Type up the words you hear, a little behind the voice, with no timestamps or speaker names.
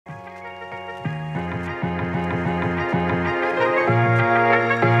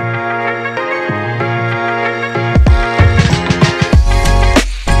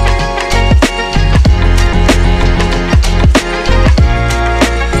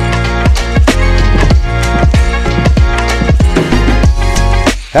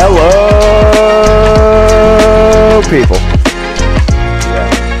Hello, people.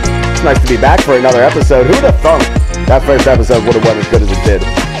 Yeah. It's nice to be back for another episode. Who'd have thunk that first episode would have went as good as it did?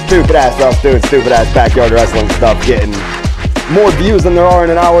 Stupid ass stuff, doing stupid ass backyard wrestling stuff, getting more views than there are in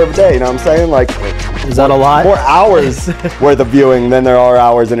an hour of a day. You know what I'm saying? Like, is that a lot? More hours worth of viewing than there are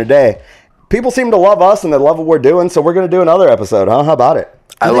hours in a day. People seem to love us and they love what we're doing, so we're going to do another episode, huh? How about it?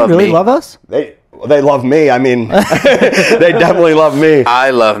 Do they really love us? They love me. I mean, they definitely love me. I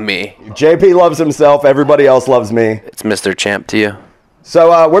love me. JP loves himself. Everybody else loves me. It's Mr. Champ to you.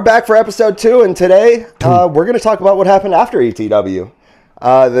 So we're back for episode 2, and today we're going to talk about what happened after ETW.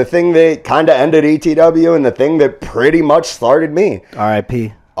 The thing that kind of ended ETW and the thing that pretty much started me.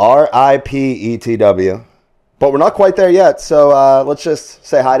 R.I.P. R.I.P. ETW. But we're not quite there yet, so let's just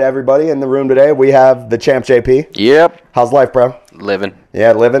say hi to everybody in the room today. We have the Champ JP. Yep. How's life, bro? Living.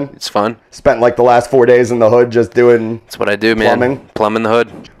 Yeah, living. It's fun. Spent like the last 4 days in the hood just doing That's what I do, man. Plumbing the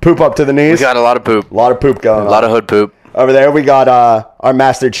hood. Poop up to the knees. We got a lot of poop. A lot of poop going on. A lot of hood poop. Over there, we got our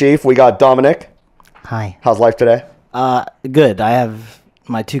Master Chief. We got Dominic. Hi. How's life today? Good. I have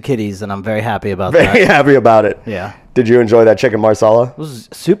my 2 kitties, and I'm very happy about that. Very happy about it. Yeah. Did you enjoy that chicken marsala? It was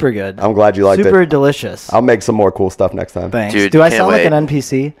super good. I'm glad you liked it. Super delicious. I'll make some more cool stuff next time. Thanks. Dude, do I can't sound wait. like an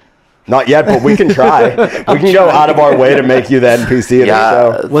NPC? Not yet, but we can try. We can go out of our way to make you the NPC in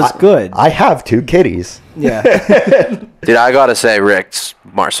the show. Was good. I have 2 kitties. Yeah. Dude, I got to say, Rick's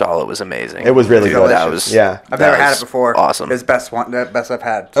Marsala was amazing. It was really good. That was, yeah. I've never had it before. Awesome. It's the best I've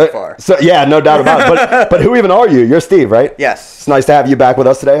had so far. So yeah, no doubt about it. But who even are you? You're Steve, right? Yes. It's nice to have you back with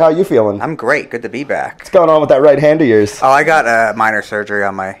us today. How are you feeling? I'm great. Good to be back. What's going on with that right hand of yours? Oh, I got minor surgery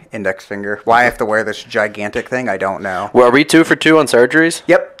on my index finger. Why I have to wear this gigantic thing, I don't know. Well, are we 2 for 2 on surgeries?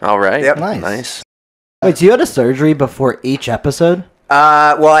 Yep. All right. Yep. Nice. Wait, so you had a surgery before each episode?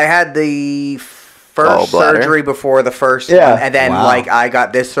 Well, I had the first Gallbladder. surgery before the first Yeah. one, and then Wow. I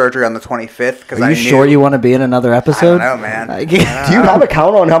got this surgery on the 25th because Are I you knew. sure you want to be in another episode? I don't know, man. Do you have a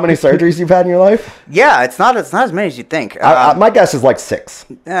count on how many surgeries you've had in your life? Yeah, it's not as many as you think. My guess is like 6.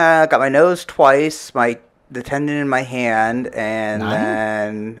 Got my nose twice, the tendon in my hand, and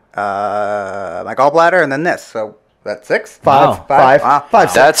then my gallbladder, and then this. So that's 6. Wow. Five. Wow.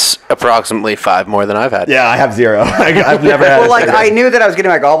 5, 6. That's approximately 5 more than I've had. Yeah, I have 0. I've never had. Well, a surgery. I knew that I was getting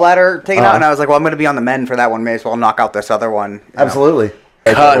my gallbladder taken out, and I was like, well, I'm going to be on the mend for that one. May as well knock out this other one. Absolutely.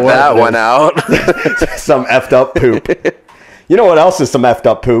 Cut that one out. Some effed up poop. You know what else is some effed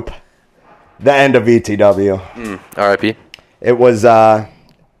up poop? The end of ETW. R.I.P. It was the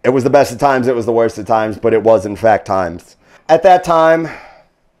best of times. It was the worst of times, but it was in fact times. At that time,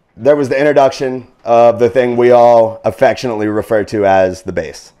 there was the introduction of the thing we all affectionately refer to as the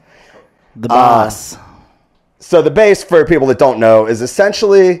base. The boss. So the base, for people that don't know, is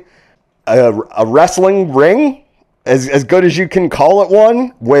essentially a wrestling ring, as good as you can call it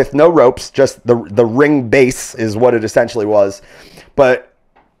one, with no ropes. Just the ring base is what it essentially was. But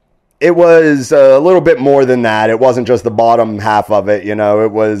it was a little bit more than that. It wasn't just the bottom half of it. You know,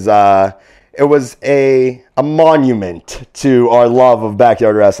 it was a monument to our love of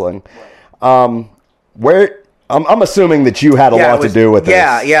backyard wrestling. Where I'm assuming that you had a lot to do with this.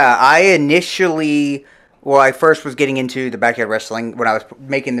 Yeah. I initially, I first was getting into the backyard wrestling when I was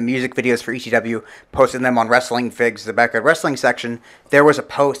making the music videos for ECW, posting them on Wrestling Figs, the backyard wrestling section. There was a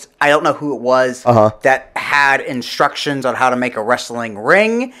post, I don't know who it was, that had instructions on how to make a wrestling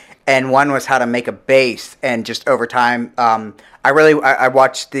ring, and one was how to make a base. And just over time, I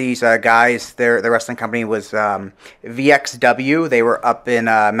watched these guys. Their wrestling company was VXW. They were up in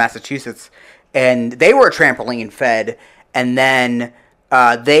Massachusetts, and they were trampoline fed. And then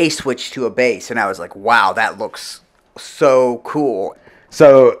they switched to a base, and I was like, "Wow, that looks so cool."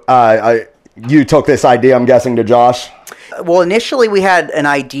 So you took this idea, I'm guessing, to Josh. Well, initially we had an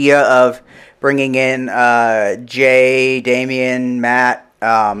idea of bringing in Jay, Damian, Matt.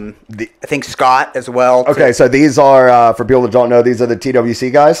 I think Scott as well. Okay, so these are, for people that don't know, these are the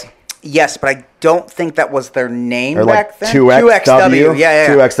TWC guys? Yes, but I don't think that was their name Or back like then. 2XW? Yeah.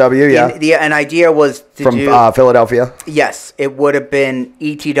 2XW, yeah. An idea was to From do... Philadelphia? Yes, it would have been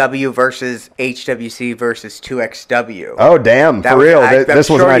ETW versus HWC versus 2XW. Oh, damn, for real. This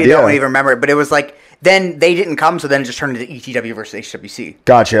was an idea. You don't even remember it, but it was like... Then they didn't come, so then it just turned into ETW versus HWC.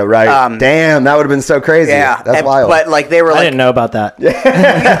 Gotcha, right. Damn, that would have been so crazy. Yeah. That's wild. But like they were I didn't know about that.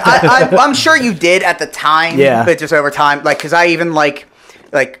 I'm sure you did at the time, but just over time, like, because I even like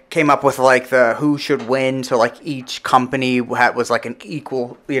came up with like the who should win, so like each company was like an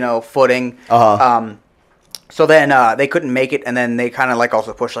equal footing. So then they couldn't make it, and then they kind of like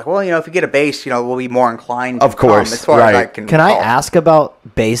also pushed like, well, if you get a base, we'll be more inclined. Of course, as far as I can. Can I recall. ask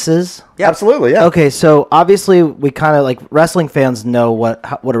about bases? Yeah. Absolutely, yeah. Okay, so obviously we kind of like wrestling fans know what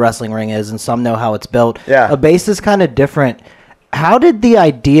a wrestling ring is, and some know how it's built. Yeah. A base is kind of different. How did the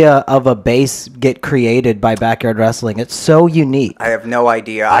idea of a base get created by Backyard Wrestling? It's so unique. I have no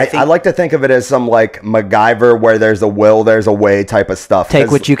idea. I like to think of it as some like MacGyver, where there's a will, there's a way type of stuff.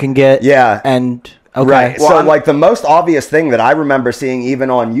 Take what you can get. Yeah. And okay. Right. Well, so, I'm- like, the most obvious thing that I remember seeing even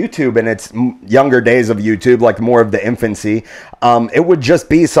on YouTube in its younger days of YouTube, like more of the infancy, it would just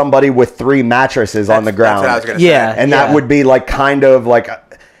be somebody with 3 mattresses on the ground. That's what I was going to Yeah. say. And that would be, like, kind of like...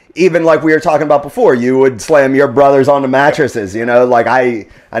 Even like we were talking about before, you would slam your brothers onto mattresses, like I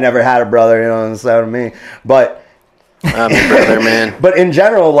never had a brother, instead of me. But I'm your brother, man. But in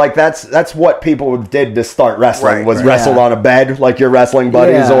general, like that's what people did to start wrestling, Right, was right. wrestled on a bed, like your wrestling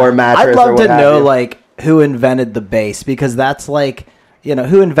buddies Yeah. or mattress. I'd love or what to have know you. like who invented the base, because that's like,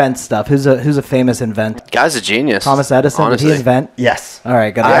 who invents stuff? Who's a famous inventor? Guy's a genius. Thomas Edison. Honestly. Did he invent? Yes. All right,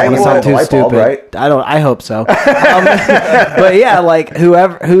 good. Yeah, I don't he want to sound invented too the light bulb, stupid. right? I hope so. But yeah, like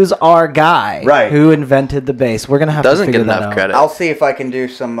who's our guy? Right. Who invented the base? We're gonna have to Doesn't figure get that enough out. credit. I'll see if I can do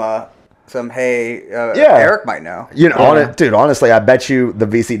some Yeah. Eric might know. Dude, honestly, I bet you the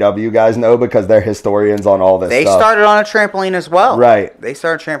VCW guys know, because they're historians on all this They stuff. started on a trampoline as well. Right. They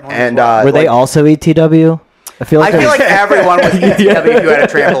started trampoline And, as well. Were they like- also ETW? I feel I like feel like everyone was ETW who had a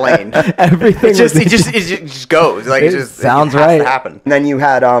trampoline. everything. It just, was it just goes. Like, It it just sounds it has right. to happen. And then you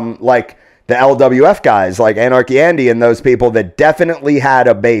had like the LWF guys, like Anarchy Andy and those people that definitely had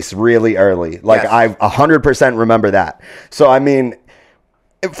a base really early. Like Yes. I 100% remember that. So I mean,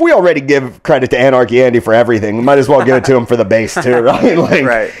 if we already give credit to Anarchy Andy for everything, we might as well give it to him for the base too, right? Like,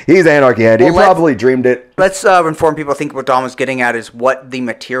 Right. He's Anarchy Andy. Well, He probably dreamed it. Let's inform people. I think what Dom was getting at is what the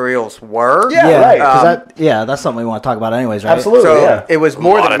materials were. Yeah. yeah, right. 'cause that's something we want to talk about anyways, right? Absolutely. So yeah. it was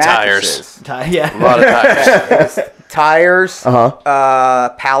more lot than of tires. mattresses. Yeah. A lot of times. Tires,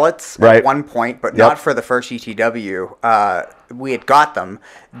 pallets Right. at one point, but Yep. not for the first ETW. We had got them.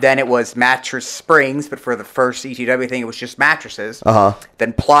 Then it was mattress springs, but for the first ETW thing, it was just mattresses.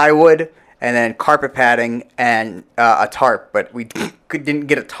 Then plywood, and then carpet padding and a tarp. But we didn't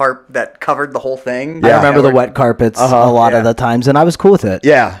get a tarp that covered the whole thing. I remember the wet carpets a lot of the times, and I was cool with it.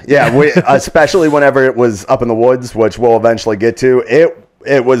 Yeah. We, especially whenever it was up in the woods, which we'll eventually get to.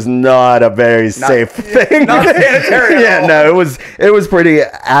 It was not a very safe thing. not sanitary at Yeah, all. no, it was pretty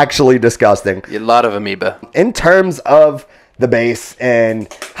actually disgusting. A lot of amoeba. In terms of the base and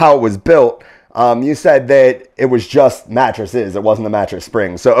how it was built, you said that it was just mattresses. It wasn't the mattress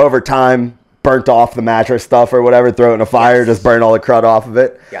spring. So over time, burnt off the mattress stuff or whatever, throw it in a fire, Yes. just burn all the crud off of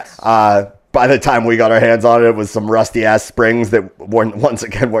it. Yes. By the time we got our hands on it, it was some rusty ass springs that once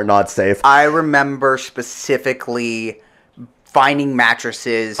again were not safe. I remember specifically finding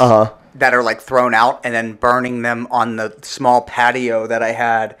mattresses that are like thrown out and then burning them on the small patio that I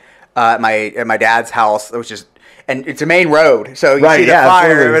had at my dad's house. It was just, and it's a main road, so you Right, see the yeah, fire.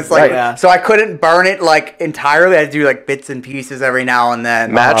 absolutely. It was like, Right. Yeah. so I couldn't burn it like entirely. I had to do like bits and pieces every now and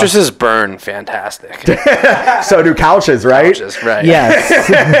then. Mattresses burn fantastic. So do couches, right? Just right. Yes.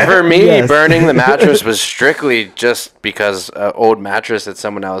 For me, Yes. burning the mattress was strictly just because an old mattress that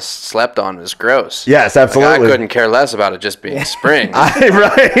someone else slept on was gross. Yes, Like, absolutely. I couldn't care less about it just being spring.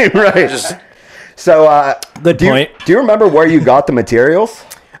 right. Just So, Good do point. Do you remember where you got the materials?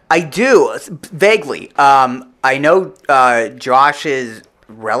 I do vaguely. I know Josh's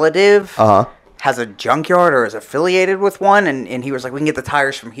relative has a junkyard or is affiliated with one, and he was like, "We can get the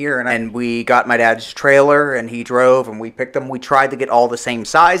tires from here." And we got my dad's trailer, and he drove, and we picked them. We tried to get all the same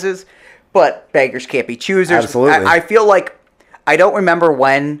sizes, but beggars can't be choosers. Absolutely. I feel like I don't remember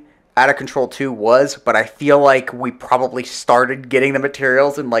when Out of Control 2 was, but I feel like we probably started getting the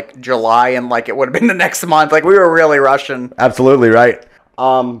materials in like July, and like it would have been the next month. Like we were really rushing. Absolutely right.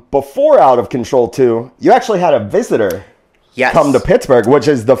 Before Out of Control 2, you actually had a visitor Yes. come to Pittsburgh, which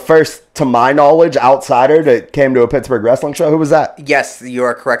is the first, to my knowledge, outsider that came to a Pittsburgh wrestling show. Who was that? Yes, you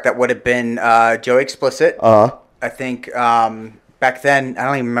are correct. That would have been Joe Explicit. I think back then, I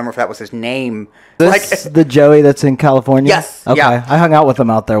don't even remember if that was his name. This the Joey that's in California? Yes, Okay. yeah. I hung out with him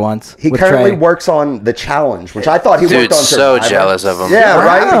out there once. He with currently Trey. works on The Challenge, which I thought he Dude, worked on so Survivor. jealous of him. Yeah, We're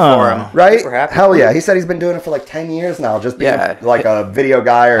right? happy for him. Right? Super happy. Hell yeah. He said he's been doing it for like 10 years now, just being Yeah. like a video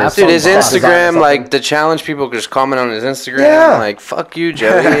guy or Dude, his some design or Instagram, something. like the challenge people just comment on his Instagram. Yeah. Like, fuck you,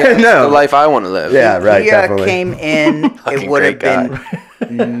 Joey. That's No. the life I want to live. Yeah, right, He definitely. came in, it Fucking would have great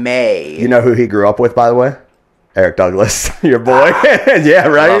been May. You know who he grew up with, by the way? Eric Douglas, your boy. Yeah,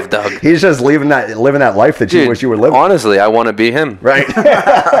 right? Love Doug. He's just living that life that you Dude, wish you were living. honestly, I want to be him. Right?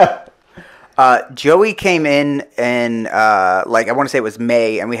 Joey came in and like I want to say it was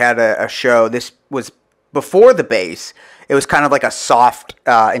May, and we had a show. This was before the base. It was kind of like a soft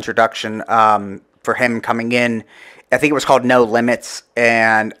introduction for him coming in. I think it was called No Limits,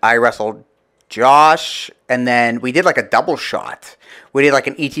 and I wrestled Josh, and then we did like a double shot. We did like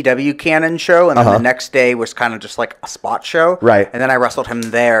an ETW canon show, and then the next day was kind of just like a spot show. Right. And then I wrestled him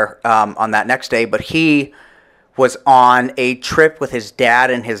there on that next day, but he was on a trip with his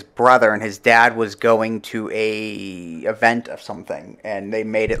dad and his brother, and his dad was going to a event of something, and they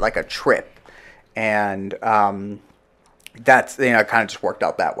made it like a trip. And that's, kind of just worked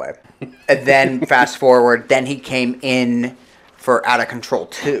out that way. And then fast forward, then he came in for Out of Control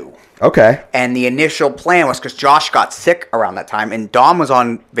 2. Okay. And the initial plan was because Josh got sick around that time, and Dom was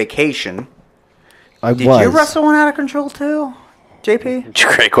on vacation. Did you wrestle on Out of Control 2,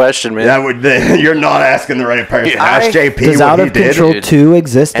 JP? Great question, man. You're not asking the right person. Ask JP Does what Out he of did. Control 2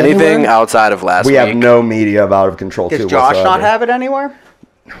 exist Anything anywhere? outside of last We week? have no media of Out of Control 2 Does Josh whatsoever. not have it anywhere?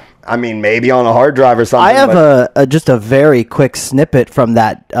 I mean, maybe on a hard drive or something. I have just a very quick snippet from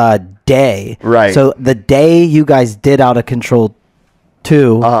that day. Right. So the day you guys did Out of Control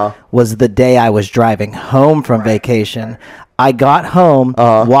 2 was the day I was driving home from vacation. I got home,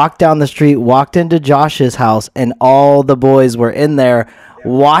 walked down the street, walked into Josh's house, and all the boys were in there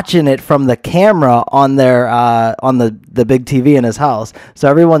watching it from the camera on their on the big TV in his house. So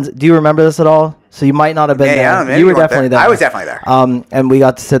everyone's. Do you remember this at all? So you might not have been there. Yeah, you were definitely there. I was definitely there. And we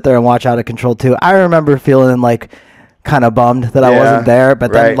got to sit there and watch Out of Control 2. I remember feeling like kind of bummed that I wasn't there,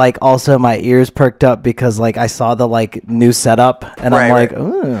 but then like also my ears perked up because like I saw the like new setup, and I'm like,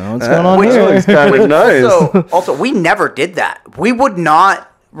 ooh, what's going on here? It's kind of nice. Also, we never did that. We would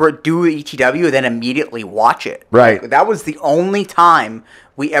not do ETW and then immediately watch it. Right. That was the only time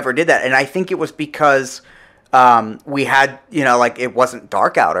we ever did that, and I think it was because we had, like it wasn't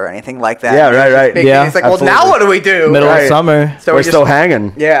dark out or anything like that. Yeah, right. Yeah, it's like, absolutely. well, now what do we do? Middle Right. of summer. So We're still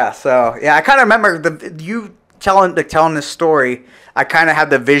hanging. Yeah, so I kind of remember you telling this story. I kind of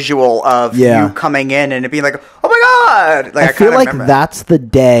had the visual of you coming in and it being like, oh my god! I feel like that's the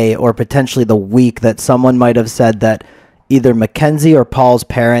day or potentially the week that someone might have said that either Mackenzie or Paul's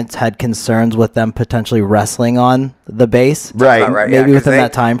parents had concerns with them potentially wrestling on the base. Right. Maybe within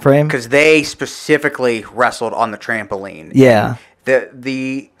that time frame. Because they specifically wrestled on the trampoline. Yeah.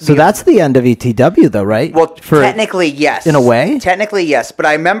 So that's the end of ETW, though, right? Well, technically, yes. In a way? Technically, yes. But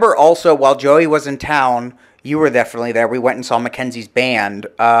I remember also while Joey was in town, you were definitely there. We went and saw Mackenzie's band,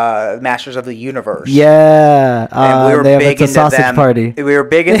 Masters of the Universe. Yeah. And we were big into sausage them. Party. We were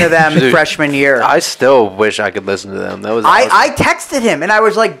big into them freshman year. I still wish I could listen to them. That was I texted him and I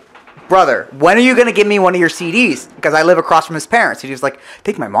was like, brother, when are you going to give me one of your CDs? Because I live across from his parents. And he was like, I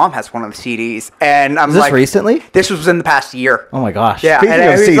think my mom has one of the CDs. And I'm Was this recently? This was in the past year. Oh my gosh. Yeah. Speaking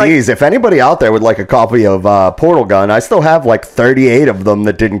of CDs, if anybody out there would like a copy of Portal Gun, I still have like 38 of them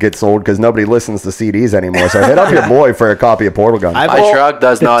that didn't get sold because nobody listens to CDs anymore. So hit up your boy for a copy of Portal Gun. My truck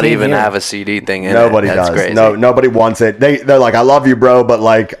does not 15 even years. have a CD thing in Nobody it. That's does. crazy. No, nobody wants it. They're like, I love you, bro, but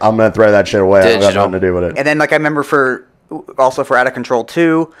like, I'm gonna throw that shit away. I don't got Digital. nothing to do with it. And then, like, I remember for Out of Control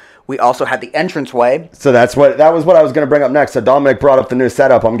 2, we also had the entranceway. So that was what I was gonna bring up next. So Dominic brought up the new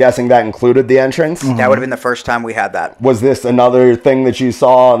setup. I'm guessing that included the entrance. That would have been the first time we had that. Was this another thing that you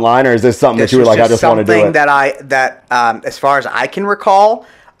saw online, or is this something that you were like, I just want to do it? That as far as I can recall,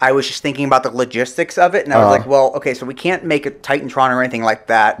 I was just thinking about the logistics of it, and I was like, well, okay, so we can't make a Titantron or anything like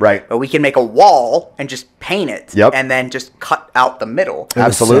that. Right. But we can make a wall and just paint it. Yep. And then just cut out the middle.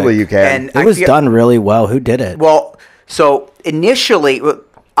 Absolutely, sick. you can. And It was done really well. Who did it? Well, so initially,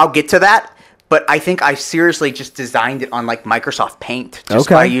 I'll get to that, but I think I seriously just designed it on like Microsoft Paint, just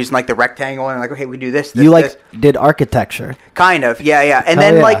by using like the recticle and like, okay, we do this. You this. did architecture. Kind of, yeah. And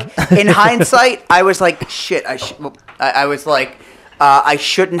Hell then yeah. like in hindsight, I was like, shit. I was like, I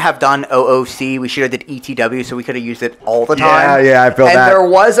shouldn't have done OOC. We should have did ETW, so we could have used it all the time. Yeah, I feel and that. And there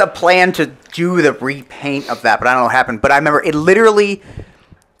was a plan to do the repaint of that, but I don't know what happened. But I remember it literally,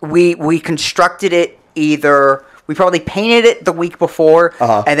 we constructed it either. We probably painted it the week before,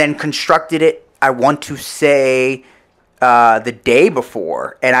 and then constructed it, I want to say, the day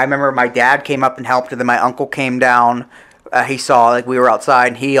before. And I remember my dad came up and helped, and then my uncle came down. He saw, like, we were outside,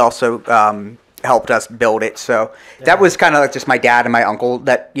 and he also helped us build it. So that was kind of like just my dad and my uncle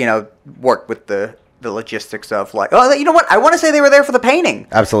that, worked with the logistics of like, oh, you know what? I want to say they were there for the painting.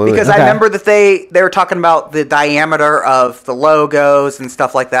 Absolutely. Because I remember that they were talking about the diameter of the logos and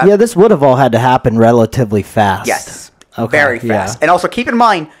stuff like that. Yeah, this would have all had to happen relatively fast. Yes. Okay, Very fast. yeah. And also keep in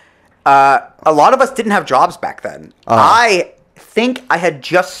mind, a lot of us didn't have jobs back then. I think I had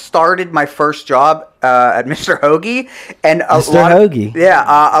just started my first job at Mr. Hoagie, and a Mr. lot Hoagie.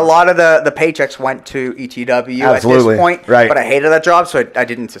 Of, a lot of the paychecks went to ETW Absolutely. at this point, right? But I hated that job, so I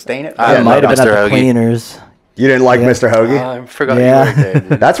didn't sustain it. I might have been Mr. at the Hoagie. Cleaners. You didn't like Mr. Hoagie? I forgot Yeah. you worked there.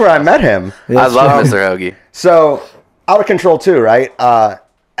 Dude. That's where I met him. I love Mr. Hoagie. So, Out of Control 2, right?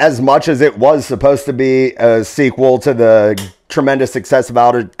 As much as it was supposed to be a sequel to the tremendous success of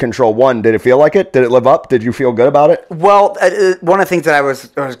Out of Control 1, did it feel like it? Did it live up? Did you feel good about it? Well, one of the things that I was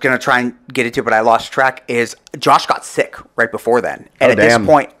going to try and get into, but I lost track, is Josh got sick right before then. And at this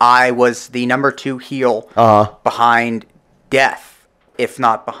point, I was the number 2 heel behind Death, if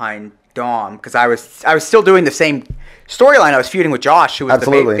not behind Dom, because I was still doing the same storyline. I was feuding with Josh, who was the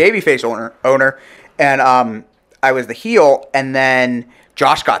babyface owner, and I was the heel, and then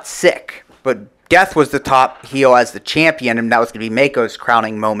Josh got sick, but Death was the top heel as the champion, and that was going to be Mako's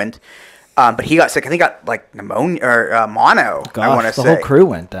crowning moment. But he got sick. I think he got like pneumonia or mono. Gosh, I want to say the whole crew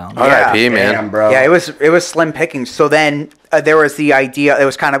went down. R.I.P. man. Damn, bro. Yeah, it was slim pickings. So then there was the idea. It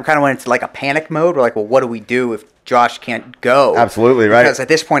was kind of went into like a panic mode. We're like, well, what do we do if Josh can't go? Absolutely, right. Because at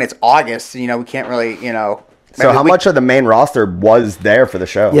this point it's August. We can't really. So how much of the main roster was there for the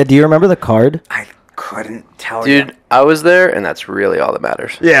show? Yeah, do you remember the card? I couldn't tell you. Dude, I was there, and that's really all that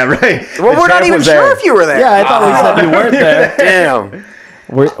matters. Yeah, right. Well, we're not even sure if you were there. Yeah, I thought we said you weren't there. Damn.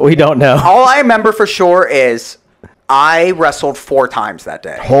 We don't know. All I remember for sure is I wrestled 4 times that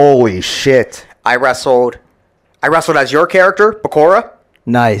day. Holy shit. I wrestled as your character, Bakura.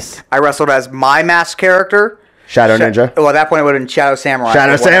 Nice. I wrestled as my masked character, Shadow Ninja. Well, at that point it would have been Shadow Samurai.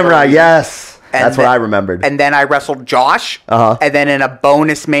 Shadow for whatever Samurai, reason. yes. And That's what then- I remembered. And then I wrestled Josh. And then in a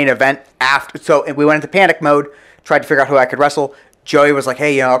bonus main event after, so we went into panic mode, tried to figure out who I could wrestle. Joey was like,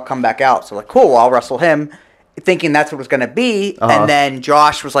 "Hey, I'll come back out." So like, cool, I'll wrestle him, thinking that's what it was gonna be. And then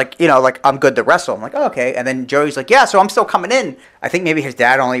Josh was like, I'm good to wrestle. I'm like, oh, okay. And then Joey's like, yeah, so I'm still coming in. I think maybe his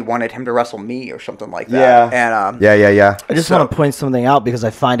dad only wanted him to wrestle me or something like that. Yeah. And Yeah. I just want to point something out because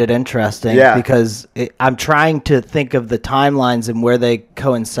I find it interesting. Yeah. Because I'm trying to think of the timelines and where they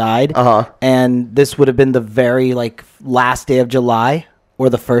coincide. And this would have been the very last day of July or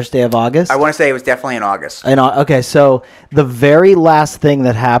the first day of August. I want to say it was definitely in August. And okay, so the very last thing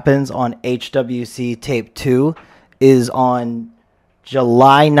that happens on HWC Tape 2 is on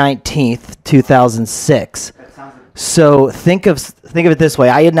July 19th, 2006. So think of it this way.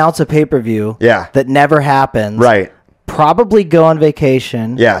 I announce a pay-per-view that never happens. Right. Probably go on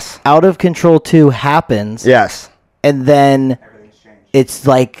vacation. Yes. Out of Control 2 happens. Yes. And then it's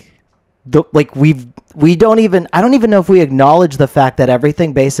we don't even, I don't even know if we acknowledge the fact that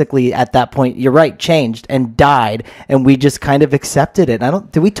everything basically at that point, you're right, changed and died, and we just kind of accepted it.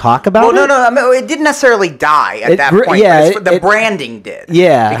 Did we talk about it? Well, no, I mean, it didn't necessarily die at that point. Yeah, but the branding did.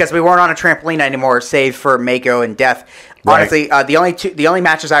 Yeah. Because we weren't on a trampoline anymore, save for Mako and Death. Right. Honestly, the only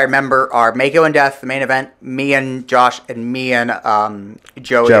matches I remember are Mako and Death, the main event, me and Josh, and me and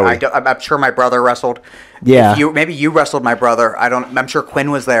Joey. I'm sure my brother wrestled. Yeah. Maybe you wrestled my brother. I'm sure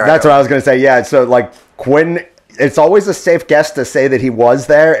Quinn was there. That's what I was going to say. Yeah. So Quinn, it's always a safe guess to say that he was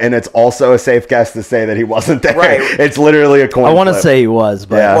there, and it's also a safe guess to say that he wasn't there. Right. It's literally a coin I want to flip. say he was,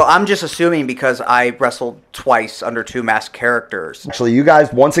 but Yeah. Well, I'm just assuming because I wrestled twice under 2 masked characters. Actually, you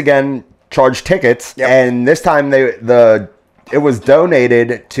guys once again charged tickets, Yep. and this time it was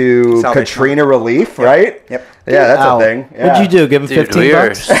donated to Salvation Katrina Relief, right? Yep. Yeah, that's Ow. a thing. Yeah. What'd you do? Give him Dude, 15 we are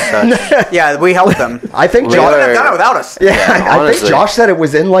bucks? such... Yeah, we helped them. I think We They Josh. wouldn't are- have done it without us. Yeah, I think honestly. Josh said it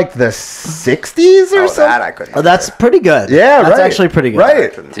was in the 60s or Oh, something. that I couldn't. Oh, that's pretty good. Yeah, That's right. actually pretty good.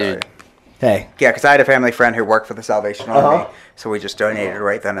 Right. Dude. Hey. Yeah, because I had a family friend who worked for the Salvation Army, so we just donated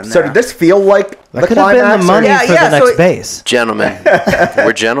right then and there. So did this feel like That the could have been climax? the money Yeah, for yeah, the so next it- base. Gentlemen.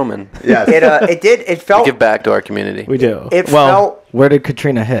 We're gentlemen. Yes. It did. It felt. Give back to our community. We do. It well, felt- where did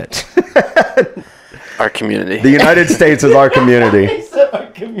Katrina hit? Our community. The United States is our community. Our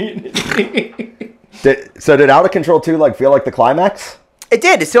community. Did Out of Control 2 feel like the climax? It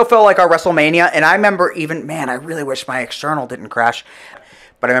did. It still felt like our WrestleMania, and I remember even. Man, I really wish my external didn't crash,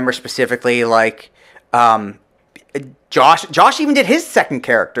 but I remember specifically Josh even did his second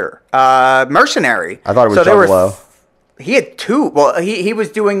character, Mercenary. I thought it was so there Juggalo. He had 2. Well, he was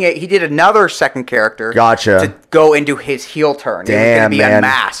doing it. He did another second character. Gotcha. To go into his heel turn. He was going to Damn, be man.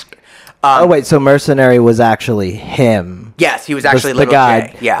 unmasked. Oh, wait, so Mercenary was actually him. Yes, he was actually the Little guy.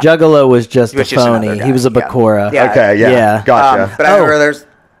 J. Yeah. Juggalo was just He was a just another phony. guy. He was a Yeah. Bakura. Yeah. Okay, yeah. Yeah. Gotcha. But I remember there's.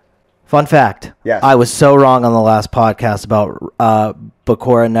 Fun fact. Yes. I was so wrong on the last podcast about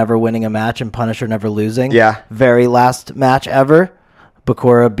Bakura never winning a match and Punisher never losing. Yeah. Very last match ever.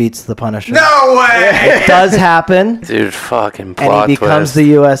 Bakura beats the Punisher. No way! It does happen. Dude, fucking And plot he becomes twist. the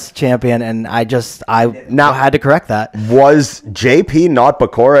U.S. champion, and I now had to correct that. Was JP not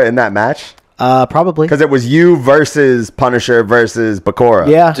Bakura in that match? Probably. Because it was you versus Punisher versus Bakura.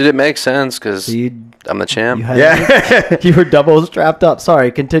 Yeah. Did it make sense? Because You I'm the champ. had Yeah. you were double strapped up.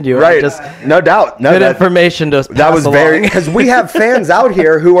 Sorry, continue. Right. Just No doubt. No, good that, information to that pass was along. very... Because we have fans out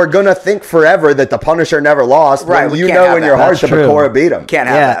here who are going to think forever that the Punisher never lost. Right, When we you can't know have in that. your heart That's that true. Bakura beat him. Can't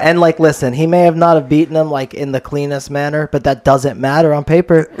have Yeah, that. and like, listen, he may have not have beaten him like in the cleanest manner, but that doesn't matter on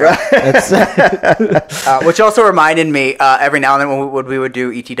paper. It's, Which also reminded me, every now and then when we would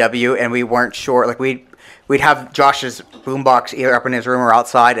do ETW and we weren't sure, like we'd have Josh's boombox either up in his room or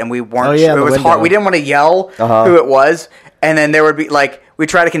outside, and we weren't Oh, yeah, sure. It the was window. hard. We didn't want to yell who it was, and then there would be like we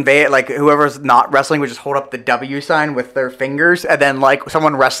try to convey it like whoever's not wrestling would just hold up the W sign with their fingers, and then like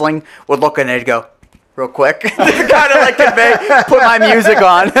someone wrestling would look and they'd go real quick, to kind of like convey, put my music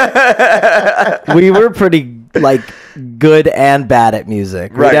on. we were pretty like good and bad at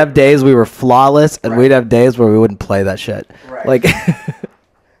music. Right. We'd have days we were flawless, and we'd have days where we wouldn't play that shit. Right. Like,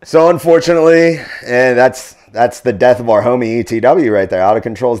 So unfortunately, and that's the death of our homie ETW right there. Out of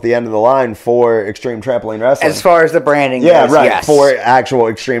Control is the end of the line for Extreme Trampoline Wrestling. As far as the branding Yeah, goes, right. yes. For actual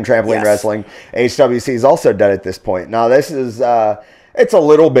Extreme Trampoline Yes. Wrestling. HWC is also dead at this point. Now, this is, it's a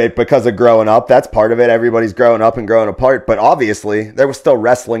little bit because of growing up. That's part of it. Everybody's growing up and growing apart. But obviously, there was still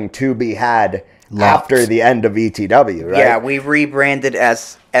wrestling to be had after the end of ETW, right? Yeah, we rebranded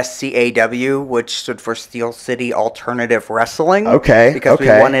as SCAW, which stood for Steel City Alternative Wrestling. Okay, Because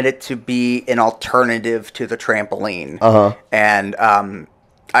okay. we wanted it to be an alternative to the trampoline. Uh-huh. And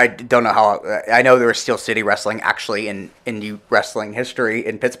I don't know how. I know there was Steel City Wrestling actually in indie wrestling history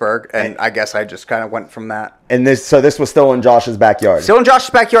in Pittsburgh, and I guess I just kind of went from that. And this was still in Josh's backyard. Still in Josh's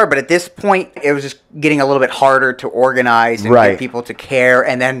backyard, but at this point, it was just getting a little bit harder to organize and Right. get people to care.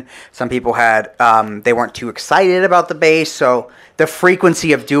 And then some people had, they weren't too excited about the base. So the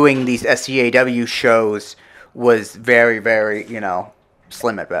frequency of doing these SCAW shows was very, very,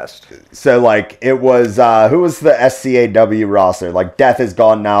 slim at best. So, like, it was, who was the SCAW roster? Like, Death is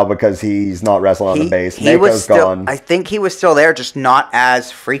gone now because he's not wrestling on the base. He was Mako's still, gone. I think he was still there, just not as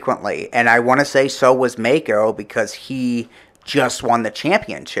frequently. And I want to say so was Mako because he just won the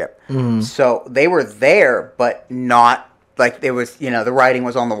championship. So they were there, but not like it was, the writing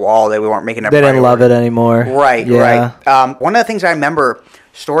was on the wall. They weren't making a they didn't priority. love it anymore. Right, Yeah. right. One of the things I remember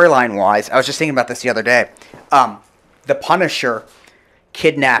storyline-wise, I was just thinking about this the other day. The Punisher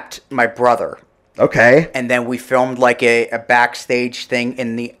kidnapped my brother. Okay. And then we filmed like a backstage thing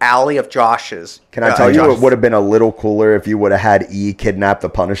in the alley of Josh's. Can I tell you, it would have been a little cooler if you would have had E kidnap the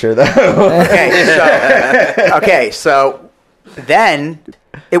Punisher, though. So then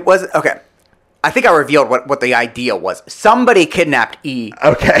it was okay. I think I revealed what the idea was. Somebody kidnapped E,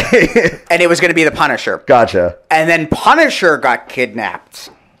 Okay. and it was going to be the Punisher. Gotcha. And then Punisher got kidnapped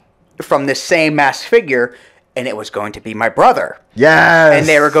from this same masked figure, and it was going to be my brother. Yes. And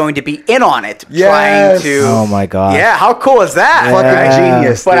they were going to be in on it, Yes. trying to. Oh my god. Yeah, how cool is that? Fucking Yeah.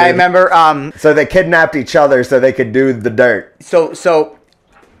 genius, But I dude. remember, So they kidnapped each other so they could do the dirt. So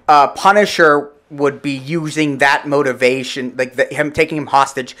Punisher would be using that motivation, like him taking him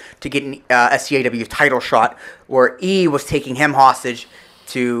hostage to get an SCAW title shot, where E was taking him hostage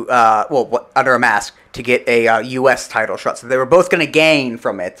to, under a mask, to get a U.S. title shot. So they were both going to gain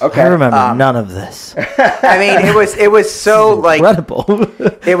from it. Okay. I remember none of this. I mean, it was so like Incredible.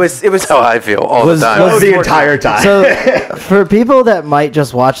 it was That's how I feel all Was- the time. was- The entire time. So, for people that might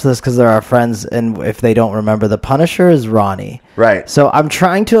just watch this because they're our friends, and if they don't remember, the Punisher is Ronnie. Right. So I'm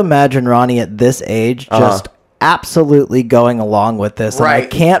trying to imagine Ronnie at this age just absolutely going along with this. And I Right.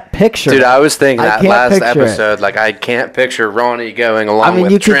 can't picture. Dude, it. I was thinking that can't last picture it. episode. Like, I can't picture Ronnie going along I mean,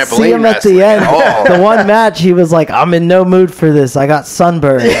 with you could trampoline see him at wrestling the end. all. The one match, he was like, "I'm in no mood for this. I got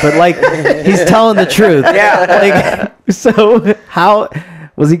sunburned," but like, he's telling the truth. Yeah. Like, so how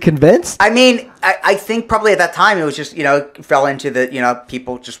was he convinced? I mean, I think probably at that time it was just fell into the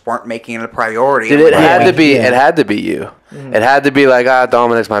people just weren't making it a priority. Dude, it had to be. Yeah. It had to be you. It had to be like,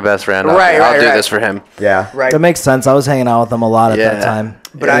 Dominic's my best friend. I'll do this for him. Yeah. Right. That makes sense. I was hanging out with him a lot at that Yeah. time.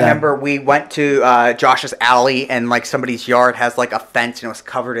 But I remember we went to Josh's alley, and like somebody's yard has like a fence, and it was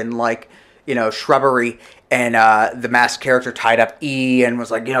covered in like shrubbery, and the masked character tied up E and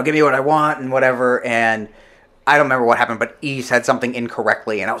was like, give me what I want and whatever. And I don't remember what happened, but E said something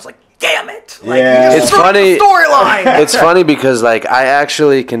incorrectly, and I was like, damn it. Like, Yeah. It's funny. Storyline. It's funny because like I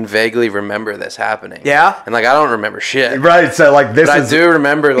actually can vaguely remember this happening. Yeah? And like I don't remember shit. Right, so like this But is... I do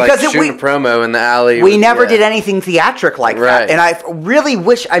remember like Because shooting a promo in the alley. We never did anything theatric like Right. that. And I really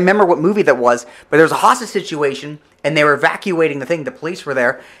wish I remember what movie that was, but there was a hostage situation, and they were evacuating the thing. The police were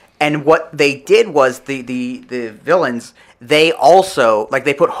there. And what they did was the villains, they also, like,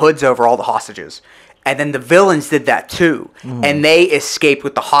 they put hoods over all the hostages. And then the villains did that too. And they escaped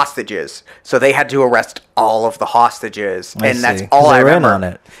with the hostages. So they had to arrest all of the hostages. I and that's see. all 'Cause I they were in remember.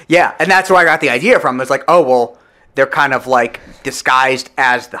 on it. Yeah, and that's where I got the idea from. It was like, oh, well, they're kind of like disguised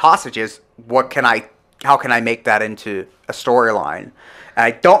as the hostages. How can I make that into a storyline? And I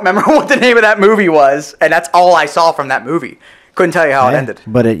don't remember what the name of that movie was. And that's all I saw from that movie. Couldn't tell you how it ended.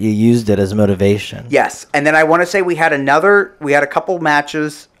 But you used it as motivation. Yes, and then I want to say we had a couple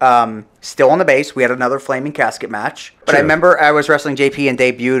matches still on the base. We had another Flaming Casket match. But I remember I was wrestling JP and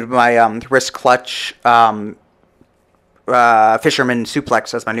debuted my wrist clutch fisherman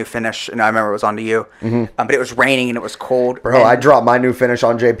suplex as my new finish, and I remember it was on to you. But it was raining and it was cold. Bro, I dropped my new finish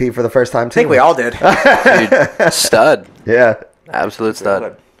on JP for the first time too. I think we all did. Dude, stud. Yeah. Absolute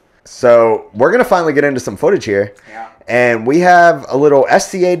stud. So we're going to finally get into some footage here. Yeah. And we have a little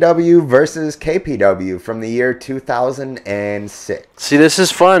SCAW versus KPW from the year 2006. See, this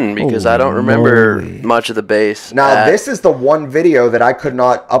is fun because I don't remember much of the base. Now, this is the one video that I could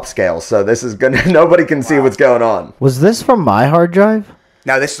not upscale. So this is going to, nobody can see what's going on. Was this from my hard drive?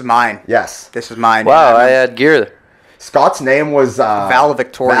 No, this is mine. Yes. This is mine. Wow, I had gear. Scott's name was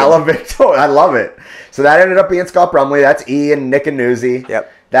Valedictorian. Valedictorian. I love it. So that ended up being Scott Brumley. That's E and Nick and Newsy.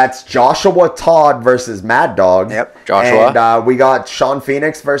 Yep. That's Joshua Todd versus Mad Dog. Yep. Joshua. And we got Sean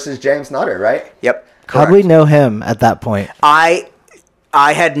Phoenix versus James Nutter, right? Yep. How'd we know him at that point? I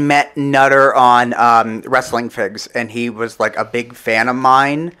had met Nutter on Wrestling Figs, and he was like a big fan of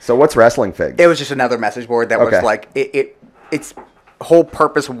mine. So what's Wrestling Figs? It was just another message board that was like its whole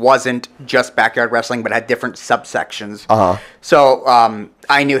purpose wasn't just backyard wrestling, but had different subsections. So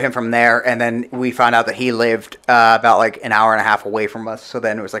I knew him from there, and then we found out that he lived about like an hour and a half away from us. So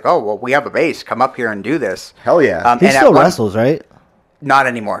then it was like, oh well, we have a base. Come up here and do this. Hell yeah. He still wrestles, right? Not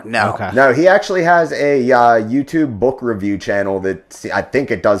anymore. No. Okay. No, he actually has a YouTube book review channel that I think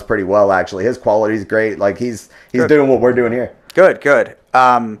it does pretty well. Actually, his quality's great. Like he's doing what we're doing here. Good.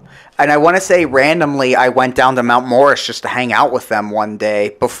 And I want to say randomly, I went down to Mount Morris just to hang out with them one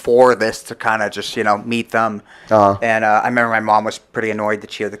day before this to kind of just, meet them. And I remember my mom was pretty annoyed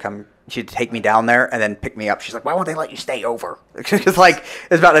that she had to come. She'd take me down there and then pick me up. She's like, why won't they let you stay over? It's like,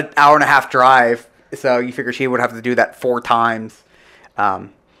 it's about an hour and a half drive. So you figure she would have to do that 4 times.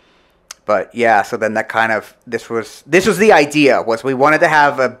 But yeah, so then that kind of, this was the idea, was we wanted to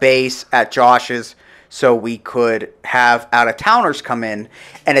have a base at Josh's so we could have out-of-towners come in.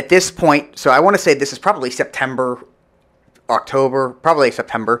 And at this point, so I want to say this is probably September, October, probably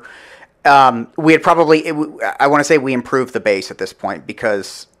September. We had probably, I want to say we improved the base at this point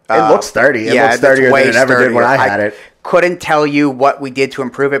because... it looks sturdy. It looks sturdier than it ever did when I had it. Couldn't tell you what we did to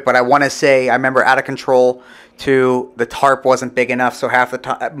improve it, but I want to say, I remember Out of Control 2, the tarp wasn't big enough, so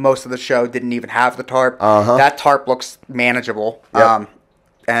most of the show didn't even have the tarp. That tarp looks manageable. Yep.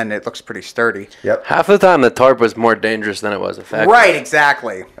 And it looks pretty sturdy. Yep. Half the time, the tarp was more dangerous than it was effective. Right,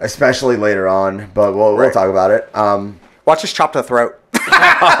 exactly. Especially later on, but we'll talk about it. Watch us chop the throat.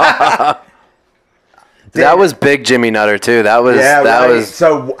 That was big Jimmy Nutter too. That was.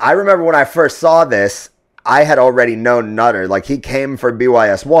 So I remember when I first saw this, I had already known Nutter. Like he came for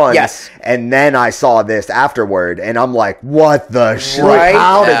BYS1. Yes. And then I saw this afterward, and I'm like, what the shit? Right.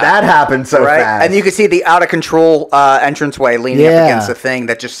 How did that happen so fast? And you could see the Out of Control entranceway leaning up against the thing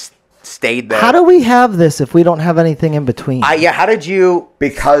that just stayed there. How do we have this if we don't have anything in between? How did you...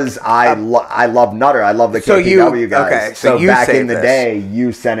 Because I love Nutter. I love the KPW guys. Okay, so you back in saved the this. day,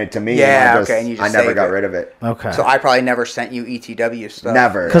 you sent it to me. Yeah, and and you just I never saved got it. rid of it. Okay. So I probably never sent you ETW stuff.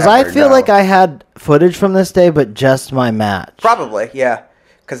 Never. Because I feel like I had footage from this day, but just my match. Probably, yeah.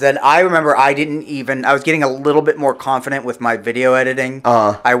 Because then I remember I was getting a little bit more confident with my video editing.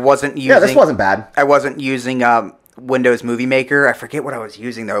 I wasn't using... Yeah, this wasn't bad. I wasn't using Windows Movie Maker. I forget what I was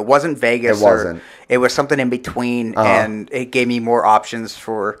using, though. It wasn't Vegas. It wasn't. It was something in between, and it gave me more options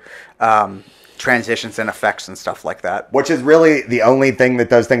for transitions and effects and stuff like that. Which is really the only thing that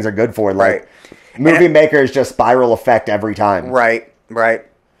those things are good for. Like, Movie Maker is just spiral effect every time. Right.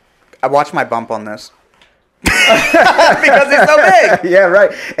 I watched my bump on this. Because it's so big. Yeah,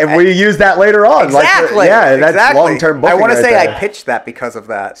 right. And we use that later on. Exactly. That's long-term booking. I want to say there. I pitched that because of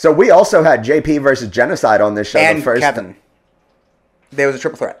that. So we also had JP versus Genocide on this show. And the first Kevin. There was a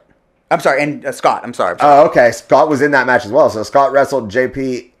triple threat. I'm sorry, and Scott. I'm sorry. Oh, okay. Scott was in that match as well. So Scott wrestled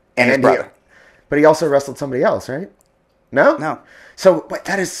JP And his brother. But he also wrestled somebody else, right? No? No. So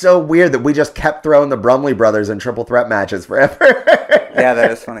that is so weird that we just kept throwing the Brumley brothers in triple threat matches forever. Yeah,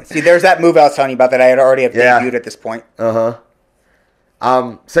 that is funny. See, there's that move I was telling you about that I had already debuted at this point. So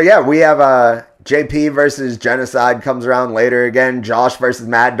yeah, we have JP versus Genocide comes around later again. Josh versus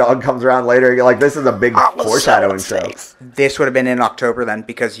Mad Dog comes around later. Like, this is a big foreshadowing show. This would have been in October then,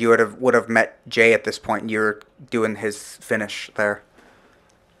 because you would have met Jay at this point, and you were doing his finish there.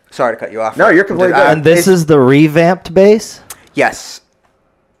 Sorry to cut you off. No, you're completely good. And this is the revamped base? Yes.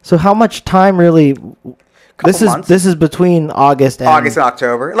 So how much time really... Months. This is between August and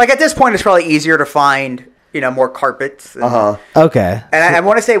October. Like, at this point, it's probably easier to find, more carpets. And, Okay. And I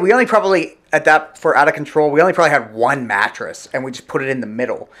want to say we only probably, for Out of Control, we only probably had one mattress, and we just put it in the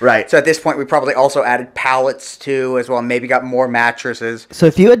middle. Right. So at this point, we probably also added pallets, too, as well, maybe got more mattresses. So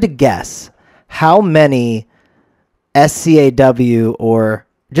if you had to guess, how many SCAW or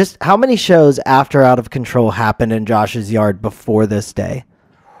just how many shows after Out of Control happened in Josh's yard before this day?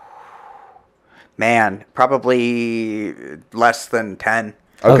 Man, probably less than 10.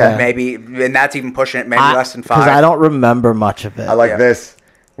 Okay. Maybe, and that's even pushing it, maybe less than 5. Because I don't remember much of it. I like this.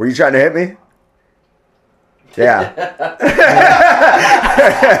 Were you trying to hit me? Yeah. That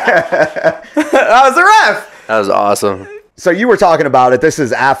was the ref! That was awesome. So you were talking about it. This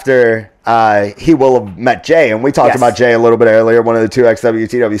is after he will have met Jay, and we talked about Jay a little bit earlier, one of the two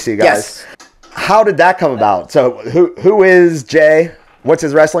XWTWC guys. Yes. How did that come about? So who is Jay? What's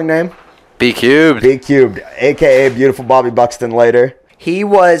his wrestling name? B Cubed. B Cubed, a.k.a. Beautiful Bobby Buxton later. He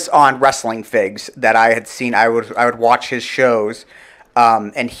was on Wrestling Figs that I had seen. I would watch his shows,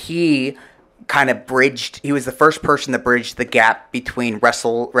 and he kind of he was the first person that bridged the gap between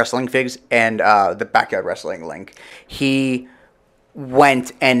Wrestling Figs and the Backyard Wrestling link. He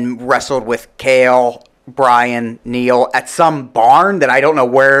went and wrestled with Kale, Brian, Neil at some barn that I don't know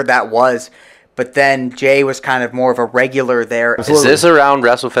where that was. But then Jay was kind of more of a regular there. Is this around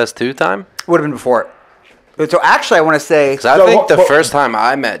WrestleFest 2 time? Would have been before it. So actually, I want to say... Because I think the first time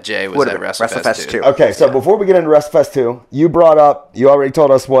I met Jay was at WrestleFest 2. Okay, so before we get into WrestleFest 2, you already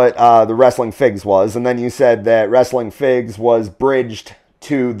told us what the Wrestling Figs was, and then you said that Wrestling Figs was bridged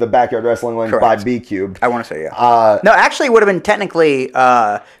to the Backyard Wrestling link by B Cubed. I want to say, yeah. No, actually, it would have been technically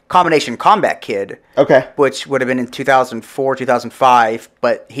Combination Combat Kid. Okay. Which would have been in 2004, 2005,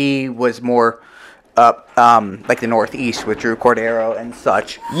 but he was more up like the Northeast with Drew Cordero and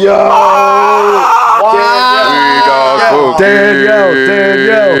such. Yo!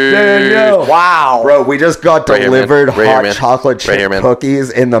 Danielle! Wow. Bro, we just got delivered hot chocolate chip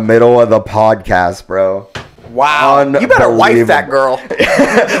cookies in the middle of the podcast, bro. Wow. You better wife that girl.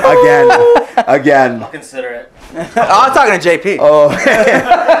 Again. I'll consider it. I'm talking to JP. Oh.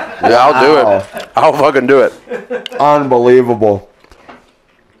 Yeah, I'll do it. I'll fucking do it. Unbelievable.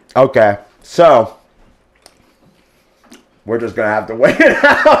 Okay, so we're just going to have to wait it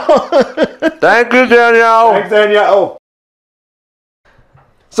out. Thank you, Danielle. Thanks, Danielle.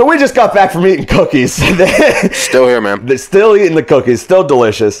 So we just got back from eating cookies. Still here, man. They're still eating the cookies. Still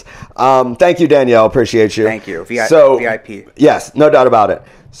delicious. Thank you, Danielle. Appreciate you. Thank you. VIP. Yes, no doubt about it.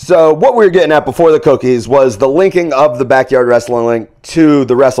 So what we were getting at before the cookies was the linking of the Backyard Wrestling link to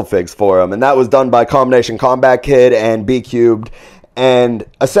the WrestleFigs forum. And that was done by Combination Combat Kid and B Cubed. And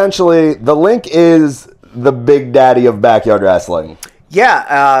essentially, the link is the big daddy of Backyard Wrestling.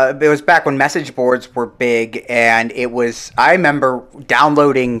 Yeah, it was back when message boards were big, and I remember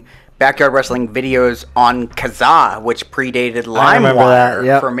downloading Backyard Wrestling videos on Kazaa, which predated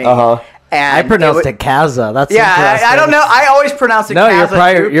LimeWire for me. Uh-huh. And I pronounced it Kaza. That's interesting. I don't know. I always pronounced it No,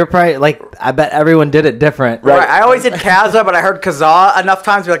 Kaza. you're probably like, I bet everyone did it different. Right. I always did Kaza, but I heard Kazaa enough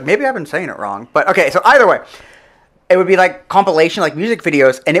times to be like, maybe I've been saying it wrong. But okay, so either way. It would be like compilation, like music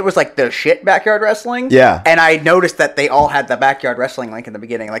videos, and it was like the shit Backyard Wrestling. Yeah. And I noticed that they all had the Backyard Wrestling link in the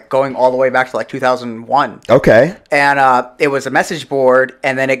beginning, like going all the way back to like 2001. Okay. And it was a message board,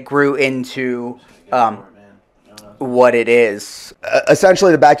 and then it grew into what it is.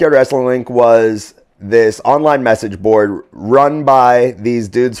 Essentially, the Backyard Wrestling link was this online message board run by these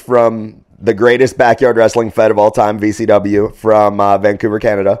dudes from the greatest backyard wrestling fed of all time, VCW, from Vancouver,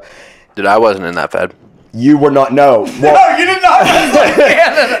 Canada. Dude, I wasn't in that fed. You were not. No. Well, No, you did not.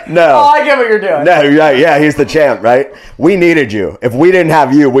 Canada. No. Oh, I get what you're doing. No, yeah, he's the champ, right? We needed you. If we didn't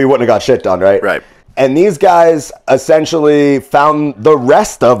have you, we wouldn't have got shit done, right? Right. And these guys essentially found the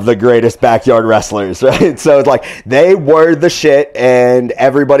rest of the greatest backyard wrestlers, right? So it's like they were the shit, and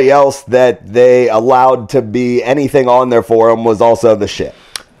everybody else that they allowed to be anything on their forum was also the shit.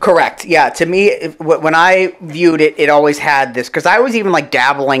 Correct. Yeah. To me, when I viewed it, it always had this, because I was even like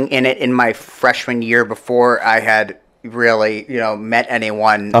dabbling in it in my freshman year before I had really, met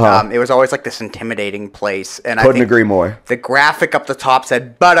anyone. It was always like this intimidating place, and I Couldn't agree more. The graphic up the top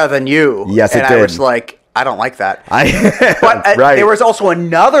said "better than you." Yes, and it did. I was like, I don't like that. But right. There was also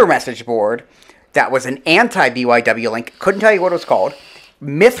another message board that was an anti-BYW link. Couldn't tell you what it was called.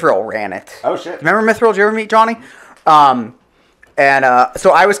 Mithril ran it. Oh shit! Remember Mithril? Did you ever meet Johnny?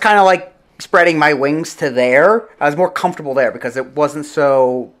 So I was kind of like spreading my wings to there. I was more comfortable there because it wasn't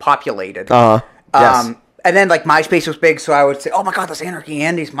so populated. Yes. And then like MySpace was big, so I would say, "Oh my God, that's Anarchy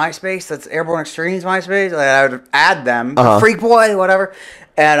Andy's MySpace. That's Airborne Extremes MySpace." And I would add them, Freak Boy, whatever.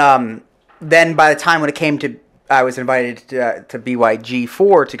 And then by the time when it came to, I was invited to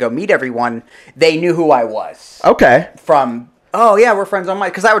BYG4 to go meet everyone. They knew who I was. Okay. From we're friends on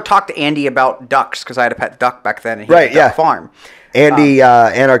because I would talk to Andy about ducks because I had a pet duck back then. And he Right. had a duck farm. Andy,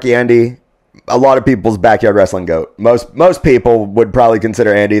 Anarchy Andy. A lot of people's backyard wrestling goat. Most people would probably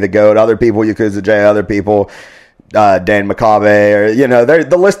consider Andy the goat. Other people, Yakuza J. Other people, Dan McCabe, or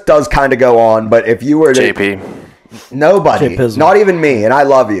the list does kind of go on. But if you were to JP, nobody, J-Pizzle. not even me, and I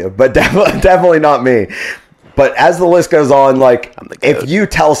love you, but definitely not me. But as the list goes on, like if you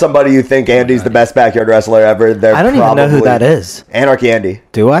tell somebody you think Andy's the best backyard wrestler ever, they're I don't even know who that is. Anarchy Andy.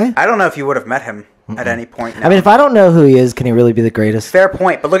 Do I? I don't know if you would have met him at any point. I mean, if I don't know who he is, can he really be the greatest? Fair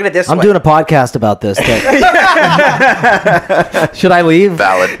point, but look at it this way. I'm doing a podcast about this. Should I leave?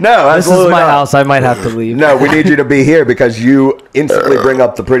 valid. No, This is absolutely my not. house. I might have to leave. No, we need you to be here because you instantly bring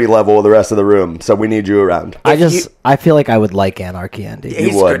up the pretty level of the rest of the room. So we need you around. I feel like I would like Anarchy Andy.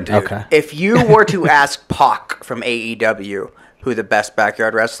 He's would. good, dude. Okay. If you were to ask Pac from AEW who the best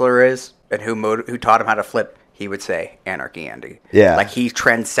backyard wrestler is and who taught him how to flip, he would say Anarchy Andy. Yeah. Like he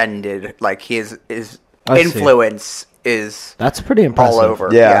transcended, like his I see. influence is That's pretty impressive. all over.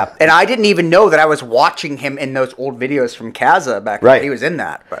 Yeah. And I didn't even know that I was watching him in those old videos from Kaza back Right. when he was in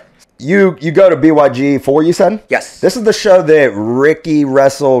that. But You go to BYG4, you said? Yes. This is the show that Ricky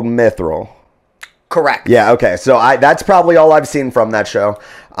wrestled Mithril. correct. Yeah, okay. So that's probably all I've seen from that show.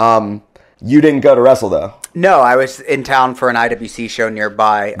 You didn't go to wrestle, though. No, I was in town for an IWC show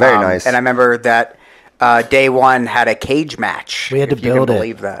nearby. Very nice. And I remember that day one had a cage match. We had to if you build can it.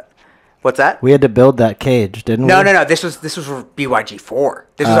 believe that. What's that? We had to build that cage, didn't we? No. This was for BYG4.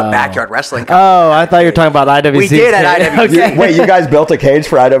 This was a backyard wrestling. Oh, I thought you were talking about IWC. We did at cage. IWC. Okay. Wait, you guys built a cage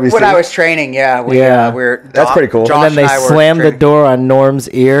for IWC? When I was training, yeah, we were. That's pretty cool. Josh And then they I were slammed the training. door on Norm's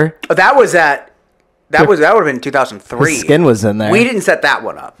ear. Oh, that would have been 2003. His skin was in there. We didn't set that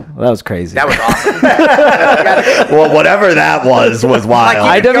one up. That was crazy. That was awesome. Well, whatever that was wild.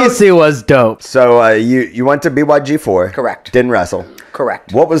 Like IWC was dope. So you went to BYG4. Correct. Didn't wrestle.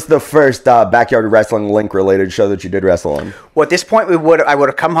 Correct. What was the first backyard wrestling link related show that you did wrestle on? Well, at this point, I would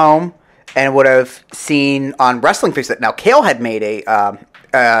have come home and would have seen on Wrestling Fix that now Kale had made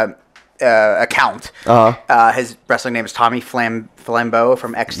a account. His wrestling name is Tommy Flambeau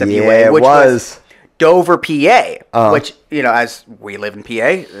from XWA, Yeah, it which was. Dover, PA, which, as we live in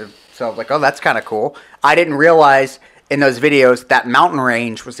PA, so I was like, oh, that's kind of cool. I didn't realize in those videos that mountain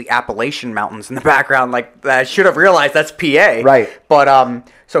range was the Appalachian Mountains in the background. Like, I should have realized that's PA. Right. But,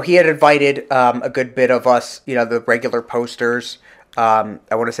 so he had invited a good bit of us, the regular posters. I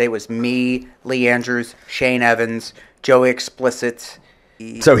want to say it was me, Lee Andrews, Shane Evans, Joey Explicit.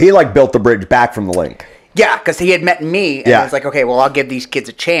 So he built the bridge back from the link. Yeah, because he had met me, and I was like, okay, well, I'll give these kids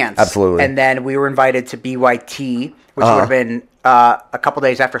a chance. Absolutely. And then we were invited to BYT, which would have been a couple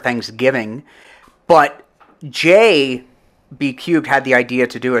days after Thanksgiving. But Jay B Cubed had the idea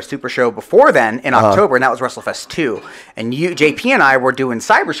to do a super show before then in October, and that was WrestleFest 2. And JP and I were doing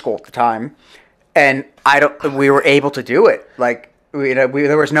Cyber School at the time, and we were able to do it. Like,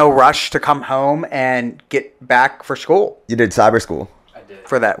 there was no rush to come home and get back for school You did cyber school.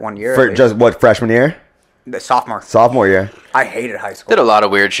 for that 1 year. For just what, freshman year? The sophomore. Sophomore year. I hated high school. Did a lot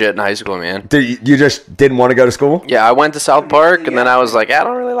of weird shit in high school, man. Did you just didn't want to go to school? Yeah, I went to South Park, and then I was like, I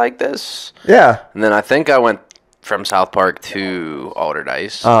don't really like this. Yeah. And then I think I went from South Park to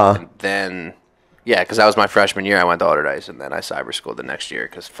Alderdice. And then, because that was my freshman year, I went to Alderdice, and then I cyber schooled the next year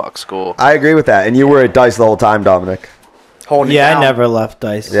because fuck school. I agree with that. And you were at Dice the whole time, Dominic. Holding it Yeah, down. I never left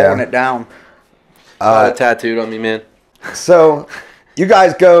Dice. Yeah. Holding it down. Tattooed on me, man. So you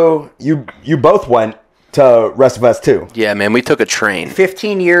guys you both went to WrestleFest 2. Yeah, man, we took a train.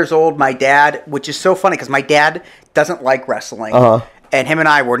 15 years old, my dad, which is so funny because my dad doesn't like wrestling. And him and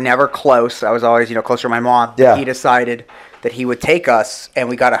I were never close. I was always, closer to my mom. Yeah. He decided that he would take us, and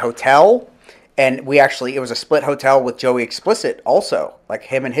we got a hotel. And it was a split hotel with Joey Explicit also. Like,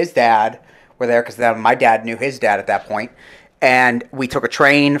 him and his dad were there because my dad knew his dad at that point. And we took a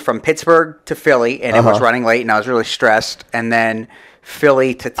train from Pittsburgh to Philly, and it was running late, and I was really stressed. And then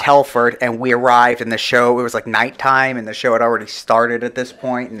Philly to Telford, and we arrived, and the show, it was like nighttime, and the show had already started at this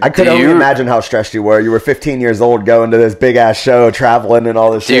point. And I could only imagine how stressed you were. You were 15 years old going to this big-ass show, traveling and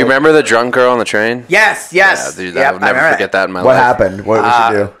all this shit. Do you remember the drunk girl on the train? Yes. Yeah, dude, I would never forget that in my life. What happened? What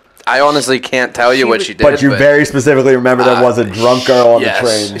did she do? I honestly can't tell you what she did. But you very specifically remember there was a drunk girl on the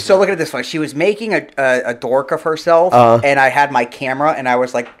train. So look at it this way. She was making a dork of herself, and I had my camera, and I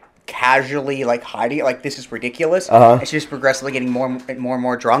was like casually like hiding it, like this is ridiculous. And she was progressively getting more and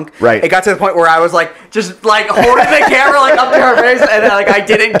more drunk. Right. It got to the point where I was like just like holding the camera like up to her face, and like I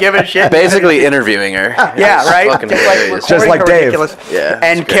didn't give a shit. Basically interviewing her. Yeah, right. Just like Dave. Ridiculous. Yeah.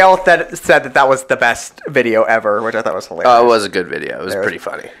 And Kale said that was the best video ever, which I thought was hilarious. Oh, it was a good video. It was pretty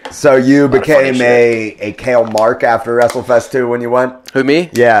funny. So you became a Kale Mark after WrestleFest 2 when you went? Who, me?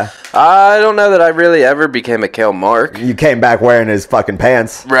 Yeah. I don't know that I really ever became a Kale Mark. You came back wearing his fucking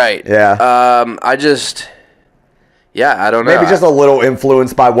pants. Right. Yeah. I don't know. Maybe just a little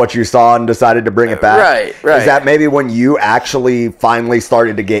influenced by what you saw and decided to bring it back. Right. Is that maybe when you actually finally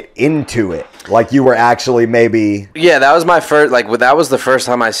started to get into it? Like you were actually maybe... Yeah, that was my first, that was the first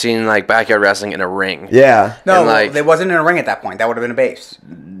time I seen, backyard wrestling in a ring. Yeah. No, it wasn't in a ring at that point. That would have been a base.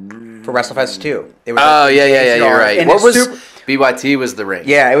 For WrestleFest 2. It was you're right. And What was... BYT was the ring.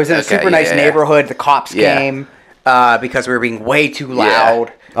 Yeah, it was in a super nice neighborhood. The cops came because we were being way too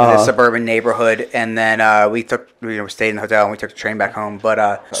loud in this suburban neighborhood. And then we stayed in the hotel and we took the train back home.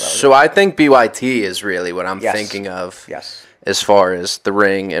 But so I think BYT is really what I'm thinking of. Yes. As far as the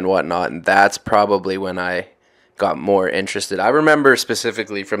ring and whatnot, and that's probably when I got more interested. I remember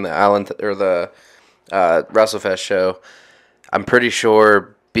specifically from the WrestleFest show. I'm pretty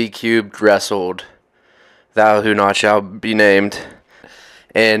sure B Cubed wrestled Thou Who Not Shall Be Named,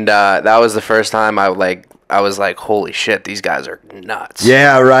 and that was the first time I was like, holy shit, these guys are nuts.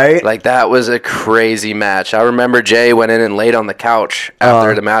 Yeah, right? Like, that was a crazy match. I remember Jay went in and laid on the couch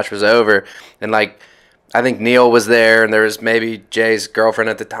after the match was over, and I think Neil was there, and there was maybe Jay's girlfriend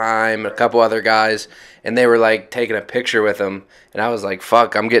at the time, a couple other guys, and they were taking a picture with him. And I was like,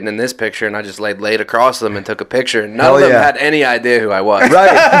 fuck, I'm getting in this picture. And I just laid across them and took a picture. And none of them had any idea who I was.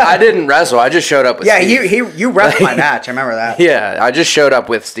 Right. I didn't wrestle. I just showed up with Steve. Yeah, you wrestled my match. I remember that. Yeah, I just showed up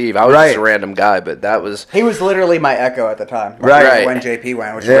with Steve. I was just a random guy, but that was... He was literally my echo at the time. Right. When JP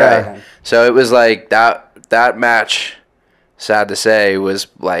went, which was right. So it was that match... Sad to say, was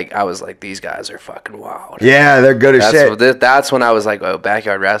I was like, these guys are fucking wild. Yeah, they're good as shit. That's when I was like, oh,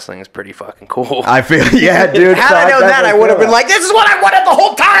 backyard wrestling is pretty fucking cool. I feel, dude. Had I known that, I would have been like, this is what I wanted the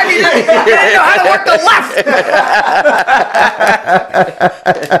whole time. You didn't know how to work the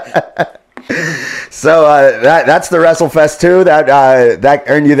left. So that's the WrestleFest 2. That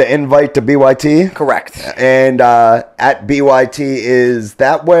earned you the invite to BYT. Correct. And at BYT, is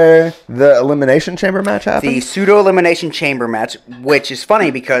that where the Elimination Chamber match happened? The pseudo Elimination Chamber match, which is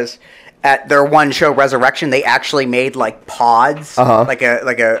funny because at their one show, Resurrection, they actually made pods, like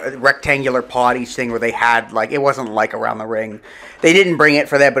a rectangular pod each thing where they had it wasn't around the ring. They didn't bring it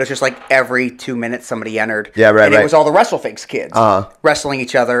for that, but it's just every 2 minutes somebody entered. Yeah, right. And it was all the WrestleFix kids wrestling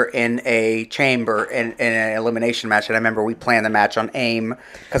each other in a chamber in an elimination match. And I remember we planned the match on AIM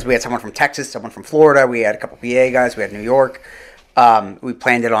because we had someone from Texas, someone from Florida, we had a couple PA guys, we had New York. We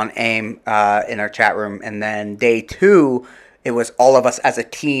planned it on AIM in our chat room, and then day 2. It was all of us as a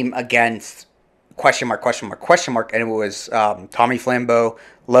team against question mark, and it was Tommy Flambeau,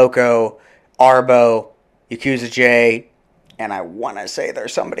 Loco, Arbo, Yakuza J, and I want to say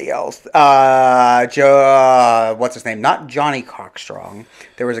there's somebody else. What's his name? Not Johnny Cockstrong.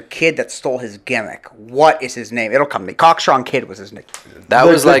 There was a kid that stole his gimmick. What is his name? It'll come to me. Cockstrong Kid was his name. That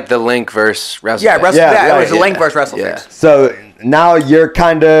was the Link versus WrestleFest. Yeah, it was the Link versus WrestleFest. Yeah. So now you're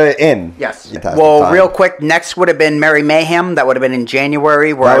kind of in. Yes. Well, real quick, next would have been Merry Mayhem. That would have been in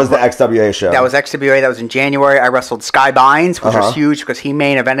January. That was the XWA show. That was XWA. That was in January. I wrestled Skybynes, which was huge because he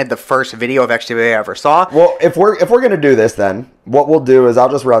main evented the first video of XWA I ever saw. Well, if we're gonna do this, then what we'll do is I'll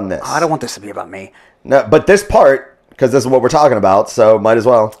just run this. I don't want this to be about me. No, but this part, because this is what we're talking about, so might as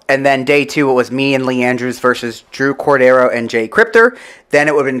well. And then day 2, it was me and Lee Andrews versus Drew Cordero and Jay Crypter. Then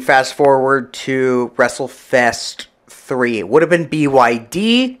it would have been fast forward to WrestleFest 3. It would have been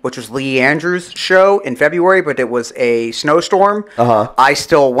BYD, which was Lee Andrews' show in February, but it was a snowstorm. I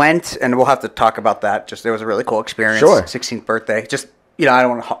still went, and we'll have to talk about that. Just it was a really cool experience. Sure. 16th birthday. Just I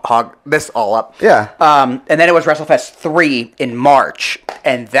don't want to hog this all up. Yeah. And then it was WrestleFest 3 in March,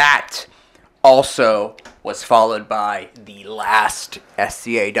 and that also was followed by the last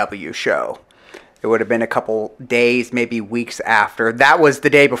SCAW show. It would have been a couple days, maybe weeks after. That was the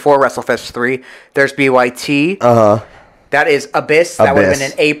day before WrestleFest 3. There's BYT. That is Abyss. That would have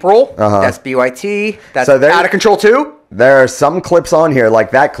been in April. That's BYT. That's So Out of Control 2. There are some clips on here,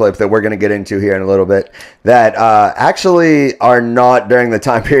 like that clip that we're going to get into here in a little bit, that actually are not during the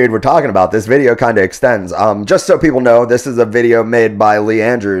time period we're talking about. This video kind of extends. Just so people know, this is a video made by Lee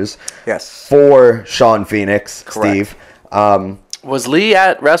Andrews. Yes. For Sean Phoenix, Correct. Steve. Was Lee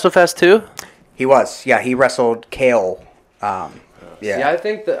at WrestleFest too? He was. Yeah, he wrestled Kale. Yeah. Yeah, I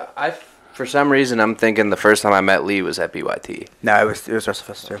think that for some reason I'm thinking the first time I met Lee was at BYT. No, it was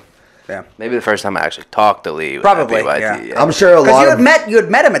WrestleFest too. Yeah. Maybe the first time I actually talked to Lee was Probably, at BYT. yeah. I'm sure Because you had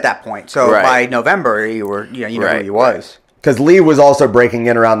met him at that point. So by November, you know who he was. Because Lee was also breaking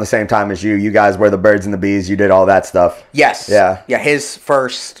in around the same time as you. You guys were the Birds and the Bees. You did all that stuff. Yes. Yeah. Yeah. His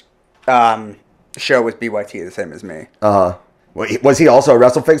first show was BYT, the same as me. Was he also a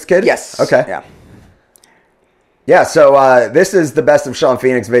WrestleFix kid? Yes. Okay. Yeah. Yeah, so this is the Best of Sean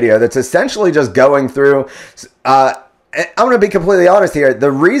Phoenix video that's essentially just going through... I'm going to be completely honest here.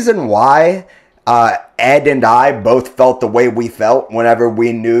 The reason why Ed and I both felt the way we felt whenever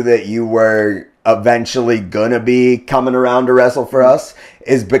we knew that you were eventually going to be coming around to wrestle for us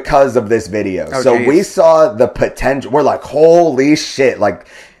is because of this video. So we saw the potential. We're like, holy shit, like,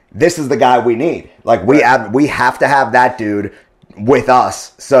 this is the guy we need. Like, we have to have that dude with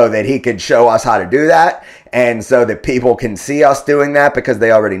us so that he could show us how to do that, and so that people can see us doing that because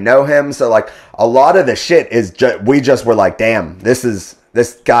they already know him. So like a lot of the shit is we just were like, damn, this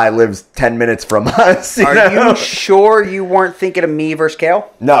guy lives 10 minutes from us. Are you sure you weren't thinking of me versus Kale?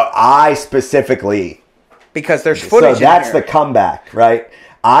 No, I specifically, because there's footage. So that's the comeback, right?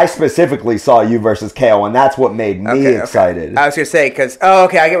 I specifically saw you versus Kale, and that's what made me excited. I was going to say, because, I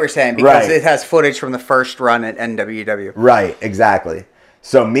get what you're saying, because it has footage from the first run at NWW. Right, exactly.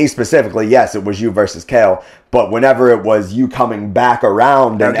 So me specifically, yes, it was you versus Kale, but whenever it was you coming back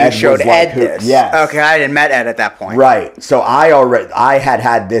around and Ed showed was Ed this. Yes. Okay, I hadn't met Ed at that point. Right. So I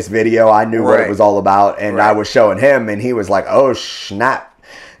had this video, I knew what it was all about, and I was showing him, and he was like, oh, snap.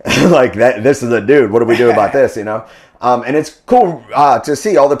 Like, this is a dude, what do we do about this, you know? And it's cool to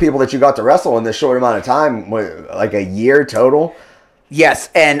see all the people that you got to wrestle in this short amount of time, like a year total. Yes,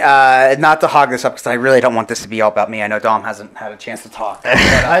 and not to hog this up because I really don't want this to be all about me. I know Dom hasn't had a chance to talk.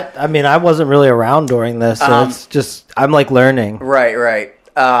 But, I mean, I wasn't really around during this, so it's just, I'm like learning. Right.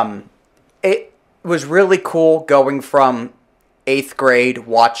 It was really cool going from 8th grade,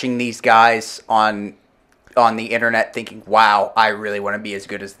 watching these guys on the internet thinking, wow, I really want to be as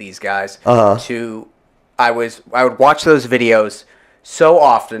good as these guys, to... I would watch those videos so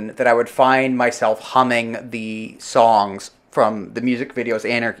often that I would find myself humming the songs from the music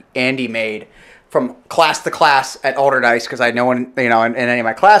videos Andy made from class to class at Alderdice, because I know in any of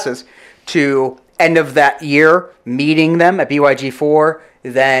my classes, to end of that year meeting them at BYG4,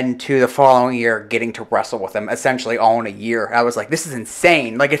 then to the following year getting to wrestle with them, essentially all in a year. I was like, this is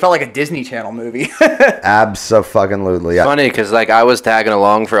insane. Like, it felt like a Disney Channel movie. Abso-fucking-lutely. It's funny because like I was tagging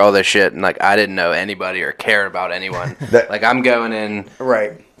along for all this shit, and like I didn't know anybody or care about anyone. Like I'm going in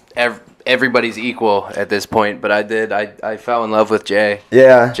right. Everybody's equal at this point, but I fell in love with Jay.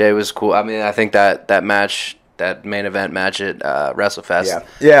 Yeah, Jay was cool. I mean, I think that match, that main event match at WrestleFest,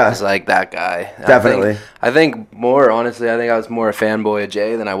 was like that guy. Definitely. I think more honestly, I think I was more a fanboy of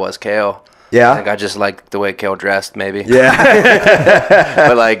Jay than I was Kale. Yeah, I think I just liked the way Kale dressed, maybe. Yeah,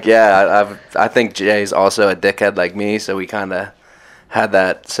 but like, yeah, I think Jay's also a dickhead like me, so we kind of had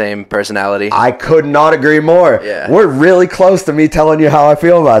that same personality. I could not agree more. Yeah. We're really close to me telling you how I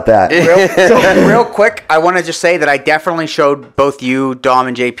feel about that. Real quick, I want to just say that I definitely showed both you, Dom,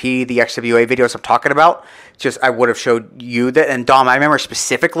 and JP the XWA videos I'm talking about. Just I would have showed you that. And Dom, I remember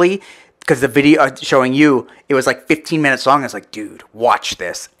specifically because the video showing you, it was like 15 minutes long. I was like, dude, watch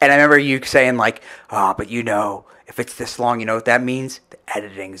this. And I remember you saying like, oh, but if it's this long, you know what that means? The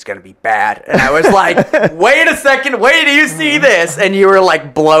editing is going to be bad. And I was like, wait a second, wait till you see this. And you were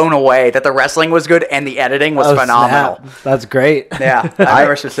like blown away that the wrestling was good and the editing was phenomenal. Snap. That's great. Yeah, I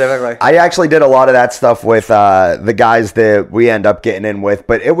remember specifically. I actually did a lot of that stuff with the guys that we end up getting in with,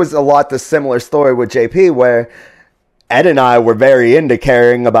 but it was a lot the similar story with JP where Ed and I were very into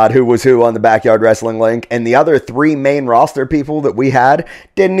caring about who was who on the Backyard Wrestling link, and the other 3 main roster people that we had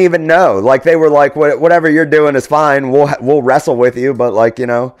didn't even know. Like, they were like, whatever you're doing is fine, we'll wrestle with you, but like, you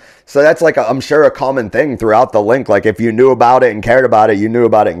know. So that's like, I'm sure a common thing throughout the link. Like, if you knew about it and cared about it, you knew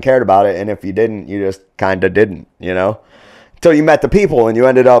about it and cared about it, and if you didn't, you just kind of didn't, you know. Until you met the people and you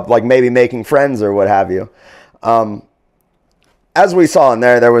ended up like maybe making friends or what have you. As we saw in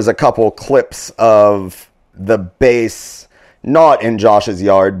there was a couple clips of the base not in Josh's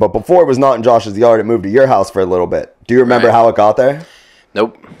yard, but before it was not in Josh's yard, it moved to your house for a little bit. Do you remember how it got there?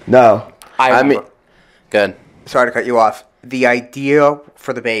 Nope. No. I mean, good. sorry to cut you off. The idea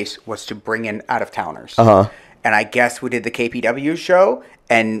for the base was to bring in out-of-towners. And I guess we did the KPW show,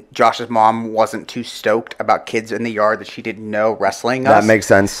 and Josh's mom wasn't too stoked about kids in the yard that she didn't know wrestling us. That makes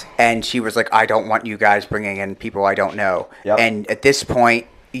sense. And she was like, I don't want you guys bringing in people I don't know. Yep. And at this point,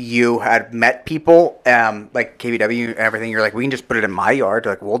 you had met people, like KPW and everything. You're like, we can just put it in my yard.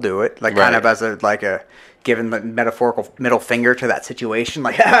 Like, we'll do it. Like, kind of as a giving the metaphorical middle finger to that situation.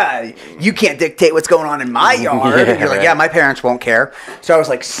 Like, you can't dictate what's going on in my yard. And you're like, yeah, my parents won't care. So I was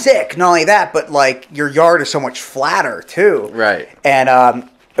like, sick. Not only that, but like your yard is so much flatter too. Right. And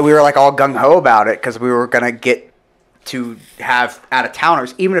we were like all gung-ho about it because we were going to get to have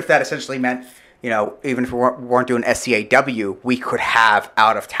out-of-towners, even if that essentially meant, you know, even if we weren't doing SCAW, we could have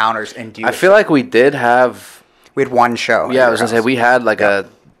out-of-towners and do. I feel like we did have. We had one show. Yeah, I was gonna say we had like a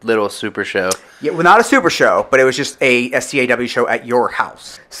little super show. Yeah, well, not a super show, but it was just a SCAW show at your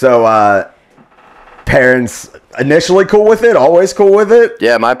house. So, parents initially cool with it, always cool with it.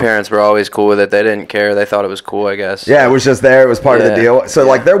 Yeah, my parents were always cool with it. They didn't care. They thought it was cool, I guess. Yeah, it was just there. It was part of the deal. So,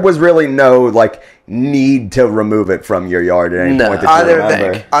 like, there was really no, like, need to remove it from your yard at any point that you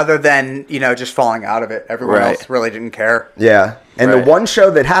remember. Other than, you know, just falling out of it. Everyone else really didn't care. Yeah. And the one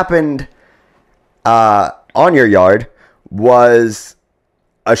show that happened on your yard was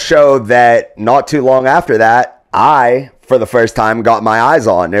a show that not too long after that, I, for the first time, got my eyes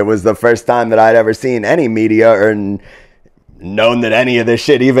on. It was the first time that I'd ever seen any media or known that any of this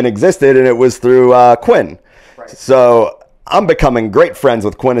shit even existed, and it was through Quinn. Right. So I'm becoming great friends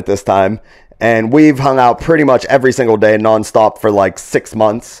with Quinn at this time, and we've hung out pretty much every single day nonstop for like 6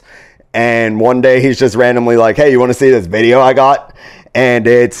 months. And one day he's just randomly like, hey, you want to see this video I got? And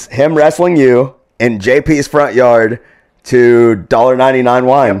it's him wrestling you in JP's front yard to $1.99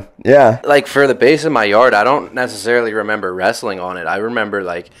 wine. Yep. Yeah. Like for the base of my yard, I don't necessarily remember wrestling on it. I remember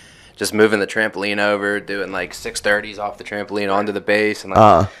like just moving the trampoline over, doing like 630s off the trampoline onto the base. And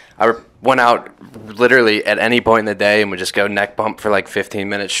like, I went out literally at any point in the day and would just go neck bump for like 15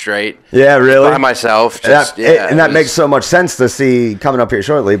 minutes straight. Yeah, really? By myself. Just, that makes so much sense to see coming up here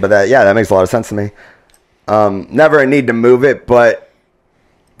shortly. But that makes a lot of sense to me. Never a need to move it, but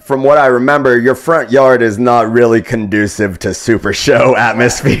from what I remember, your front yard is not really conducive to super show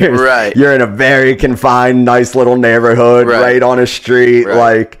atmospheres. Right. You're in a very confined, nice little neighborhood, right on a street. Right.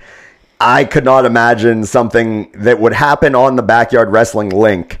 Like, I could not imagine something that would happen on the Backyard Wrestling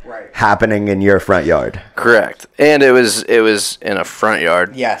link happening in your front yard. Correct. And it was in a front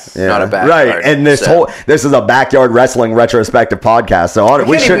yard. Yes. Yeah. Not a backyard. Right. And this is a Backyard Wrestling retrospective podcast. So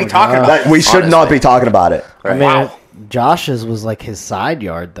we should not be talking about it. Right. I mean, wow. Josh's was like his side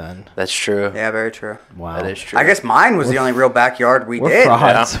yard then. That's true. Yeah, very true. Wow. That is true. I guess mine was the only real backyard we did.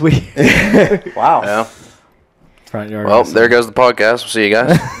 Frauds. Yeah. Wow. Yeah. Front yard. Well, there goes the podcast. We'll see you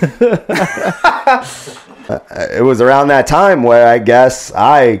guys. It was around that time where I guess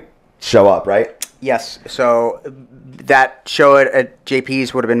I show up, right? Yes. So that show at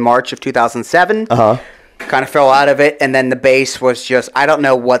JP's would have been March of 2007. Kind of fell out of it, and then the base was just, I don't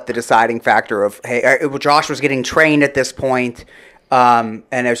know what the deciding factor of, hey, Josh was getting trained at this point, and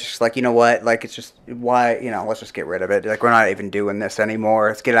it was just like, you know what, like, it's just, why, you know, let's just get rid of it. Like, we're not even doing this anymore.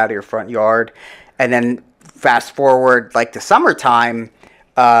 Let's get out of your front yard. And then fast forward, like, to summertime,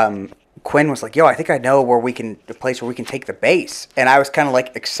 Quinn was like, yo, I think I know the place where we can take the base. And I was kind of,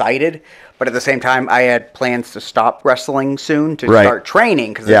 like, excited, but at the same time, I had plans to stop wrestling soon to start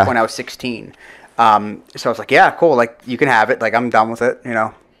training, because that's when I was 16. So I was like, yeah, cool. Like, you can have it. Like, I'm done with it, you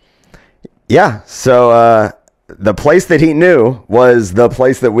know? Yeah. So, the place that he knew was the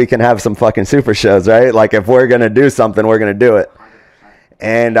place that we can have some fucking super shows, right? Like, if we're going to do something, we're going to do it.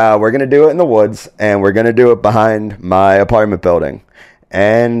 And, we're going to do it in the woods, and we're going to do it behind my apartment building.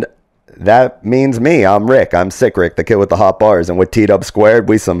 And that means me. I'm Rick. I'm Sick Rick, the kid with the hot bars. And with T-Dub squared,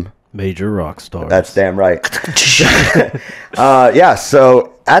 we some major rock stars. That's damn right. Yeah.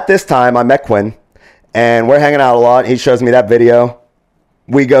 So at this time I met Quinn. And we're hanging out a lot. He shows me that video.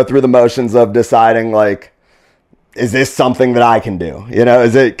 We go through the motions of deciding, like, is this something that I can do? You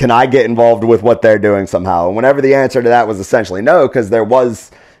know, can I get involved with what they're doing somehow? And whenever the answer to that was essentially no, because there was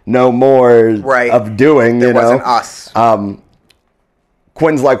no more of doing, there wasn't us.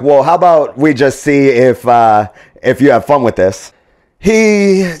 Quinn's like, well, how about we just see if you have fun with this?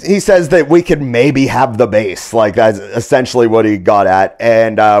 He says that we could maybe have the base. Like, that's essentially what he got at.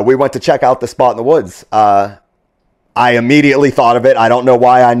 And we went to check out the spot in the woods. I immediately thought of it. I don't know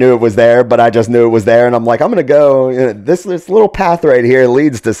why I knew it was there, but I just knew it was there. And I'm like, I'm going to go. You know, this little path right here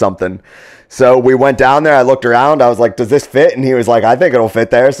leads to something. So we went down there. I looked around. I was like, does this fit? And he was like, I think it'll fit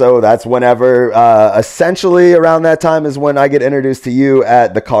there. So that's whenever, essentially around that time is when I get introduced to you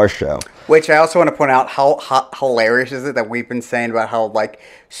at the car show. Which I also want to point out how hilarious is it that we've been saying about how like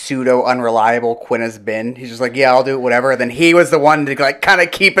pseudo unreliable Quinn has been. He's just like, yeah, I'll do it, whatever. And then he was the one to like kind of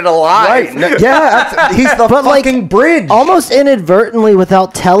keep it alive. Right. No, yeah, he's the fucking bridge. Almost inadvertently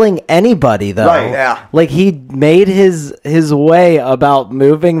without telling anybody, though. Right. Yeah. Like, he made his way about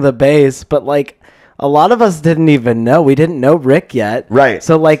moving the base, but like a lot of us didn't even know. We didn't know Rick yet. Right.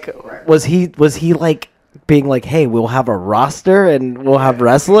 So like, was he like being like, hey, we'll have a roster and we'll have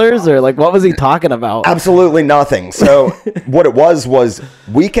wrestlers, or like, what was he talking about? Absolutely nothing. So what it was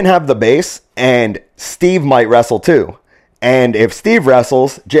we can have the base and Steve might wrestle too. And if Steve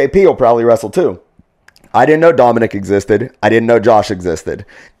wrestles, JP will probably wrestle too. I didn't know Dominic existed. I didn't know Josh existed.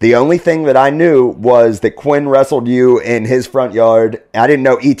 The only thing that I knew was that Quinn wrestled you in his front yard. I didn't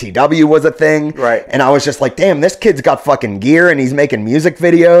know ETW was a thing. Right. And I was just like, damn, this kid's got fucking gear and he's making music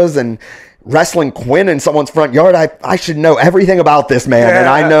videos and wrestling Quinn in someone's front yard. I should know everything about this man. Yeah. And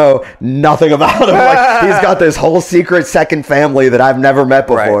I know nothing about him. Like, he's got this whole secret second family that I've never met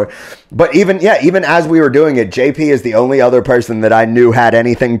before. Right. But even as we were doing it, JP is the only other person that I knew had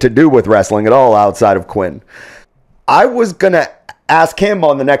anything to do with wrestling at all outside of Quinn. I was going to ask him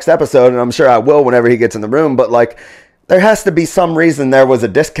on the next episode, and I'm sure I will whenever he gets in the room, but like, there has to be some reason there was a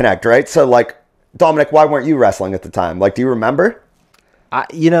disconnect, right? So like, Dominic, why weren't you wrestling at the time? Like, do you remember?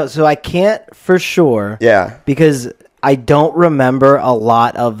 So I can't for sure. Yeah. Because I don't remember a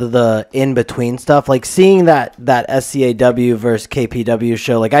lot of the in-between stuff. Like, seeing that SCAW versus KPW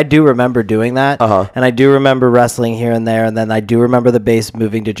show, like, I do remember doing that. And I do remember wrestling here and there, and then I do remember the base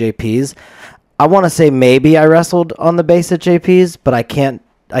moving to JP's. I want to say maybe I wrestled on the base at JP's, but I can't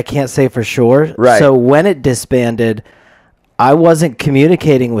say for sure. Right. So when it disbanded, I wasn't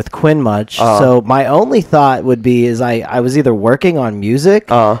communicating with Quinn much, so my only thought would be is I was either working on music,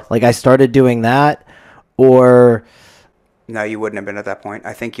 like I started doing that, or... No, you wouldn't have been at that point.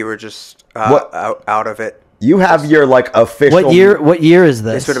 I think you were just out of it. You have your like official... What year is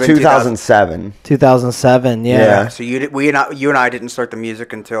this? This would have been 2007. 2007, yeah. Yeah. So you and I didn't start the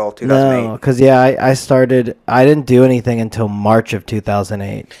music until 2008. No, because I started... I didn't do anything until March of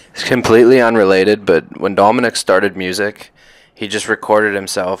 2008. It's completely unrelated, but when Dominic started music... He just recorded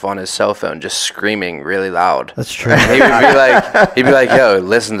himself on his cell phone, just screaming really loud. That's true. He'd be like, "Yo,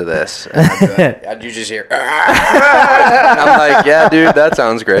 listen to this." And you just hear. And I'm like, "Yeah, dude, that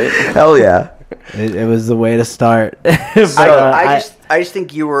sounds great." Hell yeah! It was the way to start. I just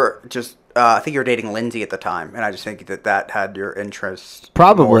think you were just. I think you were dating Lindsay at the time, and I just think that had your interest.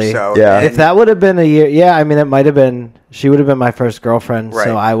 Probably. More so. Yeah. If that would have been a year, yeah. I mean, it might have been. She would have been my first girlfriend, Right.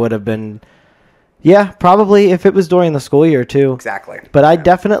 so I would have been. Yeah, probably if it was during the school year too. Exactly. But I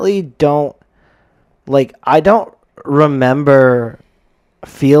definitely don't remember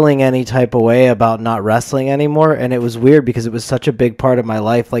feeling any type of way about not wrestling anymore, and it was weird because it was such a big part of my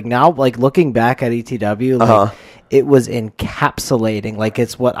life. Like now, like looking back at ETW, like it was encapsulating. Like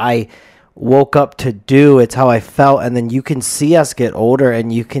it's what I woke up to do. It's how I felt, and then you can see us get older,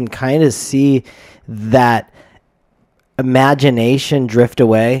 and you can kind of see that imagination drift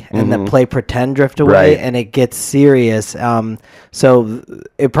away and then play pretend drift away, Right. and it gets serious. So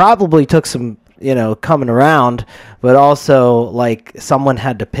it probably took some, coming around, but also like someone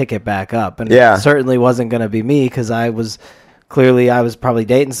had to pick it back up, and Yeah. it certainly wasn't going to be me because I was probably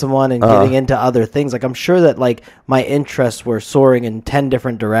dating someone and getting into other things. Like I'm sure that like my interests were soaring in 10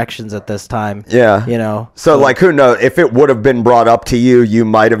 different directions at this time. Yeah. So like, who knows? If it would have been brought up to you, you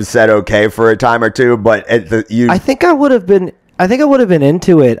might have said okay for a time or two. But I think I would have been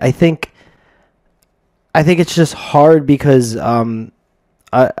into it. I think it's just hard because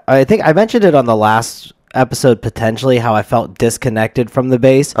I think I mentioned it on the last episode potentially how I felt disconnected from the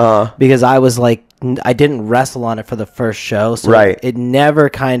base because I was like I didn't wrestle on it for the first show, so Right. it never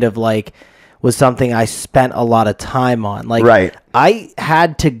kind of like was something I spent a lot of time on. Like Right. I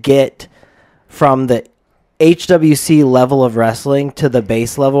had to get from the HWC level of wrestling to the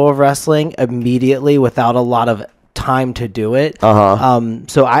base level of wrestling immediately without a lot of time to do it.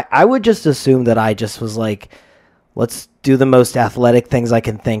 So I would just assume that I just was like, let's do the most athletic things I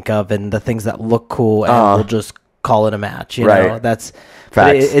can think of and the things that look cool, and we'll just call it a match. You Right. know, that's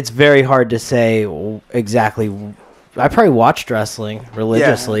Facts. it's very hard to say exactly. I probably watched wrestling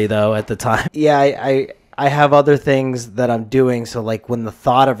religiously though at the time. Yeah, I have other things that I'm doing, so like when the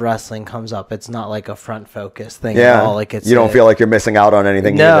thought of wrestling comes up, it's not like a front focus thing at all. Like it's you don't feel like you're missing out on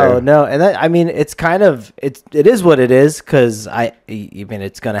anything. no, either. no, and that, I mean, it's kind of it is what it is because I mean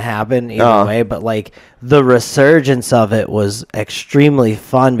it's gonna happen either way. But like the resurgence of it was extremely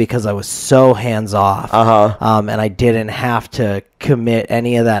fun because I was so hands off, and I didn't have to commit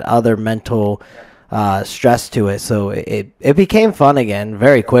any of that other mental stress to it. So it became fun again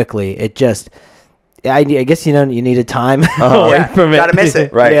very quickly. It just, I guess, you needed time away from it. Gotta miss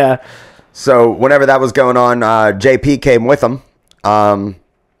it. Right. Yeah. So whenever that was going on, JP came with him.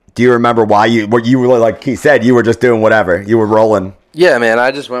 Do you remember why you were, like he said, you were just doing whatever, you were rolling? Yeah, man,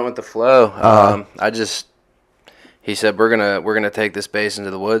 I just went with the flow. He said we're gonna take this base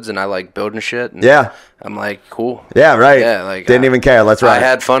into the woods, and I like building shit. And Yeah. I'm like, cool. Yeah, right. Yeah, like didn't even care. Let's ride. I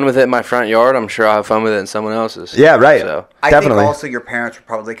had fun with it in my front yard. I'm sure I'll have fun with it in someone else's. Yeah, right. So I Definitely. think also your parents were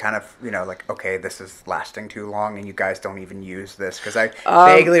probably kind of, like, okay, this is lasting too long, and you guys don't even use this. Because I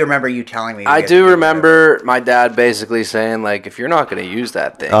vaguely remember you telling me. I do remember my dad basically saying, like, if you're not going to use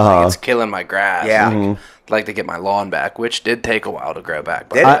that thing, like, it's killing my grass. Yeah. Like, I'd like to get my lawn back, which did take a while to grow back.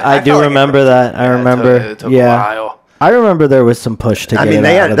 But Did it? I do felt like remember that. I remember. It took a while. I remember there was some push to I get mean, it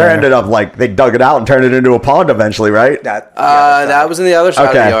they out of there. ended up like they dug it out and turned it into a pond eventually, right? That was in the other side of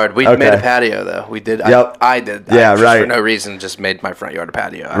Okay. the yard. We made a patio though. We did. Yep. I did. Yeah, just right. For no reason, just made my front yard a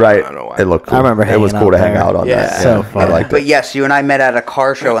patio. Right. I don't know why. It looked cool. I remember it was hanging cool out to hang there. out on Yeah. that. So I fun. liked But it. yes, you and I met at a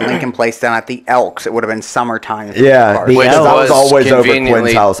car show in Lincoln Place down at the Elks. It would have been summertime. if Yeah, the car the show. Which Elks. That was always over conveniently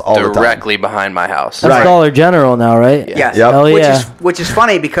Quinn's house all the time. directly behind my house. That's Right. Dollar General now, right? Yes. Yep. Hell Which yeah. is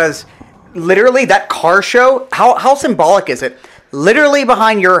funny because literally that car show, how symbolic is it? Literally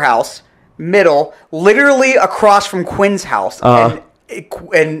behind your house, middle, literally across from Quinn's house. And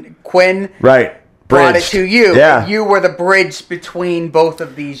Quinn Right. brought Bridge. it to you. Yeah. And you were the bridge between both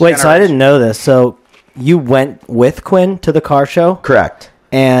of these Wait, so I generations. didn't know this. So you went with Quinn to the car show, Correct.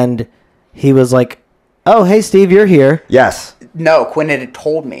 and he was like, "Oh, hey, Steve, you're here." Yes. No, Quinn had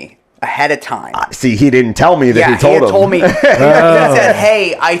told me ahead of time. See, he didn't tell me that Yeah, he told had him. told me. He said,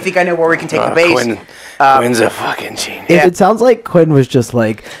 "Hey, I think I know where we can take the base." Quinn's a fucking genius. It sounds like Quinn was just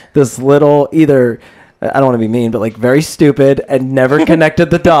like this little either. I don't want to be mean, but like very stupid and never connected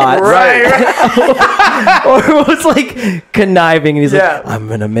the dots. Right. Or was like conniving and he's Yeah. like, I'm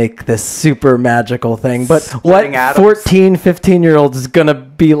going to make this super magical thing. But what Splitting atoms. 14, 15-year-old is going to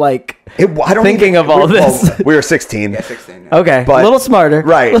be like I don't thinking of all this? Well, we were 16. Yeah, 16. Yeah. Okay, But- a little smarter.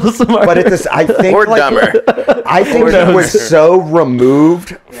 Right. A little smarter. But I think Or like, dumber. I think he was so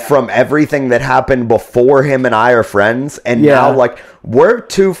removed from everything that happened before him and I are friends, and Yeah. now like we're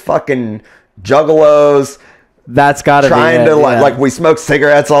two fucking juggalos That's got to be trying it, to yeah. like we smoke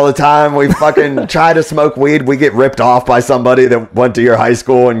cigarettes all the time. We fucking try to smoke weed. We get ripped off by somebody that went to your high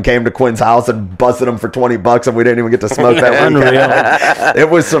school and came to Quinn's house and busted him for $20, and we didn't even get to smoke that weekend. Unreal. It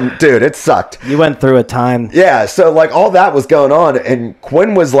was some dude. It sucked. You went through a time. Yeah, so like all that was going on, and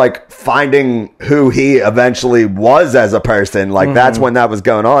Quinn was like finding who he eventually was as a person. Like that's when that was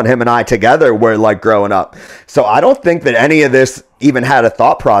going on. Him and I together were like growing up. So I don't think that any of this even had a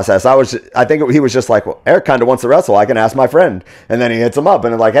thought process. I think he was just like, well, Eric kind of wants to wrestle. I can ask my friend, and then he hits him up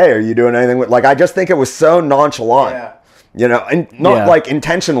and like, hey, are you doing anything with? Like I just think it was so nonchalant. Yeah. You know, and not like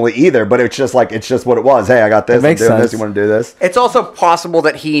intentionally either, but it's just what it was. Hey, I got this. I'm makes doing this. sense. You want to do this? It's also possible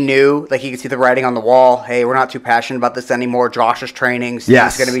that he knew, like he could see the writing on the wall. Hey, we're not too passionate about this anymore. Josh is training. Steve's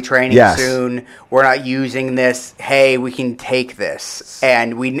Yes. going to be training Yes. soon. We're not using this. Hey, we can take this.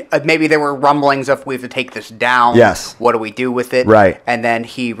 And we maybe there were rumblings of we have to take this down. Yes. What do we do with it? Right. And then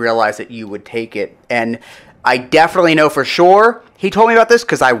he realized that you would take it. And I definitely know for sure he told me about this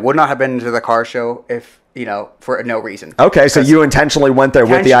because I would not have been to the car show if, for no reason. Okay, so you intentionally went there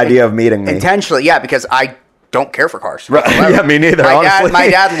with the idea of meeting me. Intentionally, yeah, because I don't care for cars. Right. whatsoever. Yeah, me neither, honestly. My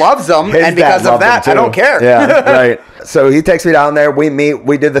dad loves them, His and dad because of loved that, them, I too. don't care. Yeah, right. So he takes me down there. We meet.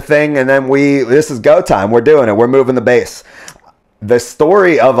 We did the thing, and then this is go time. We're doing it. We're moving the base. The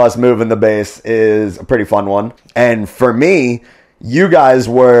story of us moving the base is a pretty fun one. And for me, you guys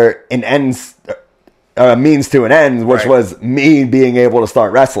were a means to an end, which Right. was me being able to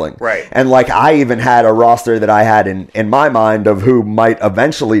start wrestling. Right. And like I even had a roster that I had in my mind of who might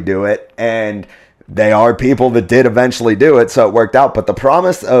eventually do it. And they are people that did eventually do it, so it worked out. But the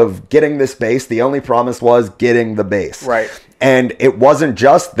promise of getting this base, the only promise was getting the base. Right. And it wasn't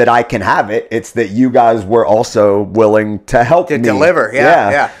just that I can have it, it's that you guys were also willing to help To me. deliver,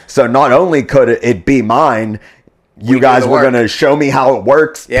 yeah. So not only could it be mine, you do guys the were work. going to show me how it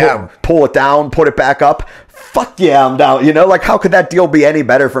works, Yeah. pull it down, put it back up. Fuck yeah, I'm down. Like how could that deal be any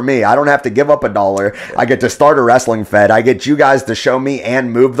better for me? I don't have to give up $1. I get to start a wrestling fed. I get you guys to show me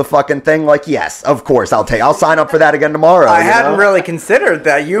and move the fucking thing. Like, yes, of course, I'll sign up for that again tomorrow. I you hadn't know? really consired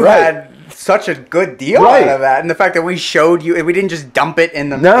that you Right. had such a good deal Right. out of that, and the fact that we showed you, we didn't just dump it in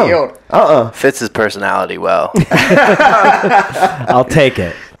the No. field. Fits his personality well. I'll take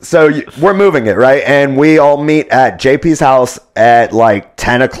it. So we're moving it, right? And we all meet at JP's house at like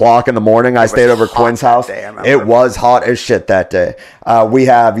 10 o'clock in the morning. I stayed over hot Quinn's that house. day, I remember. It was hot as shit that day. We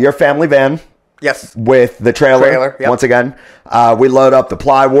have your family van. Yes. With the trailer yep. once again. We load up the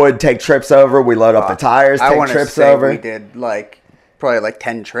plywood, take trips over. We load up the tires, take trips over. We did probably like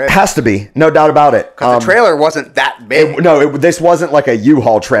 10 trips. Has to be, no doubt about it. Because the trailer wasn't that big. This wasn't like a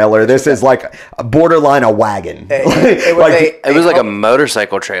U-Haul trailer. This is like a borderline a wagon. It was like a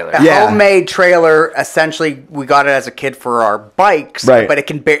motorcycle trailer. A homemade trailer. Essentially, we got it as a kid for our bikes, right. But it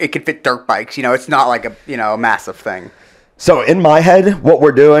can fit dirt bikes. It's not like a massive thing. So in my head, what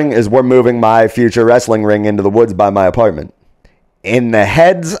we're doing is we're moving my future wrestling ring into the woods by my apartment. In the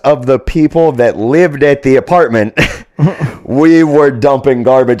heads of the people that lived at the apartment, we were dumping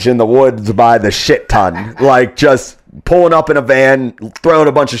garbage in the woods by the shit ton. Like just pulling up in a van, throwing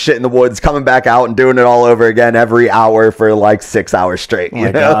a bunch of shit in the woods, coming back out and doing it all over again every hour for like 6 hours straight. Oh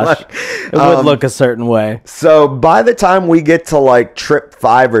my gosh. It would look a certain way. So by the time we get to like trip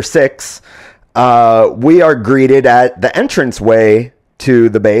 5 or 6, we are greeted at the entranceway to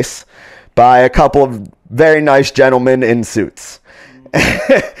the base by a couple of very nice gentlemen in suits.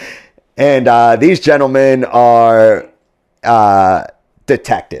 And these gentlemen are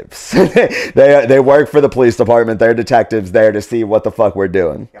detectives. They work for the police department. They're detectives there to see what the fuck we're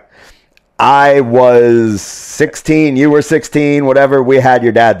doing. Yep. I was 16. You were 16. Whatever. We had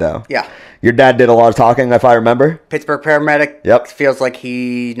your dad, though. Yeah. Your dad did a lot of talking, if I remember. Pittsburgh paramedic. Yep. Feels like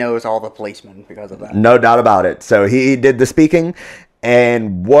he knows all the policemen because of that. No doubt about it. So he did the speaking.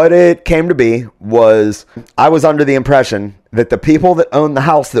 And what it came to be was I was under the impression that the people that owned the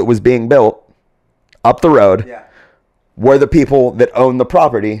house that was being built up the road were the people that owned the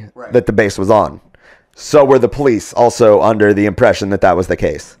property that the base was on. So were the police also under the impression that that was the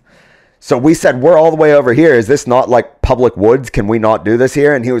case. So we said, we're all the way over here. Is this not like public woods? Can we not do this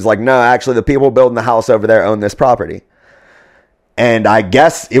here? And he was like, no, actually the people building the house over there own this property. And I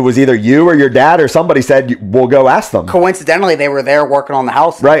guess it was either you or your dad or somebody said, we'll go ask them. Coincidentally, they were there working on the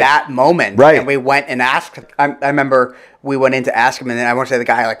house at that moment. Right. And we went and asked. I remember we went in to ask him, and then I want to say the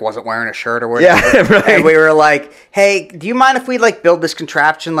guy wasn't wearing a shirt or whatever. Yeah, right. And we were like, hey, do you mind if we build this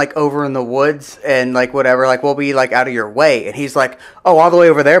contraption over in the woods and whatever? We'll be out of your way. And he's like, oh, all the way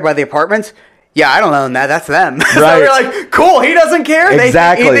over there by the apartments? Yeah, I don't own that. That's them. Right. So we're like, cool. He doesn't care.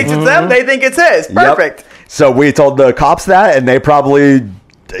 Exactly. He thinks it's them. They think it's his. Perfect. Yep. So we told the cops that, and they probably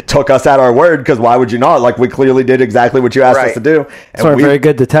took us at our word, because why would you not? We clearly did exactly what you asked us to do. And we're very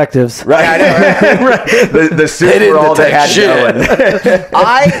good detectives. Right. Yeah, right. The suits were all they had going.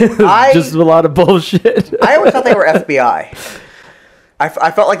 I just a lot of bullshit. I always thought they were FBI.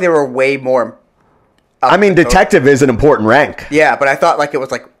 I felt like they were way more. Detective is an important rank. Yeah, but I thought it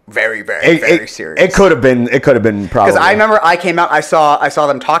was very, very, very serious. It could have been probably. Because I remember I came out, I saw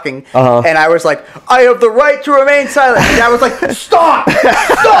them talking, and I was like, I have the right to remain silent. And I was like, stop,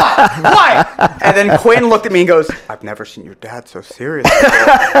 why? And then Quinn looked at me and goes, I've never seen your dad so serious before.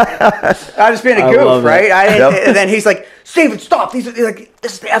 I was just being a goof, right? And then he's like, Steven, stop. This is the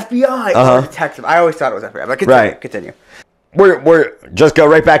FBI. It's a detective. I always thought it was FBI. But continue. We're just go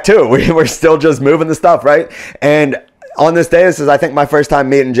right back to it. We're still just moving the stuff, right? And on this day, this is, I think, my first time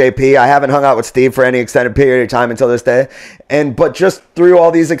meeting JP. I haven't hung out with Steve for any extended period of time until this day. But just through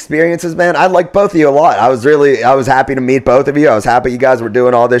all these experiences, man, I like both of you a lot. I was happy to meet both of you. I was happy you guys were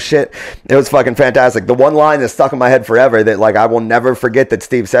doing all this shit. It was fucking fantastic. The one line that's stuck in my head forever that I will never forget that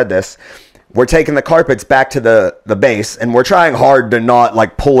Steve said this. We're taking the carpets back to the base, and we're trying hard to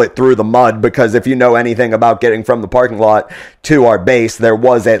not pull it through the mud, because if you know anything about getting from the parking lot to our base, there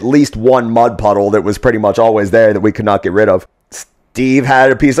was at least one mud puddle that was pretty much always there that we could not get rid of. Steve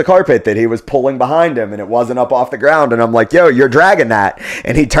had a piece of carpet that he was pulling behind him, and it wasn't up off the ground. And I'm like, yo, you're dragging that.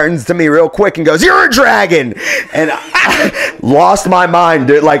 And he turns to me real quick and goes, you're a dragon. And I lost my mind,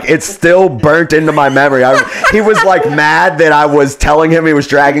 dude. It's still burnt into my memory. He was mad that I was telling him he was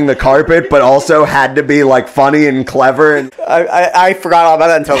dragging the carpet, but also had to be funny and clever. And I forgot all about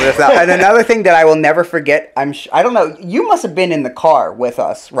that until just now. And another thing that I will never forget, I don't know, you must have been in the car with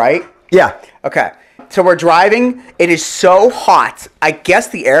us, right? Yeah. Okay. So we're driving. It is so hot. I guess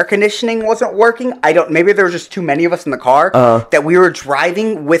the air conditioning wasn't working. Maybe there was just too many of us in the car that we were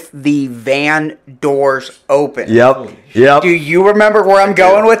driving with the van doors open. Yep. Do you remember where I'm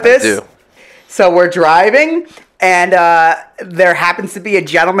going with this? I do. So we're driving, and there happens to be a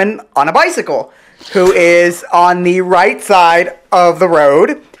gentleman on a bicycle who is on the right side of the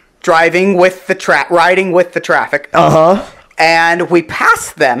road, riding with the traffic. And we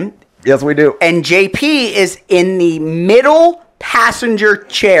pass them. Yes, we do. And JP is in the middle passenger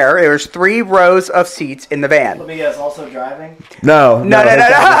chair. There's 3 rows of seats in the van. Let me guess, also driving? No. My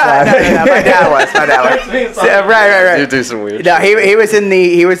dad was. Right. You do some weird shit.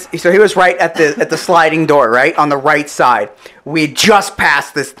 He was right at the sliding door, right on the right side. We just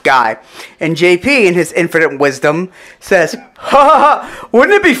passed this guy. And JP, in his infinite wisdom, says,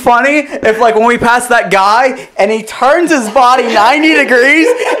 wouldn't it be funny if, like, when we pass that guy and he turns his body 90 degrees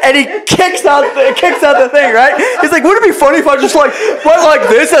and he kicks out the thing, right? He's like, wouldn't it be funny if I just, like, went like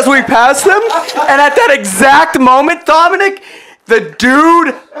this as we passed him? And at that exact moment, Dominic, the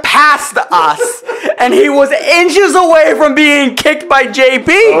dude passed us, and he was inches away from being kicked by JP.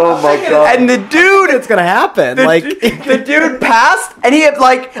 Oh my god! And the dude, It's gonna happen. the dude passed, and he had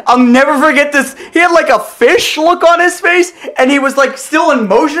like, I'll never forget this. He had like a fish look on his face, and he was like still in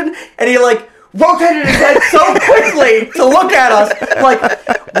motion, and he like rotated his head so quickly to look at us, like,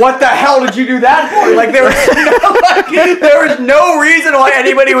 what the hell did you do that for? Like, there was no reason why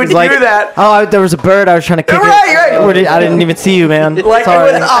anybody would do that. Oh, there was a bird. I was trying to kick it. Right. I didn't even see you, man. Like, Sorry.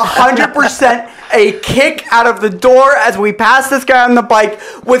 it was 100% a kick out of the door as we passed this guy on the bike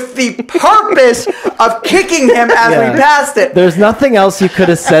with the purpose of kicking him as we passed it. There's nothing else you could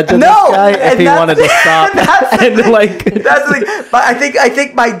have said to this guy if he wanted to stop. That's the thing. But I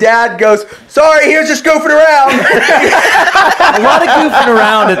think my dad goes, sorry, here's just goofing around. a lot of goofing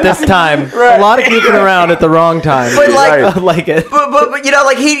around at this time. Right. A lot of goofing around at the wrong time. But like, I like it. But you know,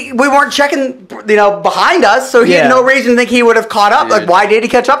 like we weren't checking, you know, behind us, so he had no reason to think he would have caught up. Like, why did he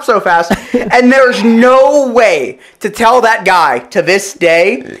catch up so fast? And there's no way to tell that guy to this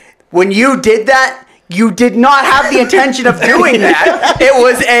day, when you did that, you did not have the intention of doing that. It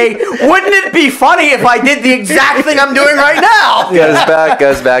was wouldn't it be funny if I did the exact thing I'm doing right now?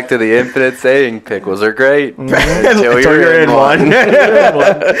 Goes back to the infinite saying, pickles are great. Until you're in one.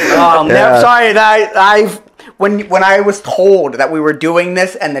 Sorry, when I was told that we were doing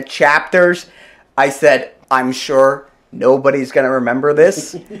this and the chapters, I said, I'm sure nobody's going to remember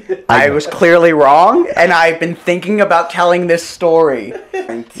this. I was clearly wrong, and I've been thinking about telling this story.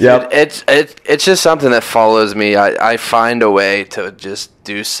 Yep. It's just something that follows me. I find a way to just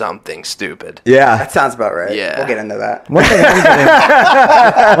do something stupid. Yeah. That sounds about right. Yeah. We'll get into that.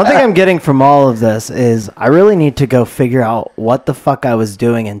 One thing I'm getting from all of this is I really need to go figure out what the fuck I was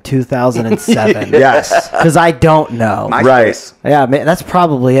doing in 2007. Yes. Because I don't know. Right. Yeah, man, that's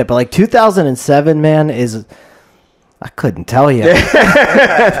probably it. But like 2007, man, I couldn't tell you.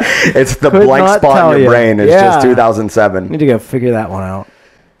 It's the Could blank not spot tell in your you. brain. It's Yeah. just 2007. Need to go figure that one out.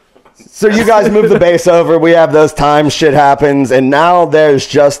 So you guys move the base over. We have those times, shit happens, and now there's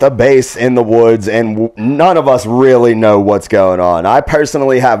just a base in the woods, and none of us really know what's going on. I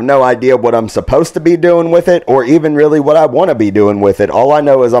personally have no idea what I'm supposed to be doing with it, or even really what I want to be doing with it. All I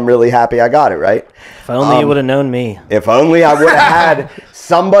know is I'm really happy I got it, right? If only you would have known me. If only I would have had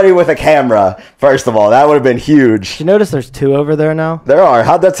somebody with a camera, first of all. That would have been huge. Did you notice there's 2 over there now? There are.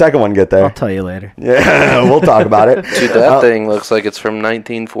 How'd that second one get there? I'll tell you later. Yeah, we'll talk about it. Dude, that thing looks like it's from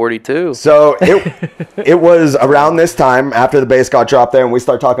 1942. So it was around this time, after the base got dropped there and we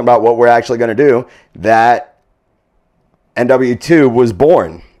start talking about what we're actually going to do, that NW2 was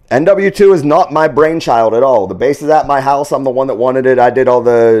born. NW2 is not my brainchild at all. The base is at my house. I'm the one that wanted it. I did all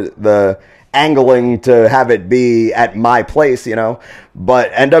the angling to have it be at my place, you know.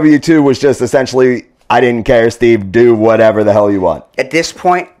 But NW2 was just essentially, I didn't care, Steve, do whatever the hell you want. At this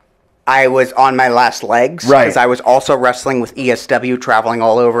point, I was on my last legs. Right. Because I was also wrestling with ESW, traveling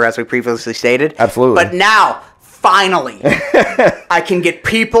all over, as we previously stated. Absolutely. But now, finally, I can get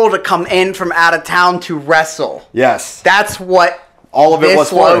people to come in from out of town to wrestle. Yes. That's what all of it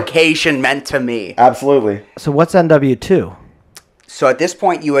was this for. location meant to me. Absolutely. So what's NW2? So at this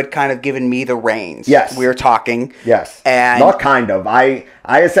point, you had kind of given me the reins. Yes. We were talking. Yes. And not kind of. I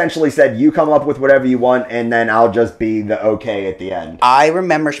essentially said, you come up with whatever you want, and then I'll just be the okay at the end. I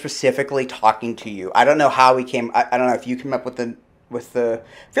remember specifically talking to you. I don't know how we came. I don't know if you came up with the. I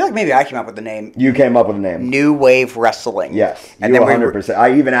feel like maybe I came up with the name. You came up with the name. New Wave Wrestling. Yes. And you then 100%.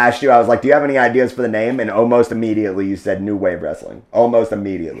 I even asked you, I was like, do you have any ideas for the name? And almost immediately you said New Wave Wrestling. Almost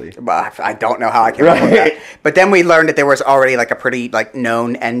immediately. I don't know how I came up with that. But then we learned that there was already like a pretty like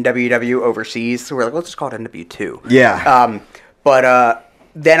known NWW overseas. So we're like, let's just call it NW2. Yeah. But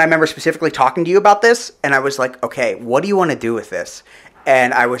then I remember specifically talking to you about this, and I was like, okay, what do you want to do with this?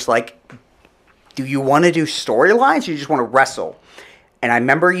 And I was like, do you want to do storylines or you just want to wrestle? And I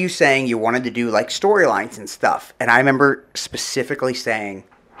remember you saying you wanted to do like storylines and stuff. And I remember specifically saying,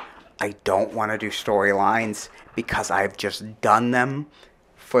 I don't want to do storylines because I've just done them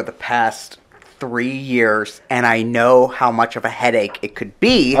for the past 3 years. And I know how much of a headache it could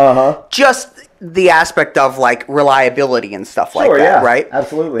be. Just the aspect of like reliability and stuff like that, yeah, right?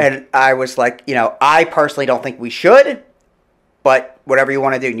 Absolutely. And I was like, you know, I personally don't think we should, but whatever you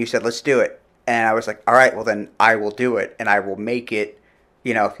want to do. And you said, let's do it. And I was like, all right, well then I will do it and I will make it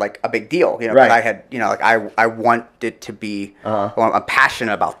like a big deal, Right. But I had, like I want it to be, I'm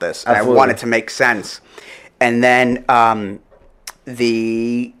passionate about this, and Absolutely. I want it to make sense. And then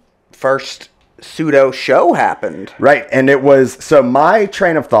the first pseudo show happened. Right, and it was, so my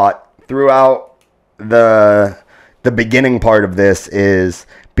train of thought throughout the beginning part of this is,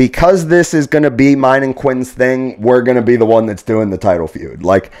 because this is going to be mine and Quinn's thing, we're going to be the one that's doing the title feud.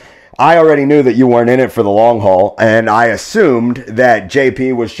 Like, I already knew that you weren't in it for the long haul, and I assumed that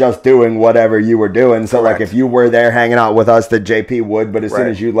JP was just doing whatever you were doing. So, Correct. like, if you were there hanging out with us, that JP would, but as soon Right.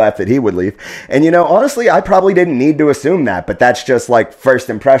 as you left, that he would leave. And, honestly, I probably didn't need to assume that, but that's just, like, first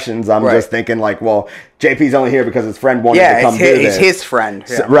impressions. I'm Right. just thinking, like, well, JP's only here because his friend wanted to come do he's this. his friend.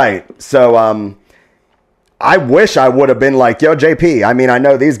 So, right. So, I wish I would have been like, yo, JP, I mean, I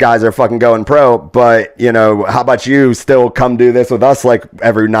know these guys are fucking going pro, but, how about you still come do this with us, like,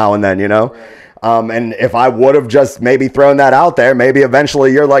 every now and then, Right. And if I would have just maybe thrown that out there, maybe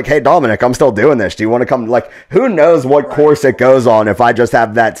eventually you're like, hey, Dominic, I'm still doing this. Do you want to come? Like, who knows what course it goes on if I just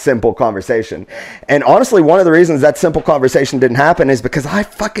have that simple conversation. And honestly, one of the reasons that simple conversation didn't happen is because I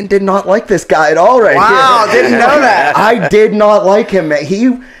fucking did not like this guy at all right Wow, here. didn't know that. I did not like him.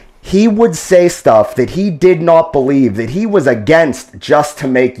 He would say stuff that he did not believe, that he was against just to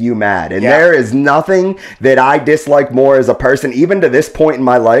make you mad. And there is nothing that I dislike more as a person, even to this point in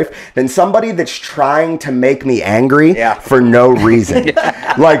my life, than somebody that's trying to make me angry for no reason.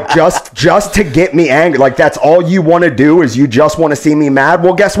 Like, just to get me angry. Like, that's all you want to do is you just want to see me mad?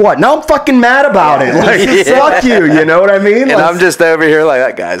 Well, guess what? Now I'm fucking mad about it. Like, fuck you, you know what I mean? And like, I'm just over here like,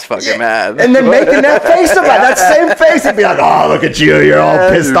 that guy's fucking mad. and then making that face about it, that same face, and be like, oh, look at you, you're all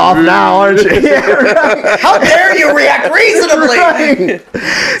pissed off now, aren't you? Yeah, right. How dare you react reasonably? Right.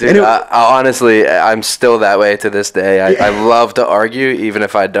 Dude, I honestly, I'm still that way to this day. I love to argue, even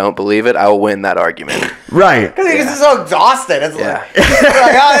if I don't believe it. I will win that argument. Right. Because he's just so exhausted. It's Yeah.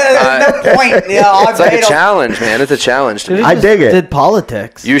 there's no point. It's like a challenge, man. It's a challenge to me. I dig it. Did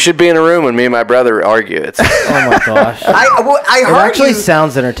politics. You should be in a room when me and my brother argue. It's Oh my gosh. I It heard actually you,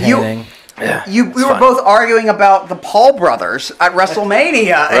 sounds entertaining. we were fun. both arguing about the Paul brothers at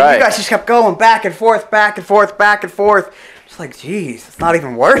WrestleMania, and Right. you guys just kept going back and forth, back and forth, back and forth. It's like, geez, it's not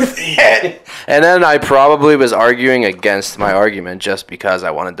even worth it. And then I probably was arguing against my argument just because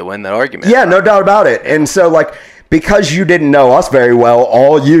I wanted to win that argument. Yeah, no doubt about it. And so, like, because you didn't know us very well,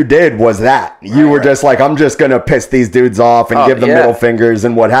 all you did was that. You were just like, I'm just going to piss these dudes off and give them middle fingers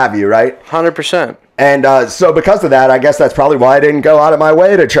and what have you, right? 100%. And so because of that, I guess that's probably why I didn't go out of my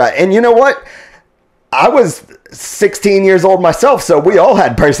way to try. And you know what? I was 16 years old myself, so we all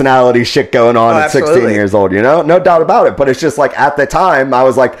had personality shit going on at 16 absolutely. years old, No doubt about it. But it's just like, at the time, I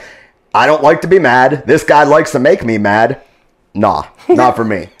was like, I don't like to be mad. This guy likes to make me mad. Nah, not for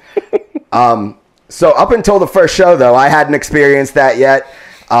me. So up until the first show, though, I hadn't experienced that yet.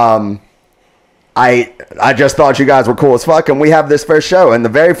 I just thought you guys were cool as fuck, and we have this first show. And the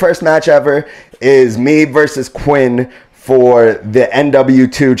very first match ever is me versus Quinn for the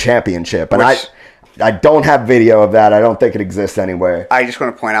NW2 championship. And I don't have video of that. I don't think it exists anywhere. I just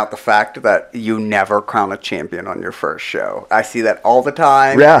want to point out the fact that you never crown a champion on your first show. I see that all the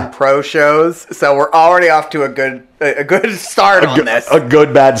time in pro shows. So we're already off to a good start on this. A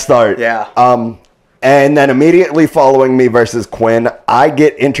good bad start. Yeah. And then immediately following me versus Quinn, I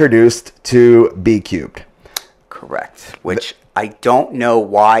get introduced to B Cubed. Correct. Which I don't know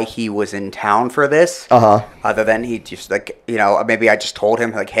why he was in town for this. Other than he just maybe I just told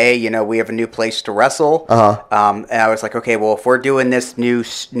him like, hey, we have a new place to wrestle. And I was like, okay, well, if we're doing this new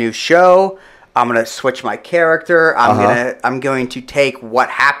show, I'm gonna switch my character. I'm going to take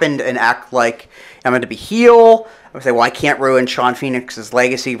what happened and act like I'm going to be heel. I would say, well, I can't ruin Shawn Phoenix's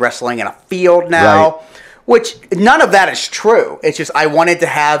legacy wrestling in a field now. Right. Which, none of that is true. It's just, I wanted to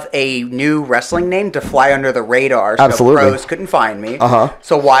have a new wrestling name to fly under the radar so Absolutely. pros couldn't find me.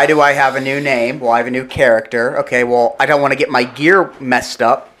 So why do I have a new name? Well, I have a new character. Okay, well, I don't want to get my gear messed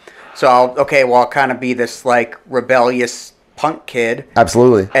up. So, I'll kind of be this, like, rebellious punk kid.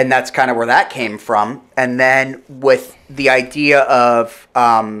 Absolutely. And that's kind of where that came from. And then with the idea of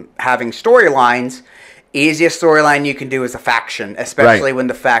having storylines, easiest storyline you can do is a faction, especially when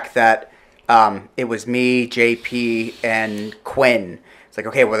the fact that it was me, JP, and Quinn. It's like,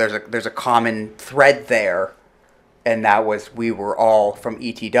 okay, well, there's a common thread there, and that was we were all from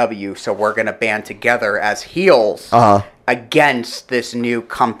ETW, so we're gonna band together as heels against this new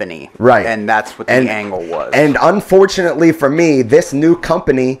company, Right? And that's what the angle was. And unfortunately for me, this new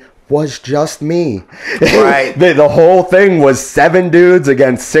company was just me. Right. the whole thing was 7 dudes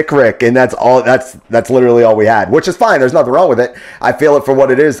against Sick Rick, and that's all. That's literally all we had, which is fine. There's nothing wrong with it. I feel it for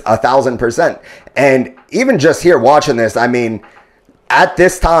what it is, 1,000%. And even just here watching this, I mean, at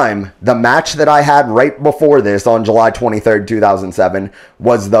this time, the match that I had right before this on July 23rd, 2007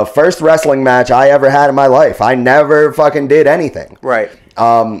 was the first wrestling match I ever had in my life. I never fucking did anything. Right.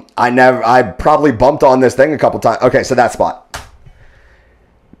 I probably bumped on this thing a couple times. Okay, so that spot.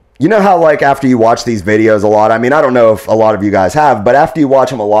 You know how, like, after you watch these videos a lot, I mean, I don't know if a lot of you guys have, but after you watch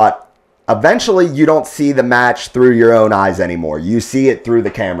them a lot, eventually you don't see the match through your own eyes anymore. You see it through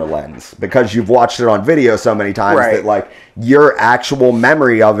the camera lens because you've watched it on video so many times that, like, your actual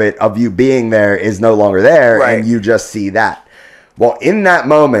memory of it, of you being there, is no longer there, and you just see that. Well, in that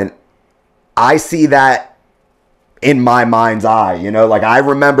moment, I see that in my mind's eye, you know? Like, I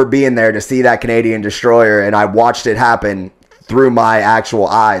remember being there to see that Canadian Destroyer, and I watched it happen through my actual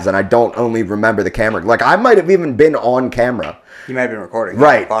eyes, and I don't only remember the camera. Like, I might have even been on camera. You might have been recording.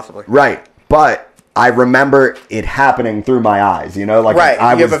 Right. Possibly. Right. But I remember it happening through my eyes, you know? Like,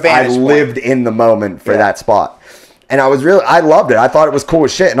 I lived in the moment for that spot. And I loved it. I thought it was cool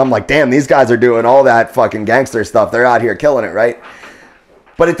as shit. And I'm like, damn, these guys are doing all that fucking gangster stuff. They're out here killing it, right?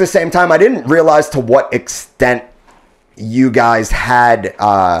 But at the same time, I didn't realize to what extent you guys had,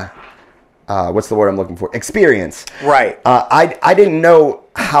 what's the word I'm looking for? Experience. Right. I didn't know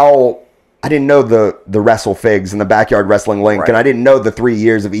the Wrestle Figs and the Backyard Wrestling Link, and I didn't know the 3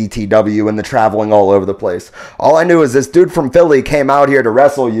 years of ETW and the traveling all over the place. All I knew is this dude from Philly came out here to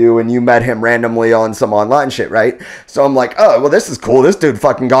wrestle you, and you met him randomly on some online shit, right? So I'm like, oh, well, this is cool. This dude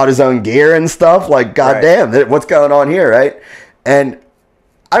fucking got his own gear and stuff. Like, goddamn, what's going on here, right? And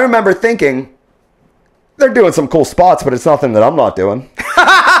I remember thinking, they're doing some cool spots, but it's nothing that I'm not doing.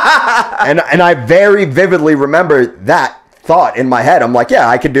 and I very vividly remember that thought in my head. I'm like, yeah,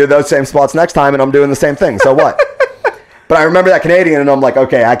 I could do those same spots next time, and I'm doing the same thing. So what? But I remember that Canadian, and I'm like,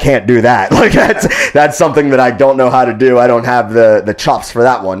 okay, I can't do that. Like, that's something that I don't know how to do. I don't have the chops for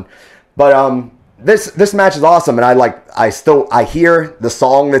that one. But this match is awesome, and I hear the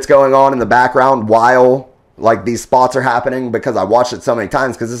song that's going on in the background while, like, these spots are happening, because I watched it so many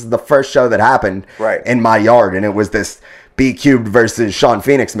times, because this is the first show that happened in my yard, and it was this B Cubed versus Sean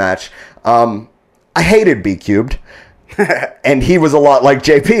Phoenix match. I hated B Cubed. And he was a lot like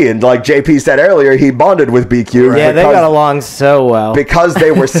JP, and like JP said earlier, he bonded with B Cubed. Yeah, they got along so well because they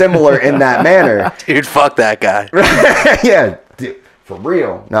were similar in that manner. Dude, fuck that guy. Yeah, dude, for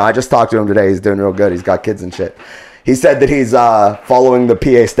real. No, I just talked to him today. He's doing real good. He's got kids and shit. He said that he's following the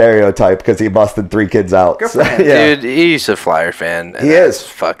PA stereotype because he busted 3 kids out. Good for him. Yeah. Dude, he's a Flyer fan. He is.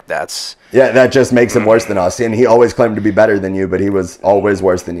 Fuck, that's... Yeah, that just makes him worse than us. And he always claimed to be better than you, but he was always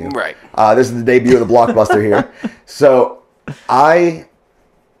worse than you. Right. This is the debut of the Blockbuster here. So I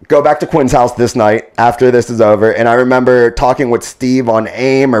go back to Quinn's house this night after this is over, and I remember talking with Steve on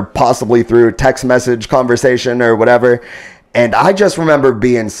AIM, or possibly through text message conversation or whatever, and I just remember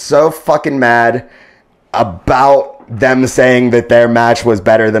being so fucking mad about them saying that their match was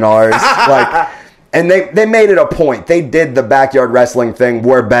better than ours. Like... And they made it a point. They did the backyard wrestling thing.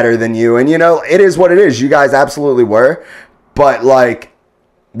 We're better than you. And, you know, it is what it is. You guys absolutely were. But, like,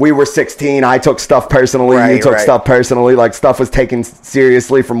 we were 16. I took stuff personally. You took stuff personally. Like, stuff was taken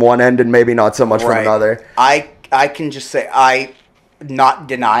seriously from one end and maybe not so much from another. I can just say, not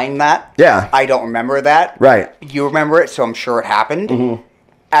denying that. Yeah. I don't remember that. Right. You remember it, so I'm sure it happened. Mm-hmm.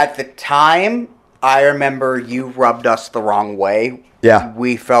 At the time, I remember you rubbed us the wrong way. Yeah.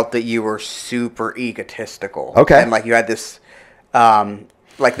 We felt that you were super egotistical. Okay. And, like, you had this,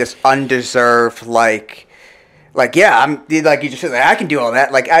 this undeserved, yeah, I'm, like, you just said, like, I can do all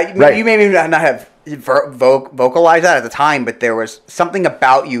that. Like, you may not have vocalized that at the time, but there was something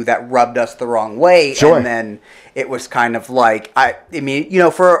about you that rubbed us the wrong way. Sure. And then it was kind of like, I mean, you know,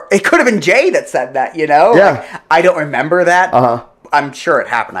 it could have been Jay that said that, you know? Yeah. Like, I don't remember that. Uh-huh. I'm sure it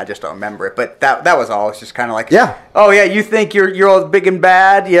happened. I just don't remember it. But that was all. It's just kind of like, yeah. Oh yeah, you think you're all big and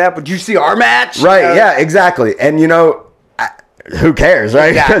bad, yeah? But you see our match, right? Yeah, exactly. And you know, who cares,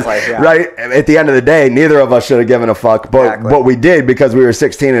 right? Exactly. Yeah. Right. At the end of the day, neither of us should have given a fuck, but what we did because we were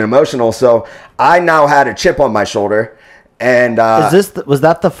 16 and emotional. So I now had a chip on my shoulder, and was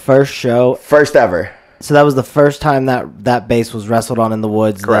that the first show? First ever. So that was the first time that base was wrestled on in the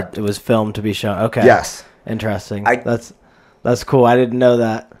woods. Correct. That it was filmed to be shown. Okay. Yes. Interesting. That's cool. I didn't know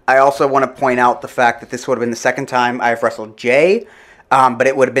that. I also want to point out the fact that this would have been the second time I've wrestled Jay, but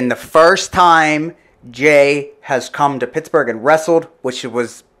it would have been the first time Jay has come to Pittsburgh and wrestled, which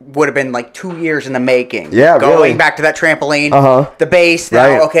would have been like 2 years in the making. Yeah, going back to that trampoline, the base.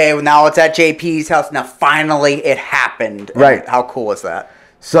 Now, okay, now it's at JP's house. Now finally it happened. Right. How cool is that?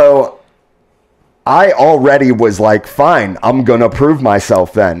 So I already was like, fine, I'm going to prove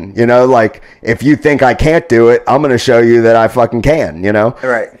myself then. You know, like, if you think I can't do it, I'm going to show you that I fucking can, you know?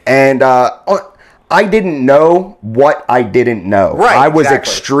 Right. And I didn't know what I didn't know. Right, I was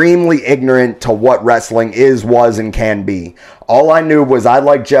exactly. extremely ignorant to what wrestling is, was, and can be. All I knew was I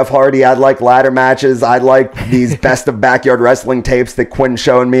like Jeff Hardy, I like ladder matches, I like these best of backyard wrestling tapes that Quinn's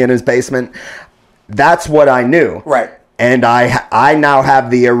showing me in his basement. That's what I knew. Right. And I now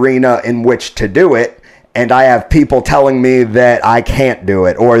have the arena in which to do it. And I have people telling me that I can't do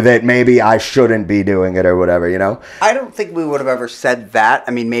it or that maybe I shouldn't be doing it or whatever, you know? I don't think we would have ever said that.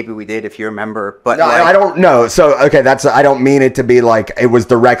 I mean, maybe we did if you remember, but No, I don't know. So, okay, I don't mean it to be like it was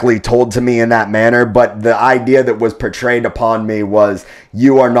directly told to me in that manner, but the idea that was portrayed upon me was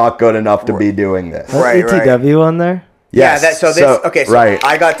you are not good enough to be doing this. Right, ETW on there? Yes. Yeah, so right.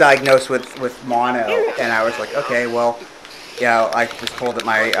 I got diagnosed with mono, and I was like, okay, well, I was told that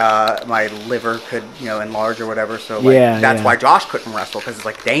my liver could, enlarge or whatever, so that's why Josh couldn't wrestle, because it's,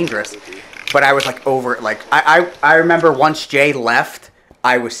 like, dangerous. But I was, like, over it. Like, I remember once Jay left,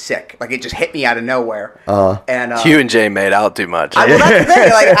 I was sick. Like, it just hit me out of nowhere. And you and Jay made out too much. Well, that's the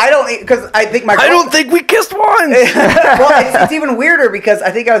thing. Like, I don't think we kissed once. Well, it's even weirder because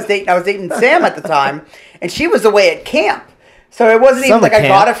I think I was dating Sam at the time, and she was away at camp. So it wasn't even like I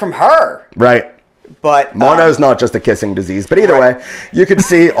got it from her. Right. But mono's not just a kissing disease. But either way, you can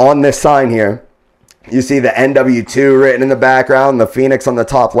see on this sign here, you see the NW2 written in the background, the Phoenix on the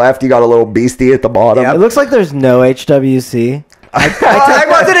top left. You got a little beastie at the bottom. It looks like there's no HWC. I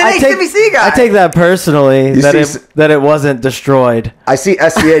wasn't an HWC guy. I take that personally, that it wasn't destroyed. I see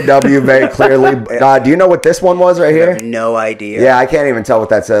SCAW very clearly. Do you know what this one was right here? I have no idea. Yeah, I can't even tell what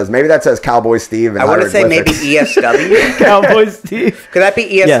that says. Maybe that says Cowboy Steve. I want to say maybe ESW. Cowboy Steve. Could that be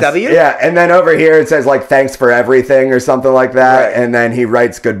ESW? Yes. Yeah, and then over here it says like thanks for everything or something like that. Right. And then he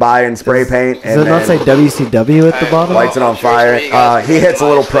writes goodbye in spray paint. Does it not say WCW at the bottom? Lights it on fire. He hits a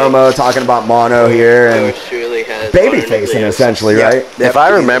little promo talking about mono here and baby facing essentially. Right? If I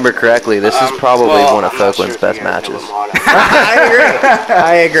remember correctly, this is probably one of Folkland's best matches.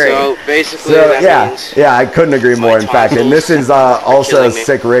 I agree. So basically, I couldn't agree more. In fact, and this is also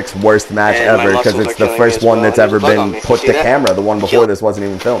Sick Rick's worst match ever because it's the first one that's ever been put to camera. The one before this wasn't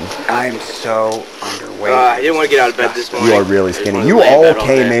even filmed. I'm so underweight. I didn't want to get out of bed this morning. You are really skinny. You all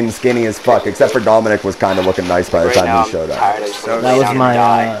came in skinny as fuck, except for Dominic was kind of looking nice by the time he showed up. That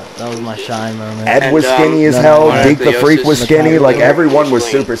was my shine moment. Ed was skinny as hell. Deke the Freak was skinny. Like everyone was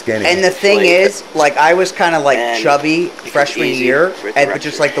super skinny. And the thing is, like I was kind of like chubby freshman year, but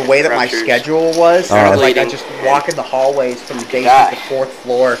just like the way that my schedule was, like I just walk in the hallways from the basement to the fourth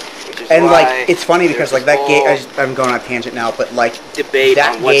floor. And like it's funny because like that gave I'm going on a tangent now, but like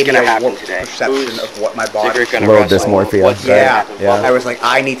that gave me a warped perception of what my body was. A little dysmorphia. Yeah. I was like,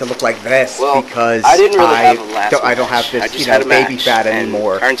 I need to look like this because I don't have this baby fat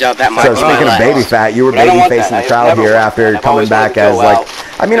anymore. Turns out that so speaking of baby fat, you were baby facing the crowd here after coming back as like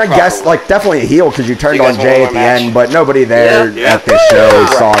I mean I guess like definitely a heel because you turned on Jay at the end, but nobody there at this show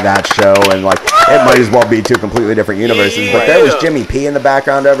saw that show and like it might as well be two completely different universes. But there was Jimmy P in the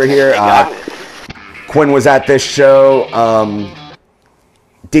background over here. Quinn was at this show.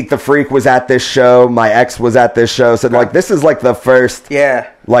 Deke the Freak was at this show. My ex was at this show. So like this is like the first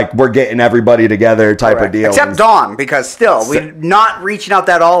like we're getting everybody together type of deal. Except Dawn, because still we're not reaching out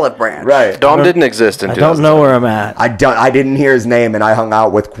that olive branch. Right. Dawn didn't exist in I don't know where I'm at. I didn't hear his name and I hung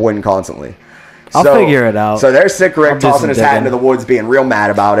out with Quinn constantly. I'll figure it out. So there's Sick Rick tossing his hat into the woods, being real mad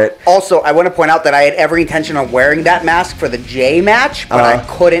about it. Also, I want to point out that I had every intention of wearing that mask for the J match, but I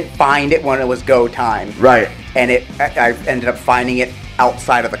couldn't find it when it was go time. Right. And I ended up finding it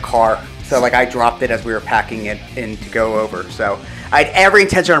outside of the car. So like I dropped it as we were packing it in to go over. So I had every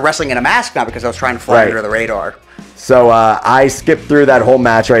intention of wrestling in a mask now because I was trying to fly under the radar. So I skipped through that whole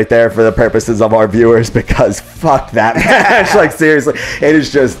match right there for the purposes of our viewers because fuck that match. Like seriously, it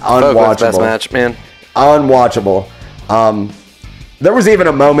is just unwatchable. Best match, man. Unwatchable. There was even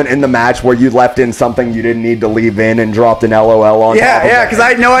a moment in the match where you left in something you didn't need to leave in and dropped an LOL on top of it. Yeah, because I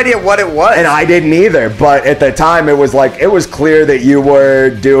had no idea what it was. And I didn't either. But at the time, it was like, it was clear that you were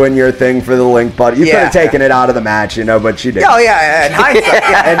doing your thing for the link buddy. You could have taken it out of the match, but you didn't. Oh, yeah, in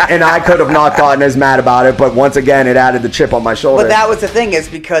hindsight. And I could have not gotten as mad about it, but once again, it added the chip on my shoulder. But that was the thing, is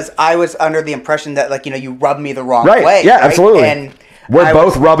because I was under the impression that, like, you rubbed me the wrong way. Right, yeah, absolutely. And we're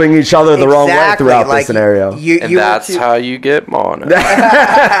both rubbing each other the wrong way throughout this scenario. And that's how you get mono.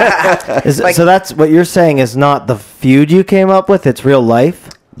 So that's what you're saying is not the feud you came up with, it's real life?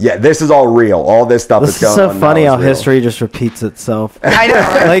 Yeah, this is all real. All this stuff is going on. It's so funny how history just repeats itself. I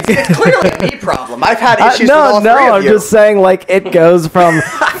know. Like, it's clearly a me problem. I've had issues with all three of I'm just saying, like, it goes from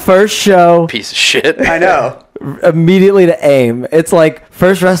first show... Piece of shit. I know. Immediately to AIM. It's like,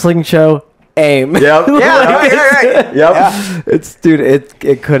 first wrestling show, aim. Yep. Yeah, right. Yep. It's dude.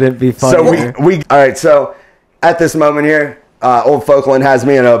 It couldn't be funnier. So we all right. So at this moment here, old Folkland has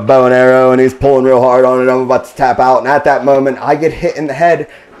me in a bow and arrow, and he's pulling real hard on it. I'm about to tap out, and at that moment, I get hit in the head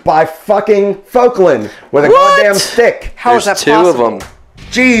by fucking Folkland with a goddamn stick. How is that There's two possible? of them.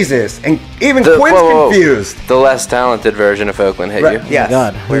 Jesus, and even The- Quinn's whoa, whoa. confused. The less talented version of Oakland hit Right. you. Oh my Yes,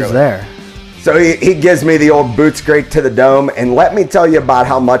 God, who's clearly. there? So he gives me the old boot straight to the dome, and let me tell you about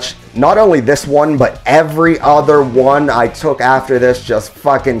how much not only this one, but every other one I took after this just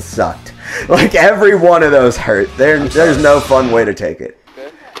fucking sucked. Like every one of those hurt. There's no fun way to take it.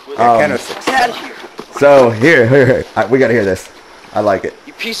 Ken was 6. Get out of here. So here. All right, we gotta hear this. I like it.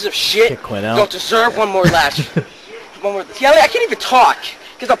 You pieces of shit. Kick Quinn out. Don't deserve one more lash. One more. See, I can't even talk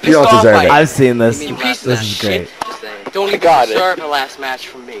because I'm You pissed don't off deserve by it. it. I've seen this. You pieces This of is shit. great. Don't even deserve a last match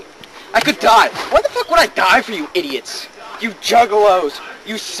from me. I could die. Why the fuck would I die for you idiots? You juggalos.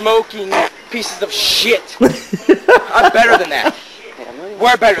 You smoking pieces of shit. I'm better than that.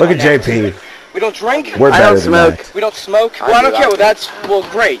 We're better Look than at that. JP. We don't drink. We're I better don't than smoke. that. We don't smoke. Well, I don't care. Well, that's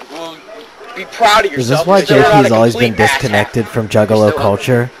great. Well, be proud of Is yourself. this why because you're not JP's a always been complete asshat. disconnected from Juggalo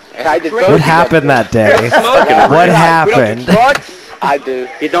culture? I did What happened that day? What happened? I do.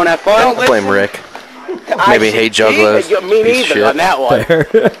 You don't have fun? I blame Rick. Maybe hate juggalos. Me Piece of neither on shit. that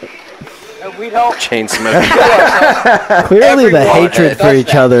one. And we don't. Chain smoking. Clearly, the Everyone hatred for does each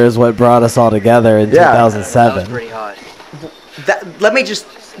that. other is what brought us all together in Yeah. 2007. hot. Let me just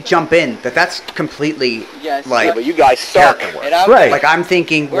jump in. That's completely like but you guys suck. And I'm Right. like I'm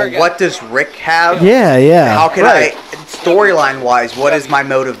thinking, well, We're what does Rick have? Yeah, yeah. How can Right. I, storyline wise, what is my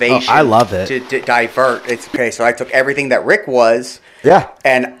motivation? Oh, I love it. To divert. It's okay. So I took everything that Rick was, Yeah.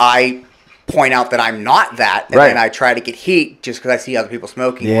 and I point out that I'm not that, and Right. then I try to get heat just because I see other people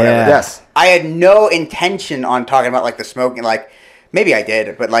smoking. Yeah. Whatever. Yes. I had no intention on talking about like the smoking. Like maybe I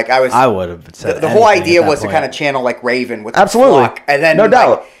did, but like I would have said the whole anything idea at that was to point. kind of channel like Raven with Absolutely. the flock, and then No like,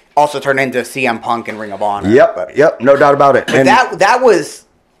 doubt. also turn into CM Punk and Ring of Honor. Yep. But Yep. No doubt about it. And that was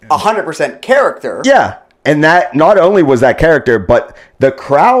 100% character. yeah. And that not only was that character, but the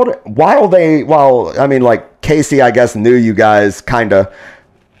crowd, while I mean, like Casey, I guess, knew you guys kind of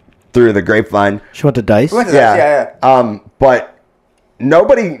through the grapevine. She went to Dice. We went to that, yeah. But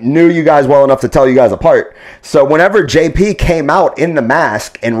nobody knew you guys well enough to tell you guys apart. So whenever JP came out in the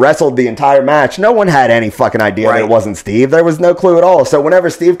mask and wrestled the entire match, no one had any fucking idea that Right. it wasn't Steve. There was no clue at all. So whenever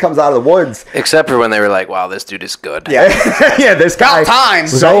Steve comes out of the woods, Except for when they were like, wow, this dude is good. Yeah. yeah, this guy About time.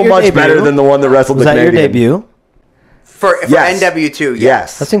 Was that so your much debut? better than the one that wrestled Was the that your Canadian. debut? For Yes. NW2, yeah.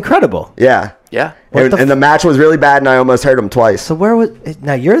 Yes. That's incredible. Yeah. Yeah. What And, the and the match was really bad, and I almost hurt him twice. So where was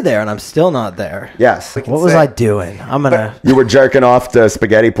now? You're there, and I'm still not there. Yes. What was say- I doing? I'm gonna. You were jerking off to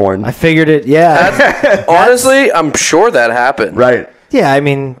spaghetti porn. I figured it. Yeah. Honestly, I'm sure that happened. Right. Yeah. I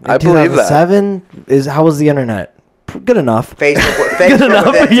mean, in I believe that. 2007 is how was the internet? Good enough. Facebook, Good Facebook enough.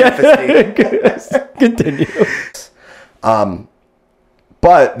 with its infancy. Continue.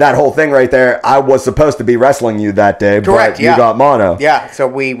 But that whole thing right there, I was supposed to be wrestling you that day, Correct, but yeah. you got mono. Yeah, so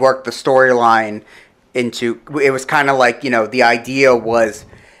we worked the storyline into, it was kind of like, the idea was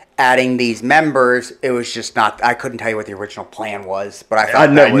adding these members. It was just not, I couldn't tell you what the original plan was, but I I thought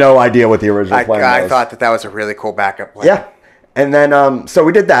had that was, no idea what the original plan I was. thought that was a really cool backup plan. Yeah. And then, so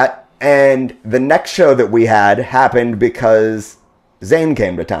we did that. And the next show that we had happened because Zane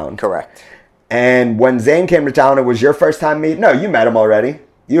came to town. Correct. And when Zane came to town, it was your first time meeting. No, you met him already.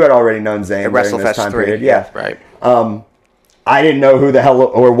 You had already known Zane At during this WrestleFest time 3, period. Yeah. Right. I didn't know who the hell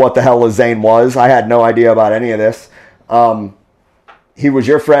or what the hell a Zane was. I had no idea about any of this. He was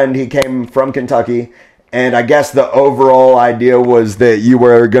your friend. He came from Kentucky. And I guess the overall idea was that you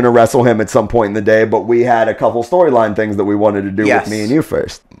were going to wrestle him at some point in the day, but we had a couple storyline things that we wanted to do Yes. with me and you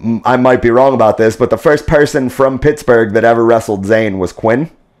first. I might be wrong about this, but the first person from Pittsburgh that ever wrestled Zane was Quinn.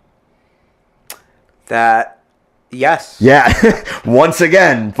 Yes. Yeah. Once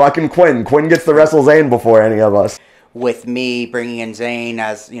again, fucking Quinn. Quinn gets to wrestle Zane before any of us. With me bringing in Zane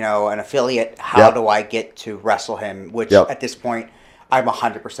as, an affiliate, how Yep. do I get to wrestle him? Which Yep. at this point, I'm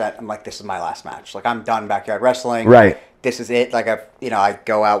 100%. I'm like, this is my last match. Like, I'm done backyard wrestling. Right. This is it. Like, I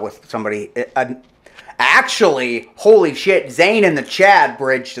go out with somebody. Actually, holy shit, Zane and the Chad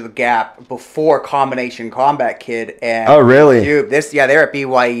bridged the gap before Combination Combat Kid. And Oh, really? Dude, they're at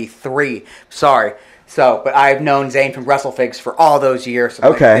BYE 3. Sorry. So, but I've known Zane from WrestleFigs for all those years. So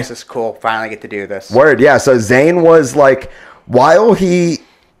I'm Okay. like, this is cool. Finally get to do this. Word, yeah. So Zane was like, while he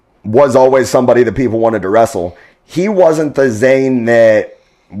was always somebody that people wanted to wrestle, he wasn't the Zane that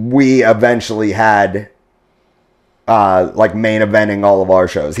we eventually had, like main eventing all of our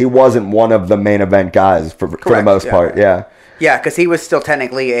shows. He wasn't one of the main event guys for the Correct, most yeah. part. Yeah. Yeah, because he was still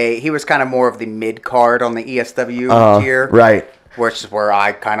technically he was kind of more of the mid card on the ESW tier. Right. Which is where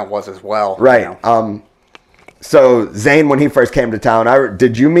I kind of was as well. Right. You know? So Zane, when he first came to town,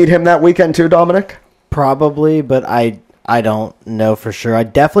 did you meet him that weekend too, Dominic? Probably, but I don't know for sure. I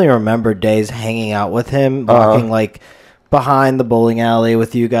definitely remember days hanging out with him, walking like behind the bowling alley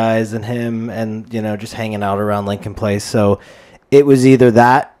with you guys and him, and just hanging out around Lincoln Place. So it was either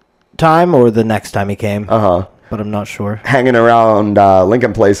that time or the next time he came. But I'm not sure. Hanging around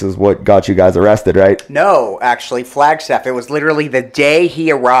Lincoln Place is what got you guys arrested, right? No, actually, Flagstaff. It was literally the day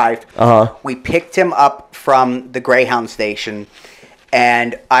he arrived. We picked him up from the Greyhound station,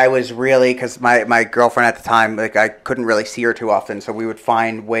 and I was really, because my girlfriend at the time, like, I couldn't really see her too often, so we would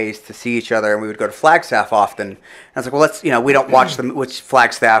find ways to see each other, and we would go to Flagstaff often. And I was like, well, let's, we don't watch which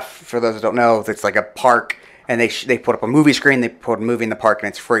Flagstaff, for those who don't know, it's like a park. And they put up a movie screen, they put a movie in the park, and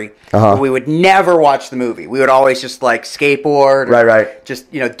it's free. But we would never watch the movie. We would always just, like, skateboard. Right. Just,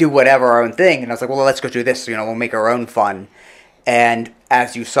 do whatever, our own thing. And I was like, well, let's go do this. We'll make our own fun. And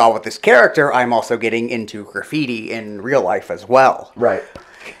as you saw with this character, I'm also getting into graffiti in real life as well. Right.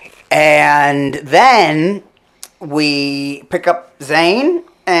 And then we pick up Zane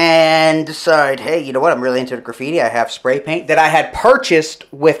and decide, hey, you know what? I'm really into graffiti. I have spray paint that I had purchased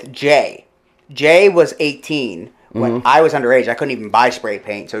with Jay. Jay was 18 when I was underage. I couldn't even buy spray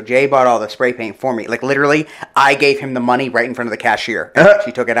paint. So Jay bought all the spray paint for me. Like, literally, I gave him the money right in front of the cashier.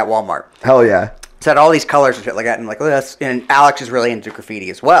 She took it at Walmart. Hell yeah. It had all these colors and shit like that. And, like, and Alex is really into graffiti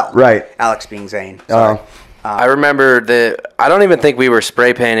as well. Right. Alex being Zane. Sorry. I remember I don't even think we were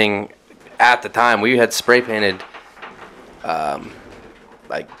spray painting at the time. We had spray painted,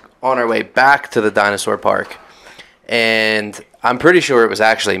 like, on our way back to the dinosaur park. And I'm pretty sure it was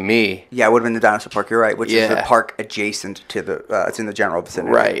actually me. Yeah, it would have been the dinosaur park. You're right, which is the park adjacent to the. It's in the general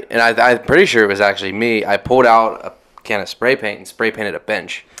vicinity. Right, and I'm pretty sure it was actually me. I pulled out a can of spray paint and spray painted a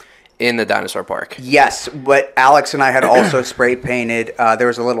bench in the dinosaur park. Yes, but Alex and I had also spray painted. There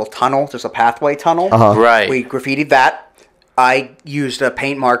was a little tunnel. There's a pathway tunnel. Right. We graffitied that. I used a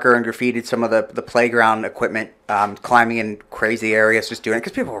paint marker and graffitied some of the playground equipment, climbing in crazy areas, just doing it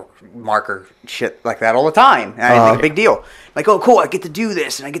because people marker shit like that all the time. And I didn't think a big deal. Like, oh, cool, I get to do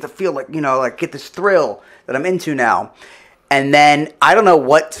this, and I get to feel like, like get this thrill that I'm into now. And then I don't know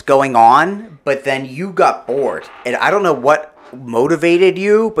what's going on, but then you got bored, and I don't know what motivated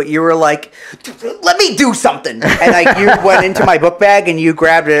you, but you were like, let me do something. And like you went into my book bag and you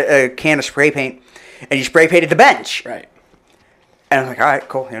grabbed a can of spray paint and you spray painted the bench. Right. And I was like, all right,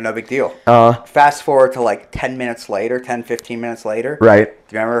 cool, no big deal. Fast forward to like 15 minutes later. Right.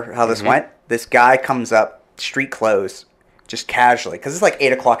 Do you remember how this went? This guy comes up, street clothes, just casually, because it's like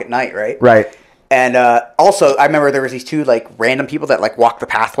 8 o'clock at night, right? Right. And also, I remember there was these two like random people that like walked the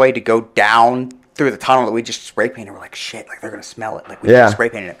pathway to go down through the tunnel that we just spray painted. We're like, shit, like they're going to smell it. Like we just spray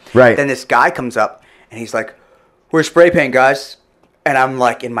painted it. Right. Then this guy comes up and he's like, we're spray paint, guys. And I'm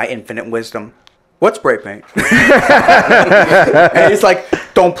like, in my infinite wisdom, what spray paint? And he's like,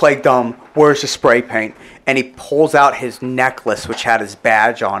 don't play dumb. Where's the spray paint? And he pulls out his necklace, which had his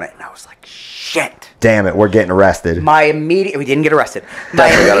badge on it. And I was like, shit. Damn it, we're getting arrested. We didn't get arrested. My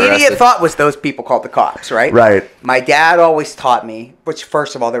immediate thought was those people called the cops, right? Right. My dad always taught me, which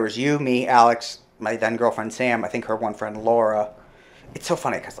first of all, there was you, me, Alex, my then girlfriend Sam, I think her one friend Laura. It's so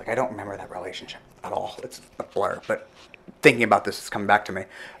funny because like I don't remember that relationship at all. It's a blur, but thinking about this is coming back to me.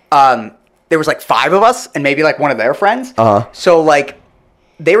 There was like 5 of us and maybe like one of their friends. So like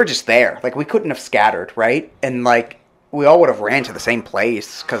they were just there. Like we couldn't have scattered, right? And like we all would have ran to the same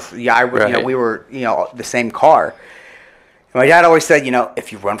place because we were the same car. My dad always said,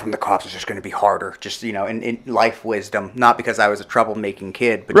 if you run from the cops, it's just going to be harder. Just in life wisdom, not because I was a troublemaking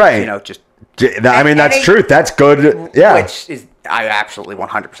kid, but right. That's truth. That's good. Yeah. Which is I absolutely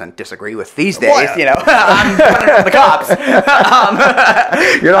 100% disagree with these days. I'm running from the cops.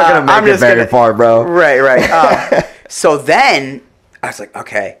 You're not going to make it very far, bro. Right. So then I was like,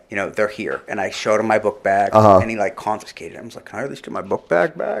 okay, they're here. And I showed him my book bag, and he, like, confiscated it. I was like, can I at least get my book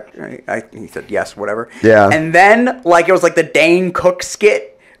bag back? He said, yes, whatever. Yeah. And then, like, it was like the Dane Cook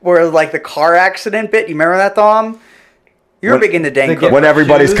skit where, like, the car accident bit. You remember that, Tom? You're big into Dane Cook. When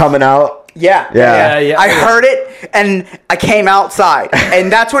everybody's coming out? Yeah. I heard it, and I came outside.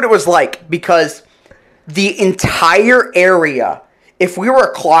 And that's what it was like, because the entire area, if we were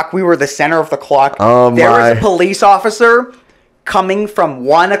a clock, we were the center of the clock. There was a police officer coming from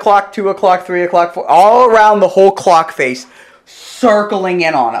 1 o'clock, 2 o'clock, 3 o'clock, 4, all around the whole clock face, circling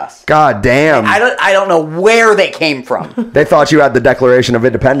in on us. God damn. I don't know where they came from. They thought you had the Declaration of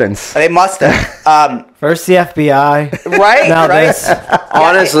Independence. They must have. First the FBI. Right? Now right? this.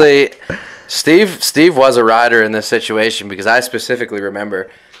 Honestly, Steve was a rider in this situation because I specifically remember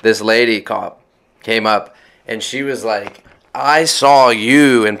this lady cop came up and she was like, I saw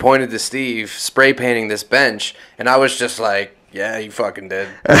you, and pointed to Steve spray painting this bench, and I was just like, yeah, you fucking did.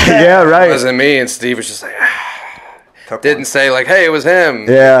 Yeah, right. It wasn't me, and Steve was just like, didn't say like, hey, it was him.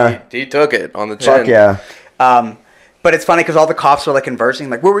 Yeah. He took it on the chin. Fuck yeah. But it's funny because all the cops were like conversing,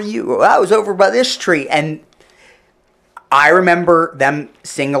 like, where were you? Well, I was over by this tree. And I remember them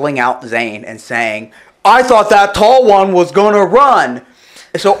singling out Zane and saying, I thought that tall one was going to run.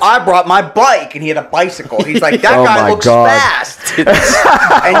 So I brought my bike, and he had a bicycle. He's like, that guy looks fast.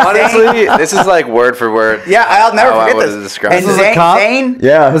 And honestly, this is like word for word. Yeah, I'll never forget this. And This is a cop? Zane,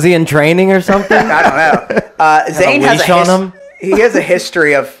 Yeah. Was he in training or something? I don't know. Zane has leash on him? He has a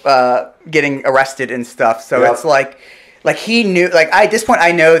history of getting arrested and stuff. So it's like he knew. Like at this point,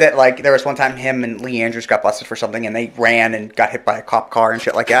 I know that like there was one time him and Lee Andrews got busted for something, and they ran and got hit by a cop car and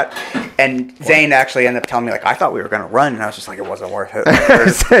shit like that. And Zane actually ended up telling me like, I thought we were gonna run, and I was just like, it wasn't worth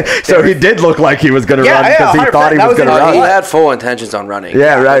it. So he did look like he was going to run because he 100%. thought he was going to run. He had full intentions on running.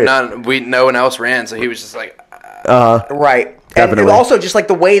 Yeah, right. No one else ran, so he was just like, Right. Definitely. And also just like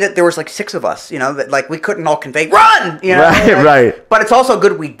the way that there was like 6 of us, you know, that like we couldn't all convey run, you know. Right, right. But it's also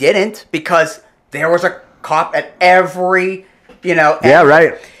good we didn't because there was a cop at every, you know. Yeah,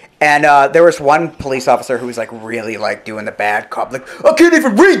 right. And there was one police officer who was like really like doing the bad cop, like, I can't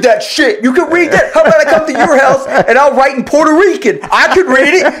even read that shit. You can read that. How about I come to your house and I'll write in Puerto Rican? I can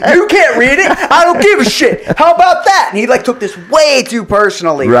read it. You can't read it. I don't give a shit. How about that? And he like took this way too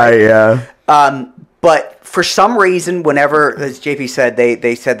personally. Right, yeah. But for some reason, whenever, as JP said,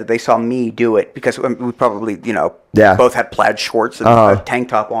 they said that they saw me do it because we probably, you know, both had plaid shorts and a tank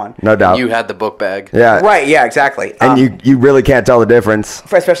top on. No doubt. you had the book bag. Yeah. Right, yeah, exactly. And you really can't tell the difference.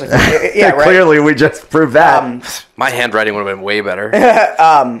 especially, yeah, right. Clearly, we just proved that. My handwriting would have been way better.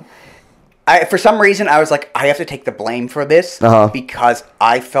 For some reason, I was like, I have to take the blame for this because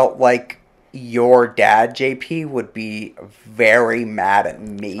I felt like your dad, JP, would be very mad at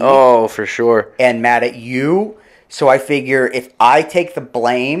me. Oh, for sure. And mad at you. So I figure if I take the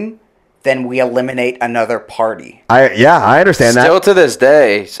blame, then we eliminate another party. I understand Still that. to this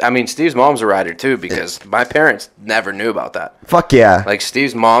day, I mean, Steve's mom's a rider too because my parents never knew about that. Fuck yeah. Like,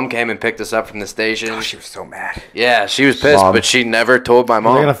 Steve's mom came and picked us up from the station. Oh, she was so mad. Yeah, she was pissed, Mom. but she never told my We're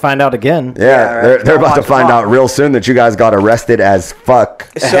mom. gonna find out again. Yeah, they're about to find out real soon that you guys got arrested as fuck.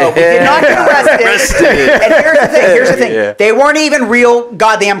 So we did not get arrested. And here's the thing. Yeah. They weren't even real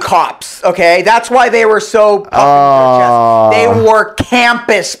goddamn cops, okay? That's why they were so puffed into their chest. They were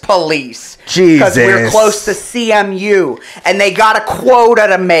campus police. Because Jesus. we're close to CMU. And they got a quota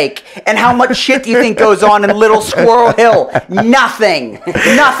to make. And how much shit do you think goes on in Little Squirrel Hill? Nothing.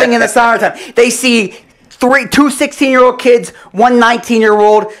 Nothing in the summertime. They see two 16-year-old kids, one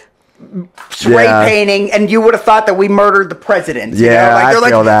 19-year-old spray painting, and you would have thought that we murdered the president. You know? Like, I they're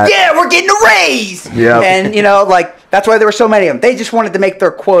feel like, that. yeah, we're getting a raise. Yep. And, you know, like, that's why there were so many of them. They just wanted to make their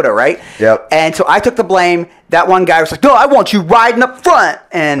quota, right? Yep. And so I took the blame. That one guy was like, no, I want you riding up front.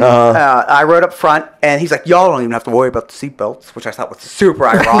 And I rode up front, and he's like, y'all don't even have to worry about the seatbelts, which I thought was super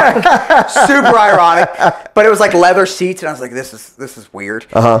ironic. Super ironic. But it was like leather seats, and I was like, this is weird.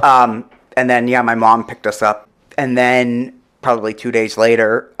 And then, yeah, my mom picked us up. And then probably 2 days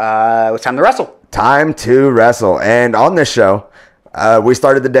later, it was time to wrestle. Time to wrestle. And on this show, we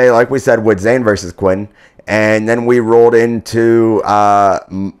started the day, like we said, with Zane versus Quinn. And then we rolled into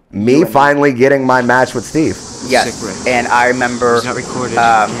me finally getting my match with Steve. Yes. And I remember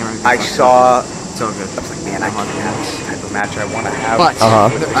I saw, It's all good. I was like, man, I can't have this type of match I want to have. But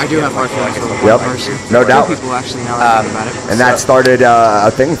I do have hard feelings for one person. No doubt. Two people actually now that I think about it. And that started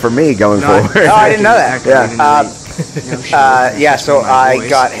a thing for me going forward. Oh, I didn't know that. Yeah. Yeah, so I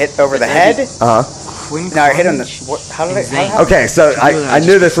got hit over the head. No, I hit on the. How did I? Okay, so I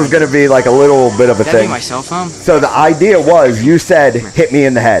knew this was going to be like a little bit of a That'd be thing. my cell phone. So the idea was you said, hit me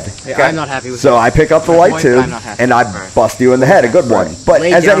in the head. I'm not happy with So that. I pick up the light point, tube I'm not happy and with I that. bust you in the head, a good one. But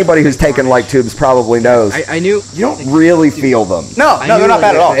Lay as down. anybody who's taken light tubes probably knows, I knew. you don't really feel them. No, they're not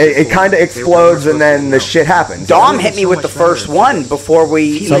bad at all. It kind of explodes and then the shit happens. Dom hit me with the first one before we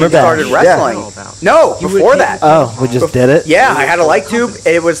even Summer Bash. started wrestling. No, before that. Oh, we just did it? Yeah, I had a light tube.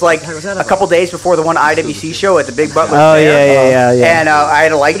 It was like a couple days before the one IWC show at the Big Butler. Oh, Fair. yeah. And I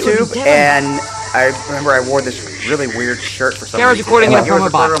had a light tube, and I remember I wore this really weird shirt for some Camera's reason. recording Like, you it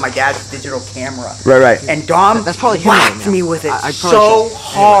was from a recorded box. on my dad's digital camera. Right. And Dom That's probably him whacked right now. me with it I so probably should.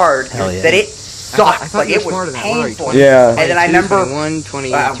 hard Hell yeah. that it sucked. I thought Like, you it were was smarter than that. What are you, painful. 20? Yeah. And then I 22, remember 21,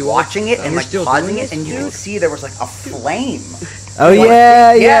 22, watching it and You're like still pausing doing it, and you could see there was like a flame Oh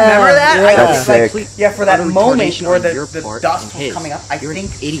yeah, remember that? Yeah. That's sick. For that moment where the part dust and was coming up, I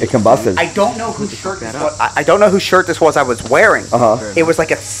think It combusted. I don't know whose shirt this was. I don't know whose shirt this was I was wearing. It was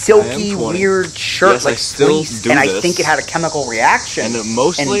like a silky, weird shirt, Yes, I like still fleece, do and I this. think it had a chemical reaction. And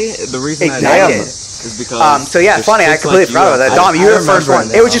mostly the reason I ignited. know is because So yeah, just funny. I kids completely like forgot about that. Dom, you were the first remember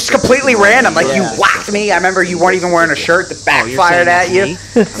one. it It was just completely random. Like you Yeah. whacked me. I remember you weren't even wearing a shirt that backfired at you.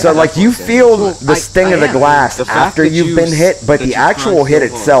 So like you feel the sting of the glass The fact after that you've you been hit, but that the you cried actual hit so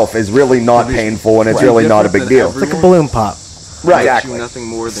hard. itself is really not painful and it's Way really not a different big than deal. It's like a balloon pop. Right. Exactly. Nothing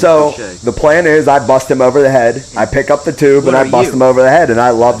more than So cliche. the plan is I bust him over the head, I pick up the tube and I bust him over the head, and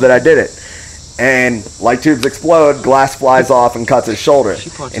I love that I did it. And light tubes explode, glass flies off and cuts his shoulder.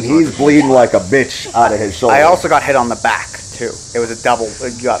 And he's bleeding like a bitch out of his shoulder. I also got hit on the back too. It was a double.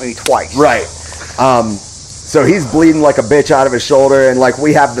 You got me twice. Right. So he's bleeding like a bitch out of his shoulder, and like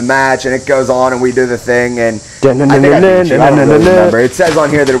we have the match, and it goes on, and we do the thing, and I think I beat you. I don't really remember. It says on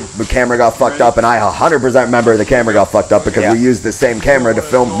here that the camera got fucked up, and I 100% remember the camera got fucked up because we used the same camera to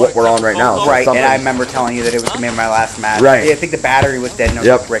film what we're on right now. So Right, something- and I remember telling you that it was gonna be my last match. Right. I think the battery was dead, and I was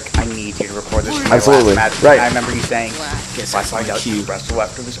Yep. like, Rick, I need you to record this. My Absolutely. Last match. Right. And I remember you saying, if I find out you wrestle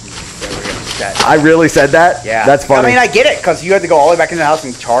after this, I'm very upset. I really said that? Yeah. That's funny. I mean, I get it, because you had to go all the way back into the house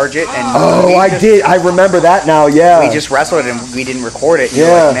and charge it. And Oh, we I just- did. I remember that now, yeah. We just wrestled it, and we didn't record it. And you're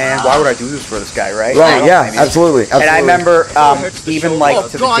Yeah. like, man, why would I do this for this guy, right? Right, I yeah, mean, absolutely. And I remember, even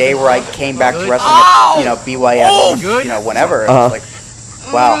like to the day where I came back to wrestling, at, BYS, whenever. It was like,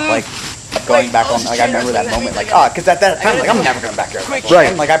 wow, like going back on, like I remember that moment, like, because at that time, like I'm never going back here.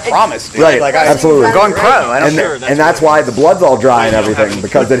 Right. Like I promised, dude. Right, Like absolutely. I'm going pro. I don't And that's why the blood's all dry and everything,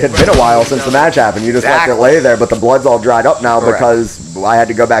 because it had been a while since the match happened. You just let it lay there, but the blood's all dried up now because I had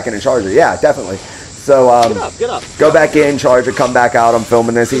to go back in and charge it. Yeah, definitely. So go back in, charge it, come back out. I'm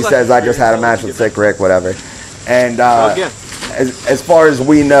filming this. He says I just had a match with Sick Rick, whatever. And as far as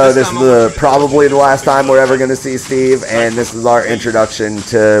we know, this is probably the last time we're ever going to see Steve, and this is our introduction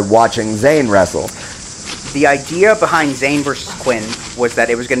to watching Zayn wrestle. The idea behind Zayn versus Quinn was that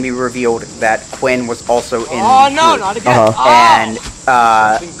it was going to be revealed that Quinn was also in. Oh no, not again!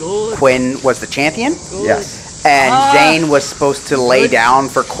 And Quinn was the champion. Yes. And Zayn was supposed to lay down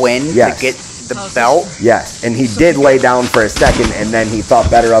for Quinn to get the belt. Yes, and he did lay down for a second, and then he thought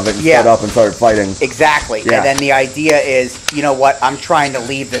better of it and stood up and started fighting. Exactly. Yeah. And then the idea is, you know what, I'm trying to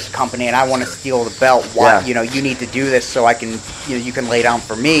leave this company and I want to steal the belt. Why, you need to do this so I can, you can lay down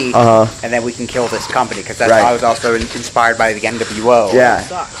for me, and then we can kill this company. Because I was also inspired by the NWO. Yeah.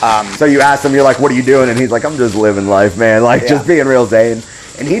 So you asked him, you're like, what are you doing? And he's like, I'm just living life, man. Like, just being real Zayn.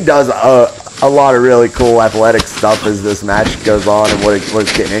 And he does a lot of really cool athletic stuff as this match goes on and what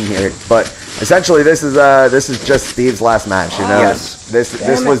it's getting in here. But essentially, this is just Steve's last match. Yes.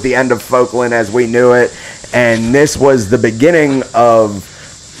 This was the end of Folkland as we knew it, and this was the beginning of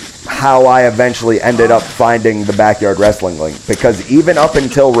how I eventually ended up finding the Backyard Wrestling link. Because even up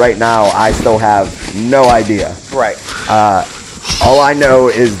until right now, I still have no idea. Right. All I know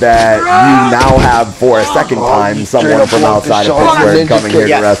is that you now have, for a second time, someone from outside of Pittsburgh coming here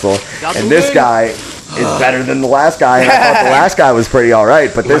to wrestle. And this guy is better than the last guy. And I thought the last guy was pretty all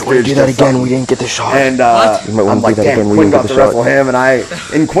right, but this dude's just something. We didn't get the shot. And I'm like, damn, Quinn got to wrestle him.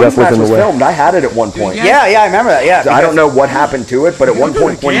 And Quinn's match was filmed. I had it at one point. Yeah, I remember that. Yeah. So I don't know what happened to it, but at one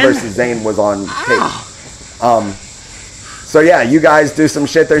point, Quinn versus Zayn was on tape. So yeah, you guys do some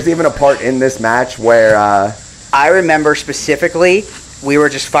shit. There's even a part in this match where... I remember specifically, we were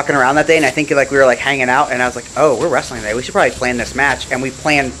just fucking around that day, and I think we were hanging out, and I was like, oh, we're wrestling today. We should probably plan this match. And we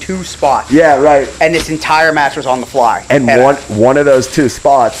planned 2 spots. Yeah, right. And this entire match was on the fly. And one of those 2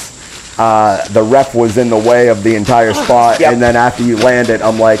 spots, the ref was in the way of the entire spot. Yep. And then after you land it,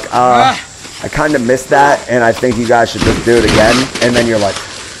 I'm like, I kind of missed that, and I think you guys should just do it again. And then you're like,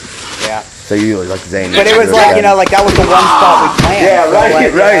 yeah. So you like Zayn. But it was that was the one spot we planned. Yeah,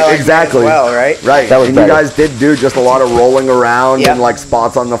 right, exactly. Well, right? Right. And you guys did do just a lot of rolling around and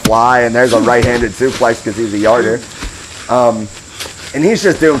spots on the fly, and there's a right-handed suplex because he's a yarder. And he's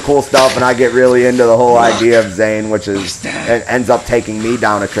just doing cool stuff, and I get really into the whole idea of Zayn, which is it ends up taking me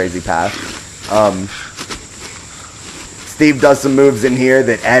down a crazy path. Steve does some moves in here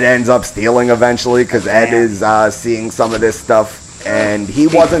that Ed ends up stealing eventually because Ed is seeing some of this stuff. And he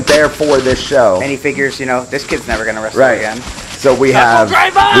wasn't there for this show. And he figures, this kid's never going to wrestle again. So we have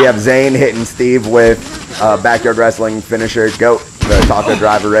Zayn hitting Steve with Backyard Wrestling finisher, GOAT, the taco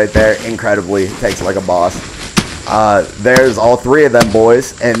driver right there. Incredibly, takes it like a boss. There's all 3 of them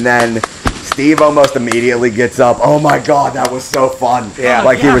boys. And then Steve almost immediately gets up. Oh my God, that was so fun. Yeah.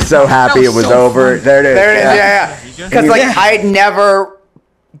 Like he was so happy it was over. There it is. There it is, yeah. Because I had never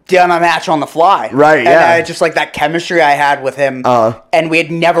done a match on the fly. Right, and yeah. just like that chemistry I had with him, and we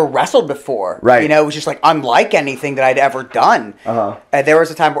had never wrestled before. Right. You know, it was just like unlike anything that I'd ever done. And there was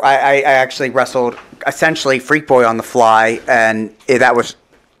a time where I actually wrestled essentially Freak Boy on the fly, and it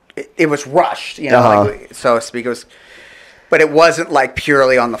was rushed, you know, like, so to speak. It was, but it wasn't like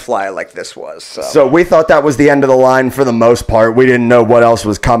purely on the fly like this was. So we thought that was the end of the line for the most part. We didn't know what else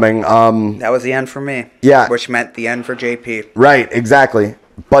was coming. That was the end for me. Yeah. Which meant the end for JP. Right, exactly.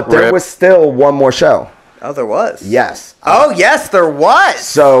 But there Rip. was still one more show. Oh, there was? Yes. Oh, yes, there was.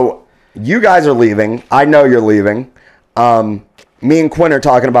 So you guys are leaving. I know you're leaving. Me and Quinn are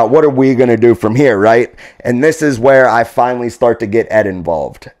talking about what are we going to do from here, right? And this is where I finally start to get Ed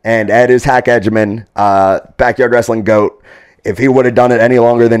involved. And Ed is Hack Edgeman, Backyard Wrestling GOAT. If he would have done it any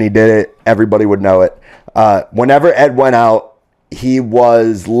longer than he did it, everybody would know it. Whenever Ed went out, he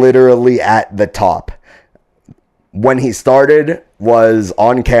was literally at the top. When he started, was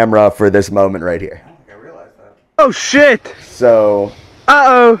on camera for this moment right here. I realized that. Oh shit! So,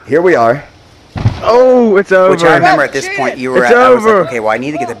 here we are. Oh, it's over. Which I remember at this point you were It's at. I was over. like, okay, well, I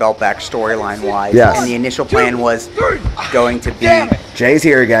need to get the belt back storyline wise. Yes. And the initial plan was going to be. Jay's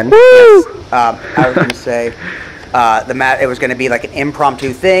here again. I was going to say it was going to be like an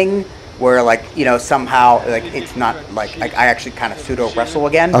impromptu thing where, like, you know, somehow like it's not like I actually kind of pseudo wrestle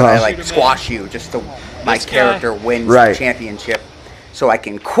again, but I like squash you just so my character wins the championship, so I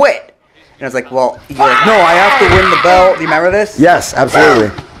can quit. And I was like, well, you're like, no, I have to win the belt. Do you remember this? Yes,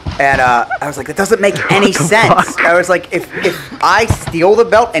 absolutely. And I was like, that doesn't make any sense. I was like, if I steal the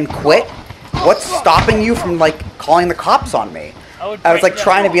belt and quit, what's stopping you from like calling the cops on me? I was like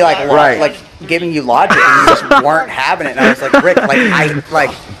trying to be like like giving you logic, and you just weren't having it. And I was like, Rick,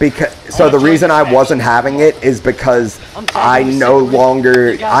 so the reason I wasn't having it is because I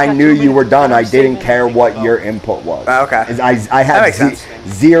knew you were done. I didn't care what your input was. Okay. I had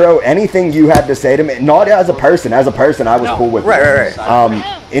zero anything you had to say to me. Not as a person. As a person, I was cool with it.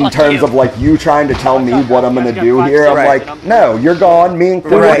 Right. In terms of like you trying to tell me what I'm gonna do here, I'm like, no, you're gone. Me and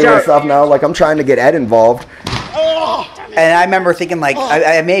Quinn doing stuff now. Like I'm trying to get Ed involved. And I remember thinking, like,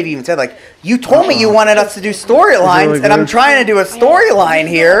 I may have even said, like, you told me you wanted us to do storylines, and I'm trying to do a storyline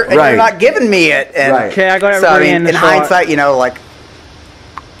here, and you're not giving me it. And Okay, I got so, I everybody mean, in the in shot. hindsight, you know, like,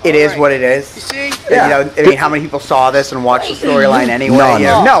 it is what it is. You see? You know, I mean, how many people saw this and watched the storyline anyway?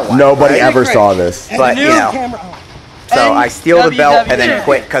 No one. Nobody ever saw this. But, you know. So I steal the belt and then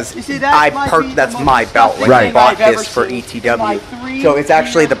quit because that's my belt. Like, I bought this for ETW. So it's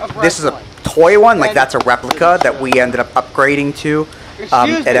actually this is a toy one. Like, that's a replica that we ended up upgrading to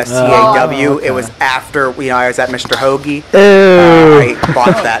at SCAW. It was after, you know, I was at Mr. Hoagie. I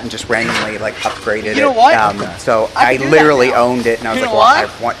bought that and just randomly like upgraded it. So I literally owned it, and I was like,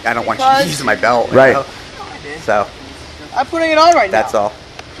 well, I don't want you using my belt. Right. Know? So I'm putting it on right now. that's all.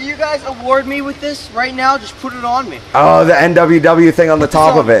 If you guys award me with this right now, just put it on me. Oh, the NWW thing on the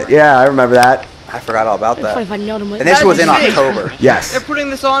top of it. Yeah, I remember that. I forgot all about that. And this was in October. Yes. They're putting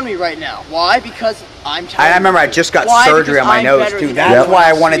this on me right now. Why? Because I'm tired. I remember I just got surgery on my nose, too. That's why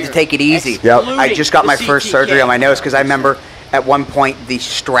I wanted to take it easy. I just got my first surgery on my nose because I remember at one point the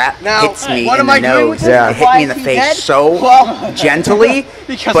strap hits me in the nose. It hit me in the face so gently,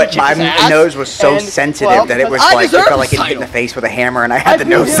 but my nose was so sensitive that it was like, it felt like it hit in the face with a hammer, and I had to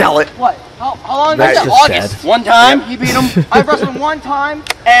no-sell it. What? How long ago? That's just August. sad. One time, he beat him. I wrestled him one time,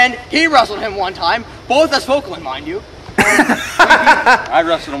 and he wrestled him one time. Both as Folkland, mind you. I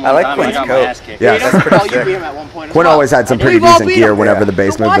wrestled him one time. Quinn's I got my coat. ass kicked. Yeah, That's that's pretty you beat him at one point as Quinn well. always had some pretty We've all decent beat gear him. whenever the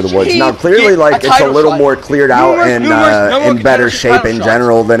base So moved to the watch woods. him Now, clearly, get like, a it's a title little shot. more cleared out and in better contenders shape in title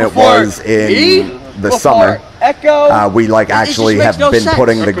general than it shots. was Before in the before summer. Echo. We like It just actually makes have no been sense.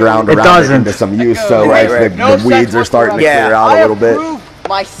 putting the ground It around it doesn't. into some use, so Right, like right. the weeds are starting to clear out a little bit. I have proved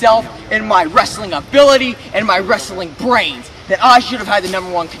myself and my wrestling ability and my wrestling brains that I should have had the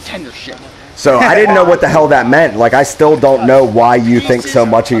 #1 contendership. So I didn't know what the hell that meant. Like, I still don't know why you think so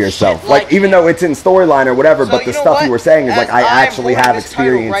much of yourself. Like, even though it's in storyline or whatever, but the stuff you were saying is like, I actually have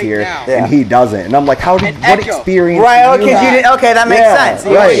experience here, and he doesn't. And I'm like, what experience? Right, do you have? okay, that makes sense.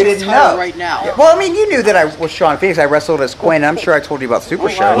 Right. You didn't know. Right now. Well, I mean, you knew that I was Sean Phoenix. I wrestled as Quinn. I'm sure I told you about Super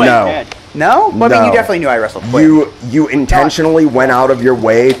Show. No. No? Well, I mean, No. you definitely knew I wrestled Quinn. You intentionally went out of your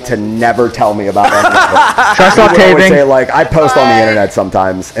way to never tell me about anything. Trust You off would always taping. say, like, I post on the internet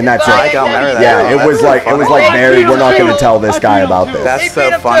sometimes, and that's I it. don't remember that. Yeah, it was like Barry, we're not going to tell this guy about this. That's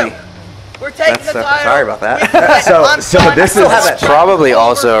so funny. We're taking That's the so, title. sorry about that. So this is Probably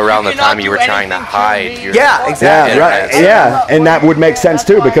also around the time you were trying to hide your Yeah, exactly. yeah, right, yeah, and that would make sense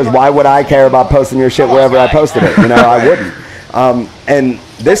too, because why would I care about posting your shit wherever I posted it? You know, I wouldn't. And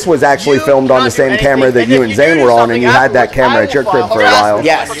this was actually filmed on the same camera that you and Zane were on, and you had that camera at your crib for a while.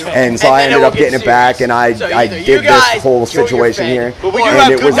 Yes. And so I ended up getting it back, and I did this whole situation here.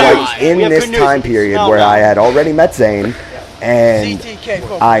 And it was like in this time period where I had already met Zane, and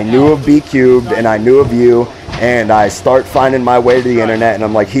I knew of B Cubed, and I knew of you, and I start finding my way to the internet, and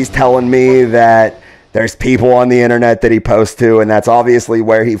I'm like, he's telling me that there's people on the internet that he posts to, and that's obviously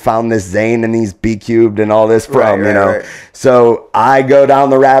where he found this Zane and these B Cubed and all this from, you know. Right. So I go down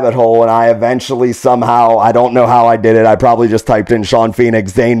the rabbit hole, and I eventually somehow, I don't know how I did it, I probably just typed in Sean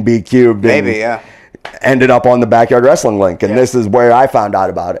Phoenix, Zane B Cubed, maybe, yeah, ended up on the Backyard Wrestling link, and this is where I found out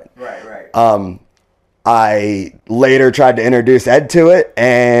about it. Right. I later tried to introduce Ed to it,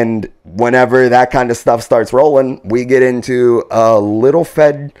 and whenever that kind of stuff starts rolling, we get into a little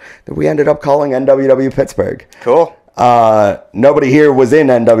fed that we ended up calling NWW Pittsburgh. Cool. Nobody here was in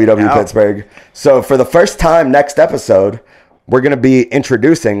NWW Pittsburgh. So for the first time next episode, we're going to be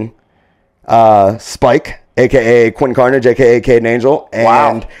introducing Spike, a.k.a. Quinn Carnage, a.k.a. Caden Angel,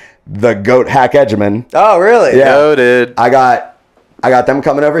 and the GOAT Hack Edgeman. Oh, really? Yeah. Noted. I got them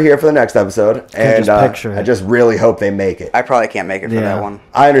coming over here for the next episode, and I just really hope they make it. I probably can't make it for that one.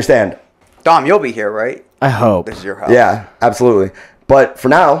 I understand. Dom, you'll be here, right? I hope. This is your house. Yeah, absolutely. But for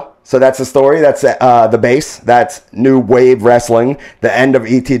now, so that's the story. That's the base. That's New Wave Wrestling, the end of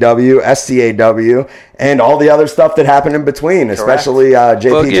ETW, SCAW, and all the other stuff that happened in between, especially JP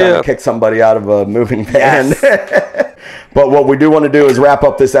trying to kick somebody out of a moving van. Yes. But what we do want to do is wrap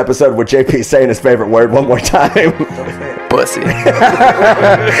up this episode with JP saying his favorite word one more time. Pussy.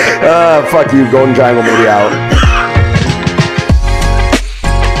 Fuck you, Golden Triangle Media out.